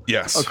heel.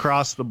 Yes.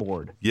 Across the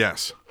board.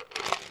 Yes.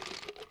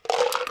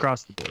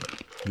 Across the board.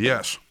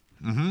 Yes.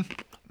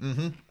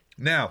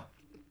 Now,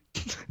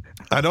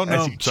 I don't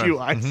know. As you chew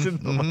ice in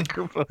the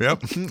microphone.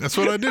 Yep, that's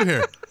what I do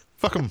here.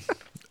 Fuck them.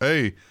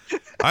 Hey,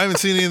 I haven't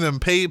seen any of them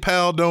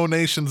PayPal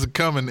donations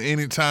coming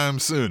anytime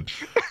soon.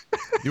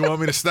 You want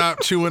me to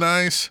stop chewing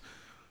ice?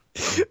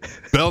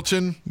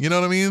 Belching? You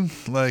know what I mean?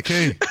 Like,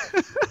 hey,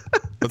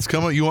 let's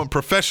come up. You want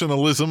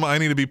professionalism? I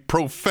need to be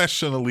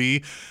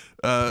professionally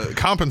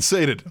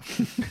compensated.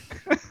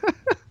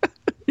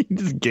 He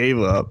just gave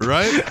up.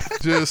 Right?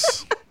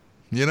 Just,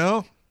 you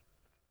know?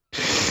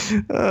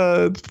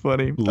 It's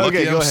funny. Lucky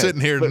okay, go I'm ahead.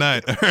 sitting here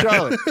tonight.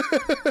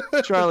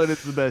 Charlotte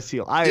is the best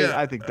heel.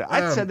 I think that.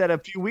 I said that a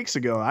few weeks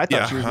ago. I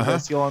thought she was the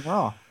best heel on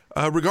Raw.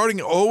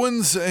 Regarding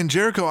Owens and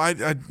Jericho,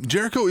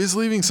 Jericho is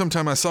leaving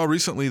sometime. I saw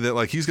recently that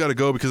like he's got to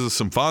go because of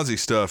some Fozzy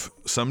stuff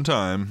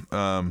sometime.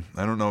 I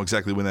don't know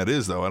exactly when that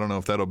is, though. I don't know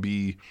if that'll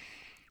be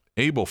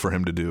able for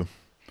him to do.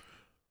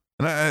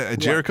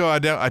 And Jericho, I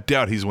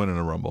doubt he's winning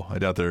a Rumble. I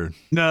doubt they're.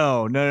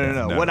 No.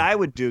 What I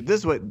would do.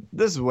 This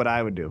is what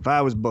I would do if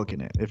I was booking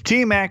it. If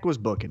T-Mac was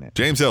booking it.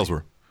 James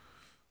Ellsworth.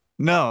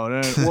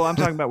 No. Well, I'm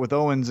talking about with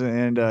Owens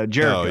and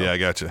Jericho. Oh yeah, I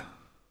gotcha.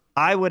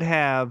 I would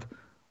have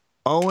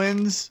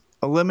Owens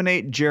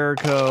eliminate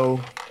Jericho.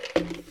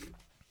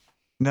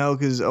 No,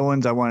 because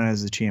Owens I wanted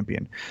as the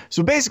champion.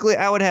 So basically,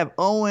 I would have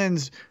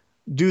Owens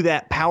do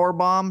that power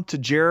bomb to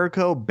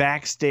Jericho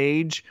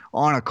backstage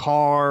on a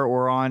car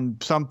or on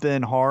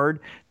something hard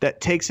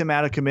that takes him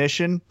out of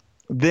commission.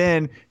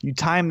 Then you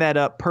time that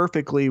up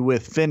perfectly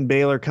with Finn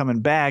Balor coming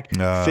back.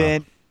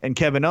 Finn and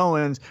Kevin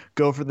Owens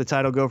go for the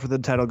title.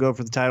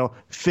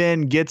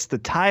 Finn gets the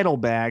title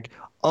back.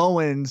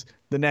 Owens,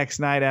 the next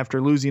night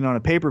after losing on a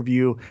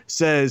pay-per-view,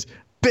 says,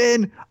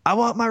 Ben, I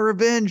want my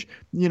revenge.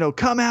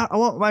 Come out. I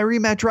want my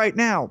rematch right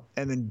now.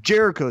 And then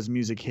Jericho's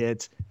music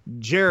hits.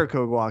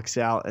 Jericho walks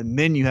out, and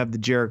then you have the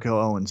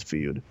Jericho-Owens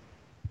feud.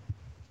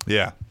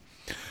 Yeah.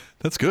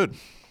 That's good.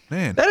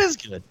 Man. That is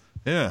good.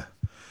 Yeah.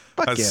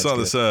 Fuck I yeah, saw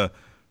it's this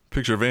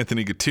picture of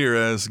Anthony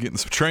Gutierrez getting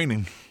some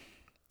training.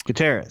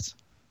 Gutierrez.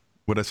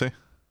 What'd I say?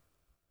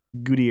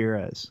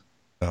 Gutierrez.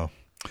 Oh.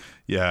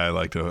 Yeah, I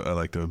like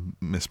to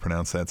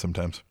mispronounce that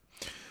sometimes.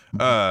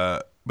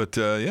 But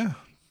yeah,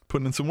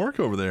 putting in some work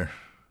over there.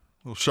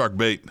 A little shark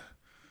bait.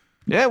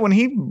 Yeah, when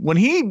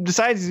he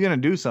decides he's gonna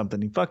do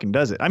something, he fucking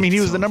does it. I mean,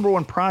 he was the number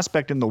one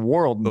prospect in the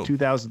world in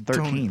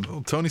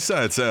 2013. Tony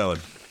Side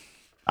Salad.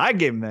 I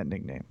gave him that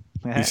nickname.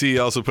 You see, he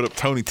also put up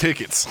Tony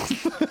Tickets.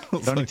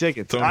 Tony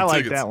Tickets. Tony I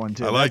like Tickets. that one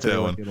too. I like That's a that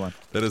really one. good one.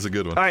 That is a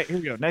good one. All right, here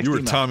we go. Next you were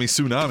email. Tommy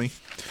Tsunami.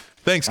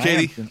 Thanks,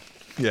 Katie.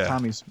 Yeah.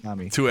 Tommy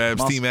Tsunami. Two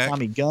abs, T-Mac.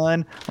 Tommy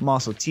Gunn. I'm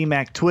also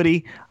T-Mac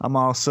Twitty. I'm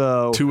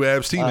also Two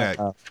abs, T-Mac.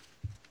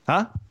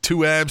 huh?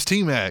 Two abs,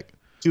 T-Mac.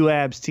 Two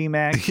abs,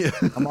 T-Mac. Yeah.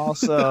 I'm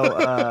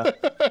also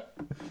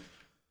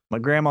my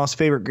grandma's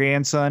favorite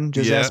grandson.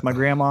 Just ask my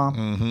grandma.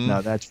 Mm-hmm.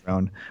 No, that's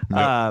Roan. Yep.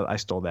 I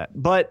stole that.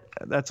 But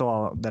that's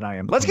all that I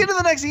am. Let's get to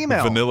the next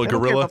email. Vanilla I don't care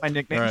Gorilla. about my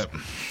nicknames.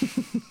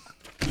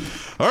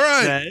 All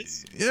right.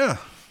 Yeah.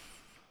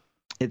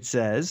 It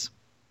says,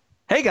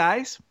 hey,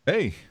 guys.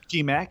 Hey.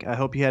 G-Mac, I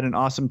hope you had an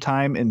awesome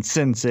time in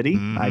Sin City.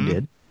 I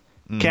did.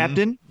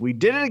 Captain, we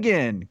did it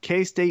again.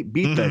 K-State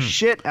beat the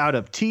shit out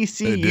of TCU.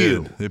 They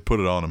did. They put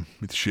it on him.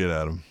 Beat the shit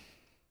out of him.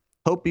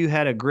 Hope you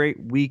had a great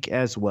week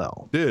as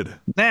well. Did.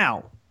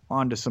 Now,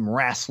 on to some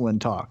wrestling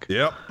talk.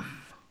 Yep.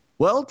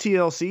 Well,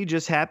 TLC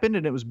just happened,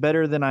 and it was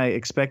better than I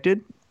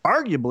expected.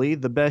 Arguably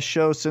the best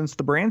show since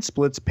the brand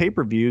splits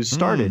pay-per-views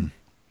started.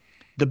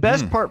 The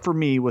best part for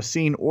me was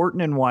seeing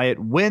Orton and Wyatt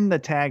win the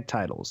tag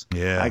titles.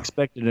 Yeah. I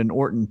expected an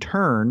Orton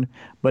turn,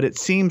 but it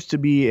seems to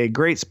be a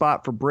great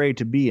spot for Bray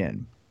to be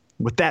in.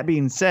 With that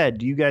being said,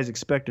 do you guys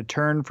expect a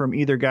turn from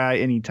either guy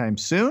anytime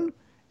soon?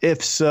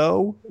 If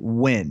so,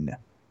 when?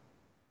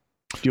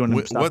 Do you want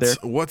to stop there?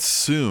 What's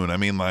soon? I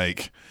mean,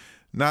 like,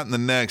 not in the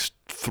next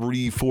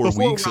 3-4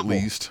 weeks Rumble. at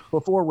least.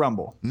 Before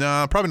Rumble.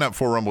 No, probably not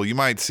before Rumble. You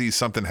might see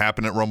something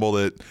happen at Rumble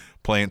that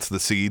plants the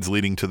seeds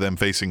leading to them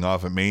facing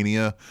off at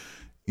Mania.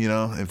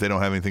 If they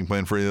don't have anything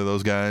planned for either of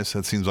those guys,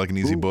 that seems like an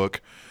easy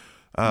book.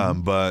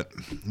 But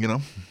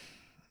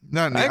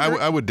not.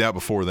 I would doubt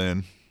before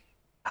then.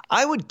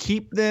 I would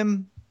keep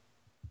them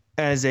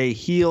as a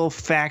heel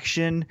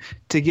faction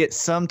to get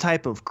some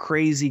type of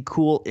crazy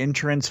cool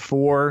entrance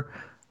for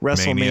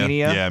WrestleMania.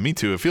 Mania. Yeah, me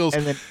too. It feels,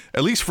 And then-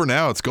 at least for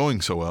now, it's going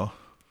so well.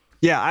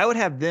 Yeah, I would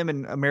have them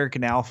in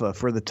American Alpha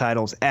for the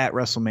titles at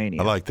WrestleMania.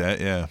 I like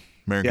that. Yeah,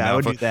 American I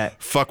would Alpha. do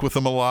that. Fuck with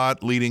them a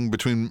lot, leading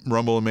between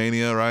Rumble and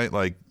Mania, right?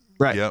 Like,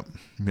 Right.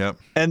 Yep.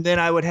 And then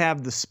I would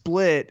have the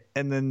split,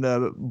 and then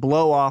the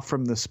blow off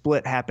from the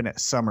split happen at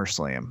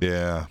SummerSlam.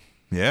 Yeah.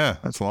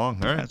 That's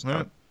long. All right. All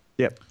right.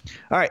 Yep.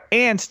 All right.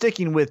 And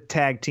sticking with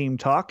tag team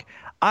talk,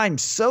 I'm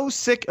so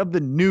sick of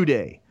the New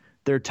Day.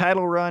 Their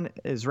title run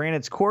has ran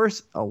its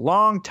course a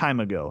long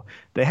time ago.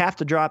 They have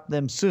to drop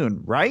them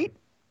soon, right?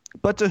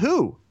 But to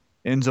who?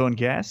 Enzo and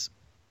Cass?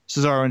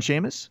 Cesaro and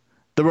Sheamus?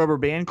 The Rubber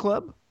Band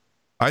Club?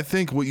 I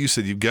think what you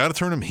said, you've got to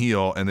turn them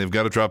heel, and they've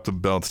got to drop the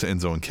belts to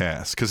Enzo and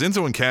Cass, because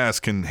Enzo and Cass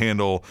can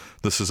handle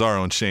the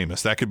Cesaro and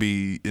Sheamus. That could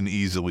be an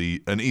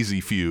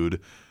easy feud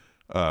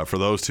for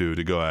those two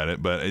to go at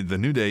it. But the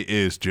New Day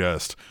is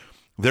just,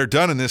 they're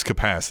done in this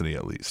capacity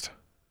at least,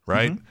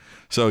 right?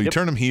 So you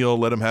turn them heel,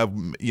 let them have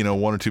 1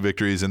 or 2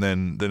 victories, and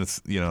then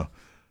it's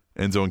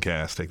Enzo and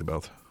Cass take the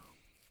belt.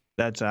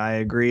 I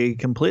agree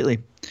completely.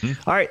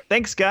 All right.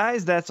 Thanks,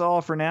 guys. That's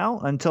all for now.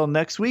 Until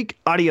next week,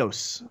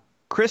 adios.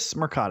 Chris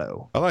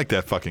Mercado. I like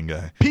that fucking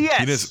guy.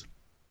 P.S.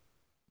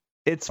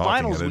 It's Oh,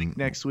 I think finals I week didn't-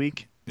 next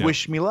week. Yeah.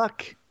 Wish me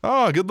luck.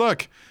 Oh, good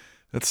luck.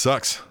 That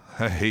sucks.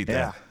 I hate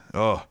that.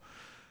 Oh,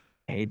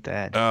 Hate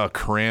that.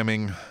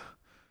 cramming,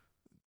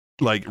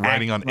 like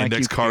writing on like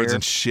index you cards care.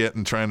 and shit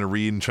and trying to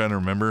read and trying to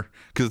remember,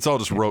 because it's all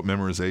just rote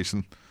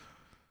memorization.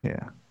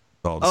 Yeah.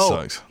 It all just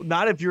sucks.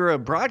 Not if you're a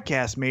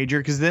broadcast major,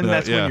 because then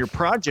that's yeah. when your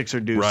projects are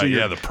due. Right, So your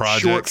yeah, the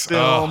projects. short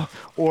film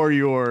or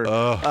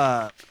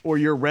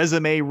your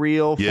resume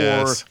reel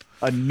Yes.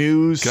 for a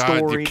news God,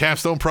 story. your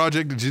capstone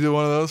project, did you do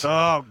one of those?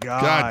 Oh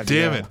God! God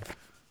damn yeah. it.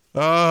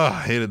 Oh,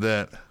 I hated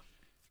that.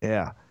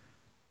 Yeah.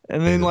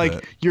 And then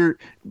Hated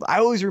I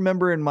always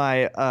remember in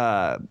my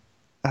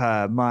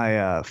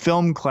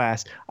film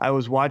class, I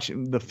was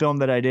watching the film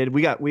that I did.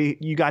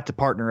 You got to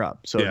partner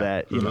up so Yeah.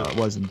 that it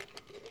wasn't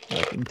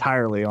like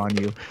entirely on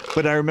you.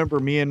 But I remember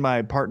me and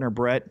my partner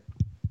Brett,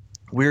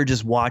 we were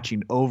just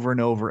watching over and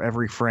over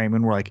every frame,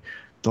 and we're like,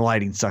 the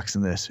lighting sucks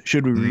in this.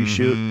 Should we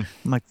reshoot?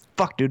 I'm like,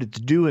 fuck, dude, it's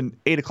due at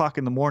 8 o'clock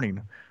in the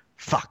morning.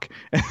 Fuck.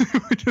 And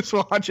we just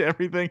watch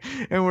everything,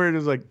 and we're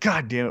just like,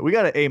 God damn it. We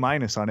got an A-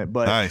 on it,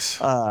 but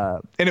Nice.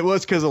 And it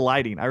was because of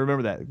lighting. I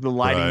remember that the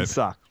lighting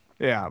sucked.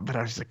 Yeah, but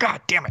I was just like,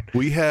 God damn it.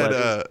 We had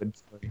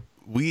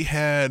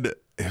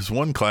it was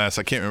one class,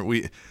 I can't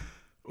remember.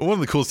 One of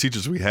the coolest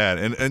teachers we had,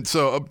 and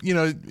so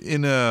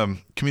in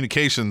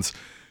communications,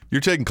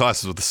 you're taking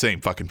classes with the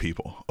same fucking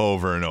people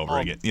over and over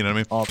again. You know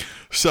what I mean?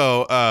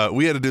 So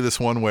we had to do this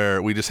one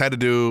where we just had to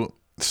do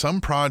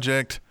some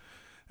project,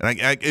 and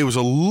it was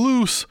a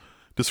loose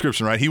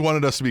description, right? He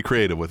wanted us to be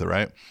creative with it,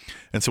 right?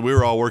 And so we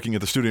were all working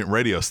at the student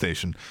radio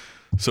station.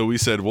 So we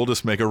said, we'll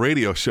just make a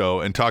radio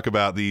show and talk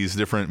about these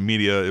different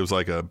media. It was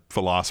like a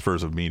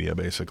philosophers of media,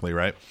 basically,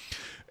 right?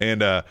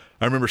 And I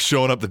remember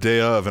showing up the day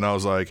of, and I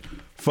was like,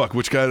 fuck,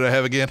 which guy did I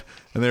have again?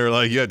 And they were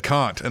like, you had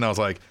Kant. And I was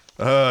like,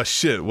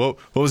 shit, what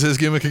was his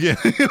gimmick again?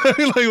 Like,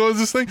 what was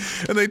this thing?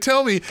 And they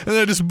tell me, and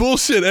I just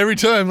bullshit every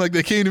time. Like,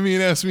 they came to me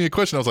and asked me a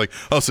question. I was like,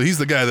 oh, so he's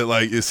the guy that,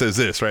 like, it says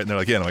this, right? And they're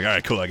like, yeah. And I'm like, all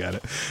right, cool, I got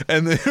it.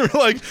 And they were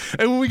like,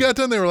 and when we got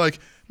done, they were like,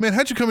 man,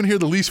 how'd you come in here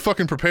the least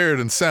fucking prepared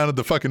and sounded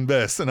the fucking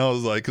best? And I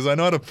was like, because I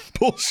know how to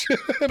bullshit,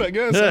 I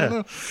guess. I don't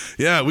know.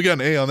 Yeah, we got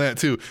an A on that,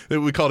 too.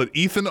 We called it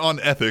Ethan on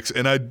Ethics,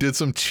 and I did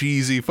some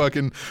cheesy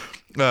fucking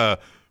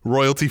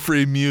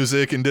royalty-free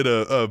music and did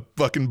a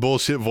fucking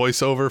bullshit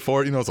voiceover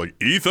for it. You know, it's like,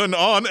 Ethan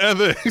on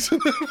Ethics.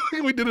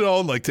 We did it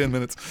all in like 10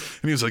 minutes.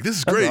 And he was like, this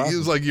is great. Awesome. He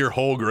was like your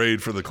whole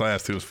grade for the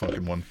class, too. It was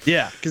fucking one.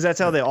 Yeah, because that's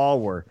how they all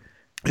were.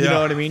 You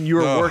know what I mean? You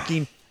were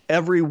working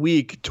every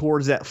week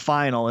towards that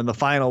final, and the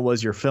final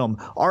was your film.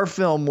 Our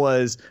film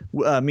was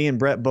me and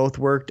Brett both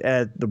worked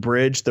at the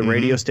Bridge, the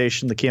radio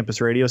station, the campus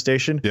radio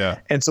station. Yeah.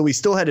 And so we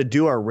still had to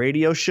do our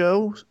radio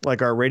show,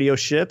 like our radio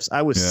ships.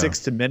 I was 6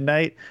 to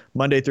midnight,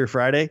 Monday through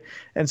Friday.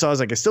 And so I was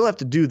like, I still have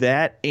to do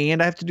that,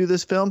 and I have to do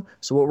this film.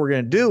 So what we're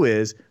going to do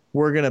is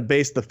we're going to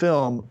base the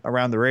film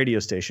around the radio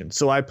station.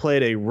 So I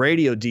played a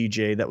radio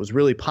DJ that was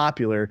really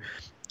popular.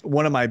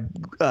 One of my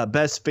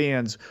best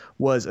fans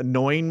was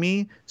annoying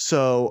me,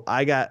 so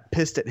I got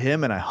pissed at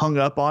him and I hung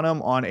up on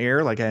him on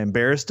air, like I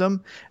embarrassed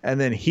him. And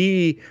then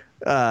he,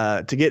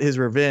 to get his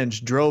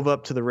revenge, drove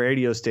up to the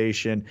radio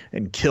station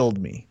and killed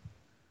me.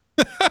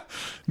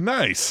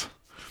 Nice.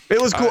 It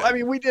was cool. I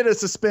mean, we did a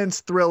suspense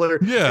thriller.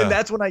 Yeah. And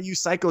that's when I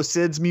used Psycho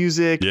Sid's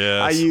music.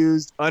 Yes. I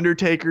used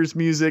Undertaker's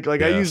music.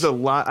 Like, I used a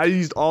lot. I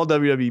used all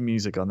WWE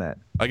music on that.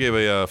 I gave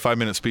a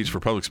 5-minute speech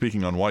for public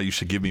speaking on why you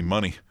should give me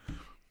money.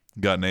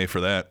 Got an A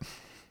for that.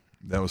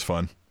 That was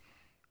fun.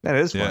 That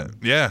is fun.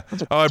 Yeah.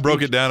 Oh, I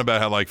broke it down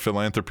about how like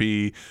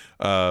philanthropy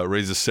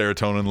raises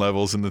serotonin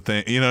levels in the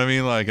thing. You know what I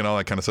mean? Like, and all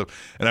that kind of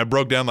stuff. And I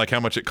broke down like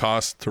how much it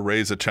costs to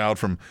raise a child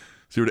from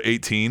 0 to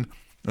 18. And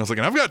I was like,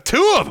 and I've got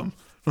 2 of them.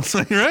 I was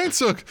like, right?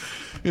 So,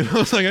 you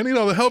know, it's like, I need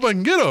all the help I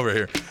can get over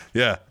here.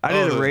 Yeah. I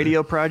did a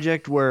radio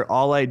project where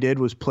all I did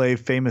was play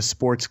famous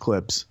sports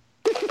clips.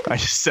 I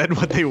just said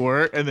what they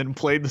were and then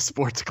played the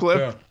sports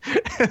clip. Yeah.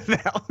 And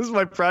that was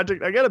my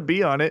project. I got a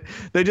B on it.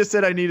 They just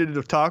said I needed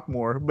to talk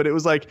more, but it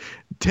was like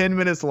 10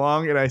 minutes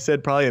long, and I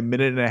said probably a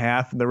minute and a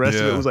half, and the rest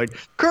of it was like,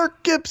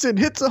 Kirk Gibson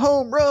hits a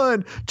home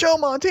run. Joe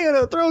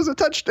Montana throws a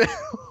touchdown.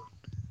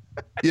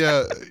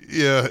 Yeah.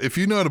 If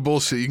you know how to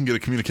bullshit, you can get a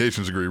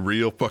communications degree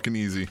real fucking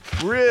easy.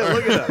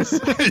 Look at us.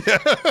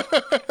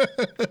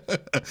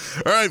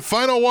 All right,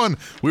 final one.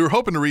 We were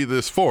hoping to read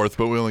this fourth,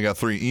 but we only got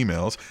 3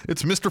 emails.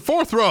 It's Mr.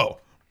 Fourth Row.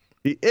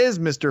 He is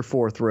Mr.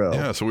 Fourth Row.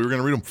 Yeah, so we were going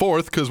to read them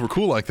fourth because we're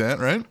cool like that,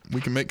 right?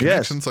 We can make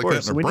connections like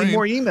that in our we brain. need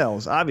more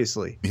emails,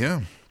 obviously.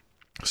 Yeah.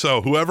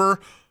 So whoever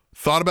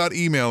thought about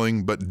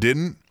emailing but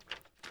didn't,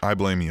 I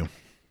blame you.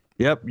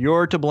 Yep,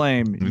 you're to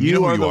blame.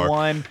 You are the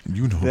one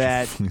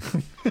that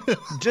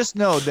just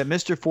know that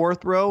Mr.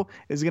 Fourth Row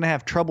is going to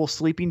have trouble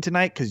sleeping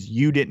tonight because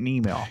you didn't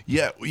email.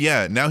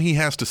 Yeah. Now he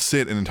has to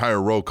sit an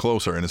entire row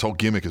closer, and his whole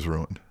gimmick is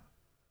ruined.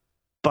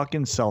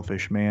 Fucking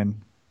selfish,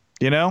 man.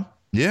 You know?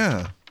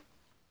 Yeah.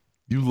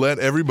 You let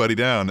everybody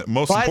down.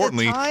 Most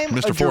importantly, By the time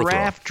Mr. a Fourth Row.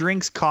 giraffe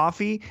drinks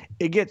coffee,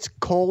 it gets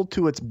cold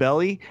to its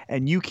belly,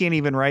 and you can't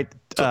even write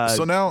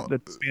so now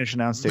the Spanish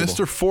announce table.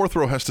 Mr. Fourth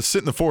Row has to sit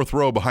in the 4th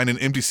row behind an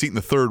empty seat in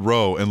the 3rd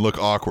row and look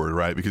awkward,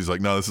 right? Because he's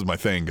like, no, this is my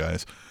thing,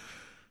 guys.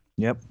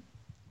 Yep.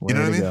 You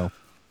know what I mean?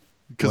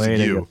 Because of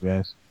you.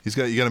 Guys.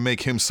 You got to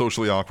make him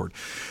socially awkward.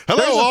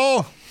 Hello,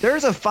 all.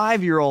 There's a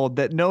 5-year-old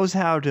that knows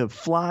how to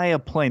fly a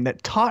plane,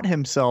 that taught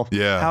himself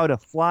how to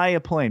fly a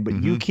plane,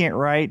 but you can't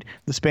write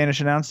the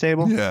Spanish announce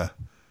table? Yeah.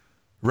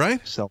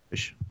 Right?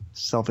 Selfish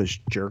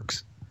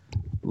jerks.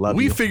 Love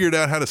we you. figured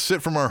out how to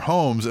sit from our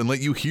homes and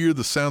let you hear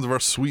the sounds of our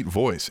sweet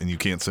voice, and you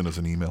can't send us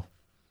an email.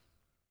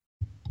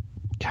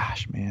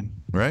 Gosh, man.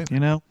 Right? You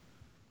know?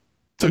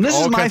 And this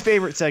is my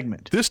favorite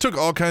segment. This took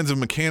all kinds of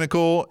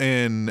mechanical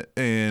and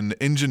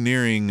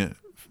engineering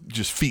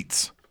just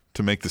feats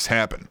to make this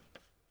happen.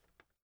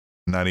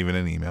 Not even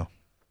an email.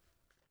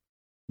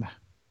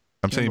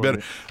 I'm saying you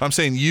better. I'm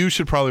saying you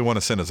should probably want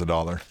to send us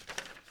 $1.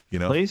 You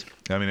know? Please?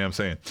 I mean, I'm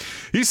saying.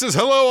 He says,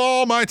 hello,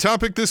 all. My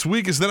topic this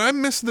week is that I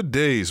miss the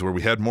days where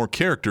we had more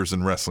characters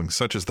in wrestling,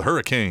 such as the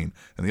Hurricane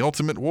and the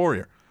Ultimate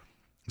Warrior.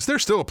 Is there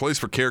still a place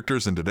for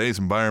characters in today's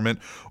environment,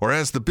 or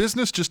has the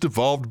business just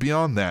evolved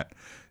beyond that?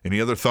 Any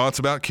other thoughts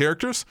about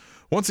characters?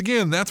 Once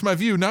again, that's my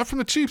view, not from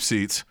the cheap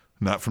seats,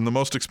 not from the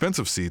most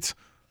expensive seats,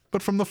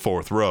 but from the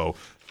fourth row.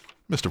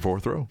 Mr.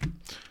 Fourth Row.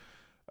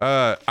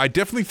 I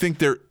definitely think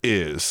there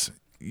is.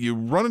 You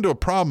run into a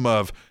problem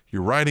of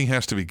your writing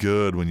has to be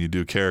good when you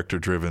do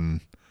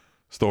character-driven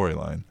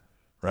storyline,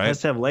 right? It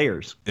has to have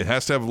layers. It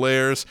has to have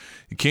layers.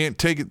 You can't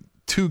take it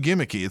too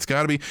gimmicky. It's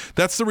got to be.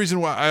 That's the reason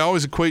why I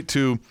always equate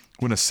to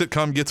when a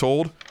sitcom gets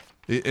old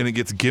and it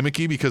gets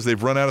gimmicky because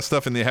they've run out of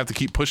stuff and they have to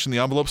keep pushing the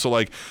envelope. So,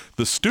 like,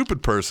 the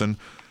stupid person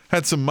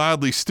had some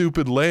mildly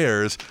stupid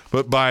layers,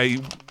 but by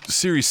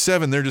series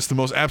 7, they're just the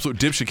most absolute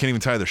dipshit, can't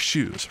even tie their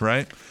shoes,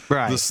 right?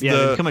 Right.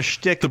 They become a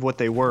shtick of what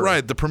they were.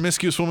 Right. The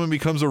promiscuous woman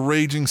becomes a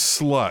raging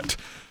slut.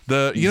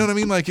 You know what I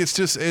mean? Like, it's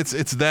just, it's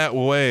that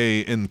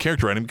way in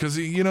character writing because,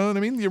 you know what I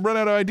mean? You run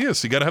out of ideas.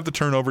 So you got to have the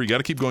turnover. You got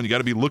to keep going. You got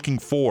to be looking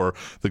for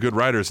the good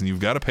writers, and you've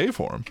got to pay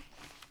for them.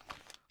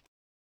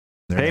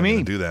 Pay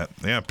me. Do that.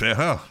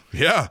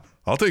 Yeah.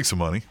 I'll take some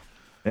money.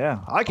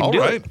 Yeah. I can All do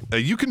right. it.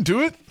 You can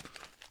do it.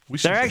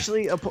 They're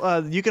actually,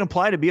 you can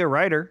apply to be a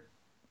writer.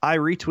 I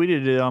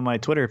retweeted it on my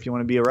Twitter if you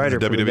want to be a writer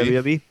for the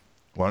WWE.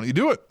 Why don't you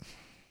do it?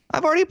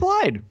 I've already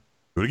applied.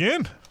 Do it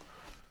again.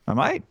 I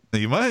might.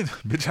 You might.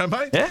 Bitch, I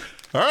might. Yeah.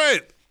 All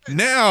right.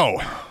 Now,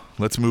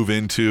 let's move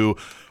into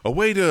a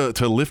way to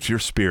lift your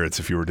spirits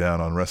if you were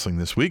down on wrestling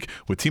this week.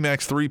 With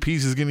T-Mac's 3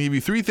 Ps is going to give you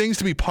 3 things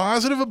to be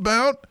positive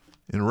about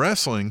in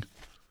wrestling.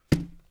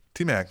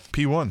 T-Mac,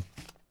 P1.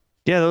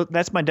 Yeah,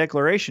 that's my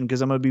declaration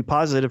because I'm going to be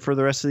positive for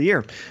the rest of the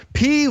year.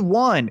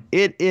 P1,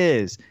 it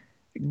is.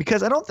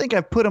 Because I don't think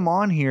I've put him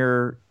on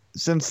here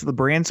since the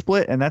brand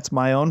split, and that's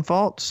my own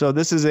fault. So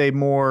this is a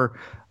more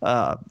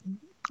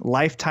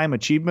lifetime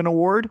achievement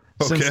award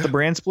since the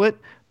brand split.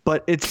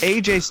 But it's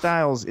AJ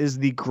Styles is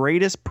the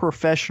greatest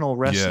professional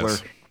wrestler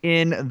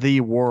in the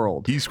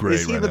world. He's great.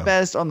 Is he the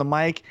best on the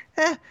mic?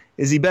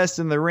 Is he best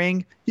in the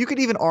ring? You could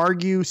even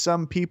argue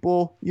some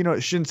people,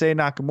 it shouldn't say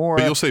Nakamura.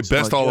 But you'll say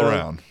best all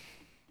around.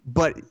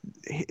 But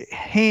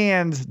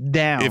hands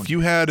down, if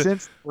you had,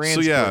 since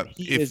brand split,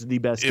 he is the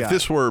best guy. If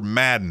this were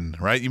Madden,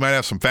 right, you might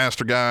have some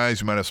faster guys,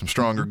 you might have some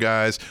stronger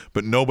guys,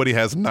 but nobody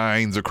has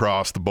 9s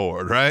across the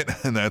board, right?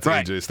 And that's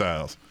AJ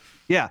Styles.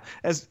 Yeah,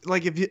 as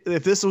like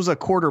if this was a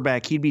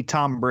quarterback, he'd be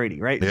Tom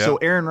Brady, right? Yeah. So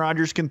Aaron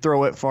Rodgers can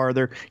throw it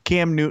farther,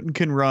 Cam Newton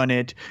can run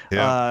it.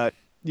 Yeah.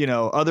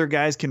 Other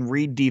guys can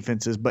read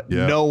defenses, but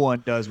no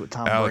one does what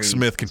Tom Brady. Alex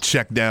Smith can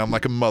check down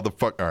like a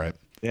motherfucker. All right.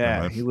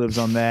 Yeah, he lives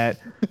on that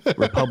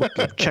Republic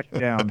of check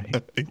down.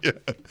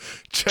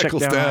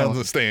 Checkles down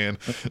the stand.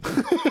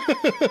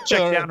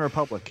 Check down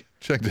Republic.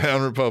 Check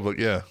down Republic,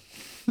 yeah.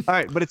 All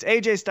right, but it's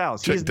AJ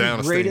Styles. He's the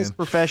greatest stand.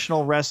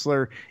 professional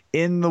wrestler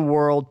in the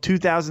world.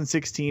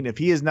 2016. If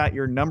he is not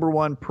your number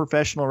 1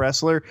 professional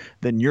wrestler,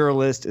 then your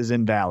list is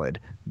invalid.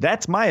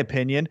 That's my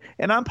opinion,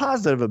 and I'm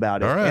positive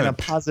about it. All right. And I'm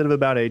positive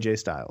about AJ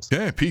Styles.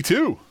 Yeah,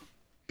 P2.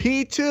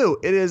 P2.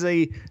 It is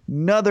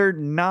another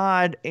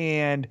nod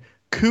and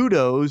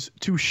kudos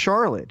to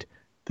Charlotte.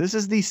 This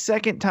is the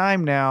second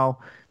time now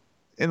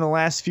in the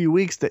last few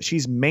weeks that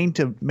she's main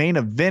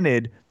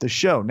evented the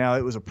show. Now,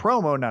 it was a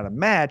promo, not a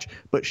match,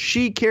 but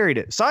she carried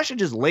it. Sasha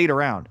just laid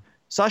around.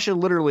 Sasha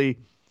literally,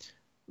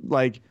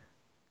 ran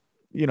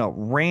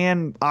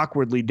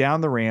awkwardly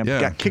down the ramp,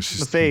 got kicked in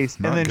the face,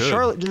 and then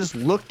Charlotte just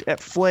looked at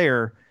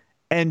Flair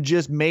and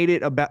just made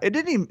it about.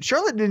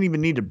 Charlotte didn't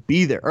even need to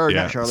be there. Or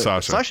not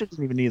Charlotte. Sasha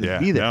didn't even need to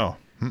be there. No.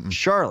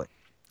 Charlotte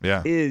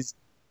is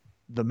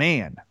the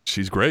man.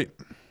 She's great.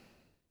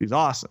 She's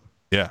awesome.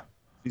 Yeah.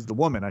 She's the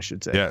woman, I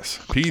should say. Yes.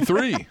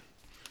 P3.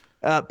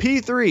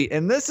 P3.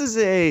 And this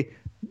is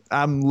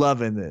I'm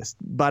loving this.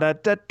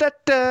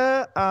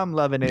 Ba-da-da-da-da. I'm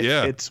loving it.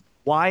 Yeah. It's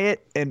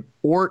Wyatt and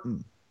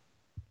Orton.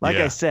 Like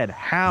I said,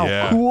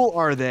 how cool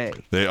are they?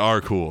 They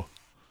are cool.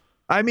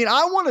 I mean,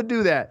 I want to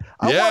do that.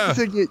 I want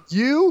to get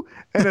you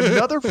and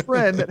another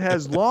friend that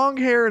has long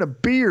hair and a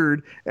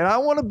beard, and I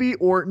want to be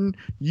Orton,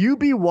 you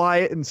be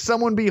Wyatt, and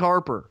someone be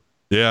Harper.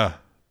 Yeah.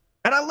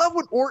 And I love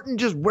when Orton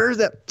just wears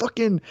that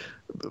fucking,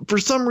 for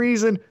some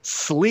reason,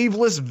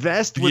 sleeveless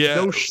vest with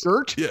no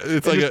shirt. Yeah,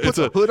 it's like it's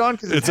a hood on.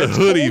 It's a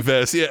hoodie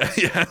vest.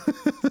 Yeah.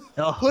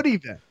 A hoodie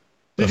vest.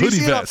 Did you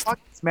see on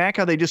Talking Smack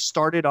how they just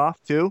started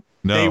off too?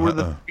 No. They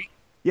were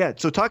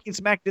so Talking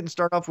Smack didn't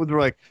start off with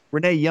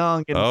Renee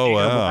Young and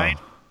wow.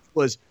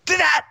 Was do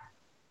that.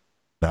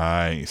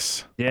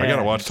 Nice. Yeah, I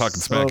gotta watch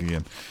Talking Smack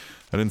again.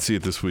 I didn't see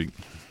it this week.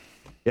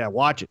 Yeah,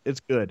 watch it. It's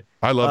good.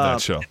 I love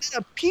that show.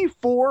 A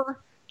P4,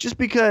 just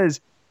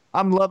because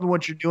I'm loving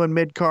what you're doing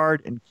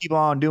mid-card and keep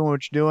on doing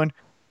what you're doing.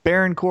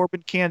 Baron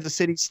Corbin, Kansas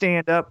City,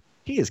 stand up.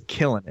 He is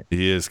killing it.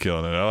 He is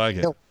killing it. I like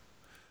it. All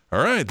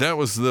right, that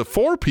was the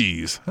 4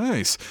 Ps.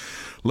 Nice.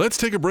 Let's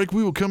take a break.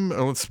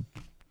 Let's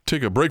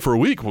take a break for a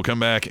week. We'll come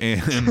back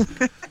and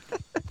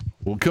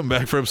we'll come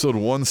back for episode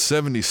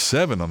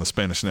 177 on the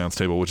Spanish Announce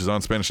Table, which is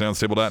on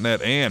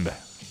SpanishAnnounceTable.net and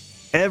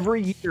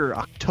Every year,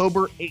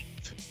 October 8th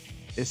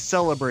is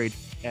celebrated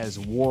as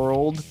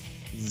World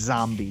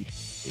Zombie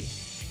Day.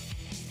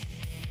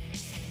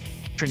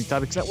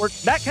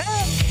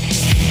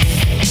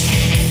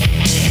 TrendingTopicsNetwork.com.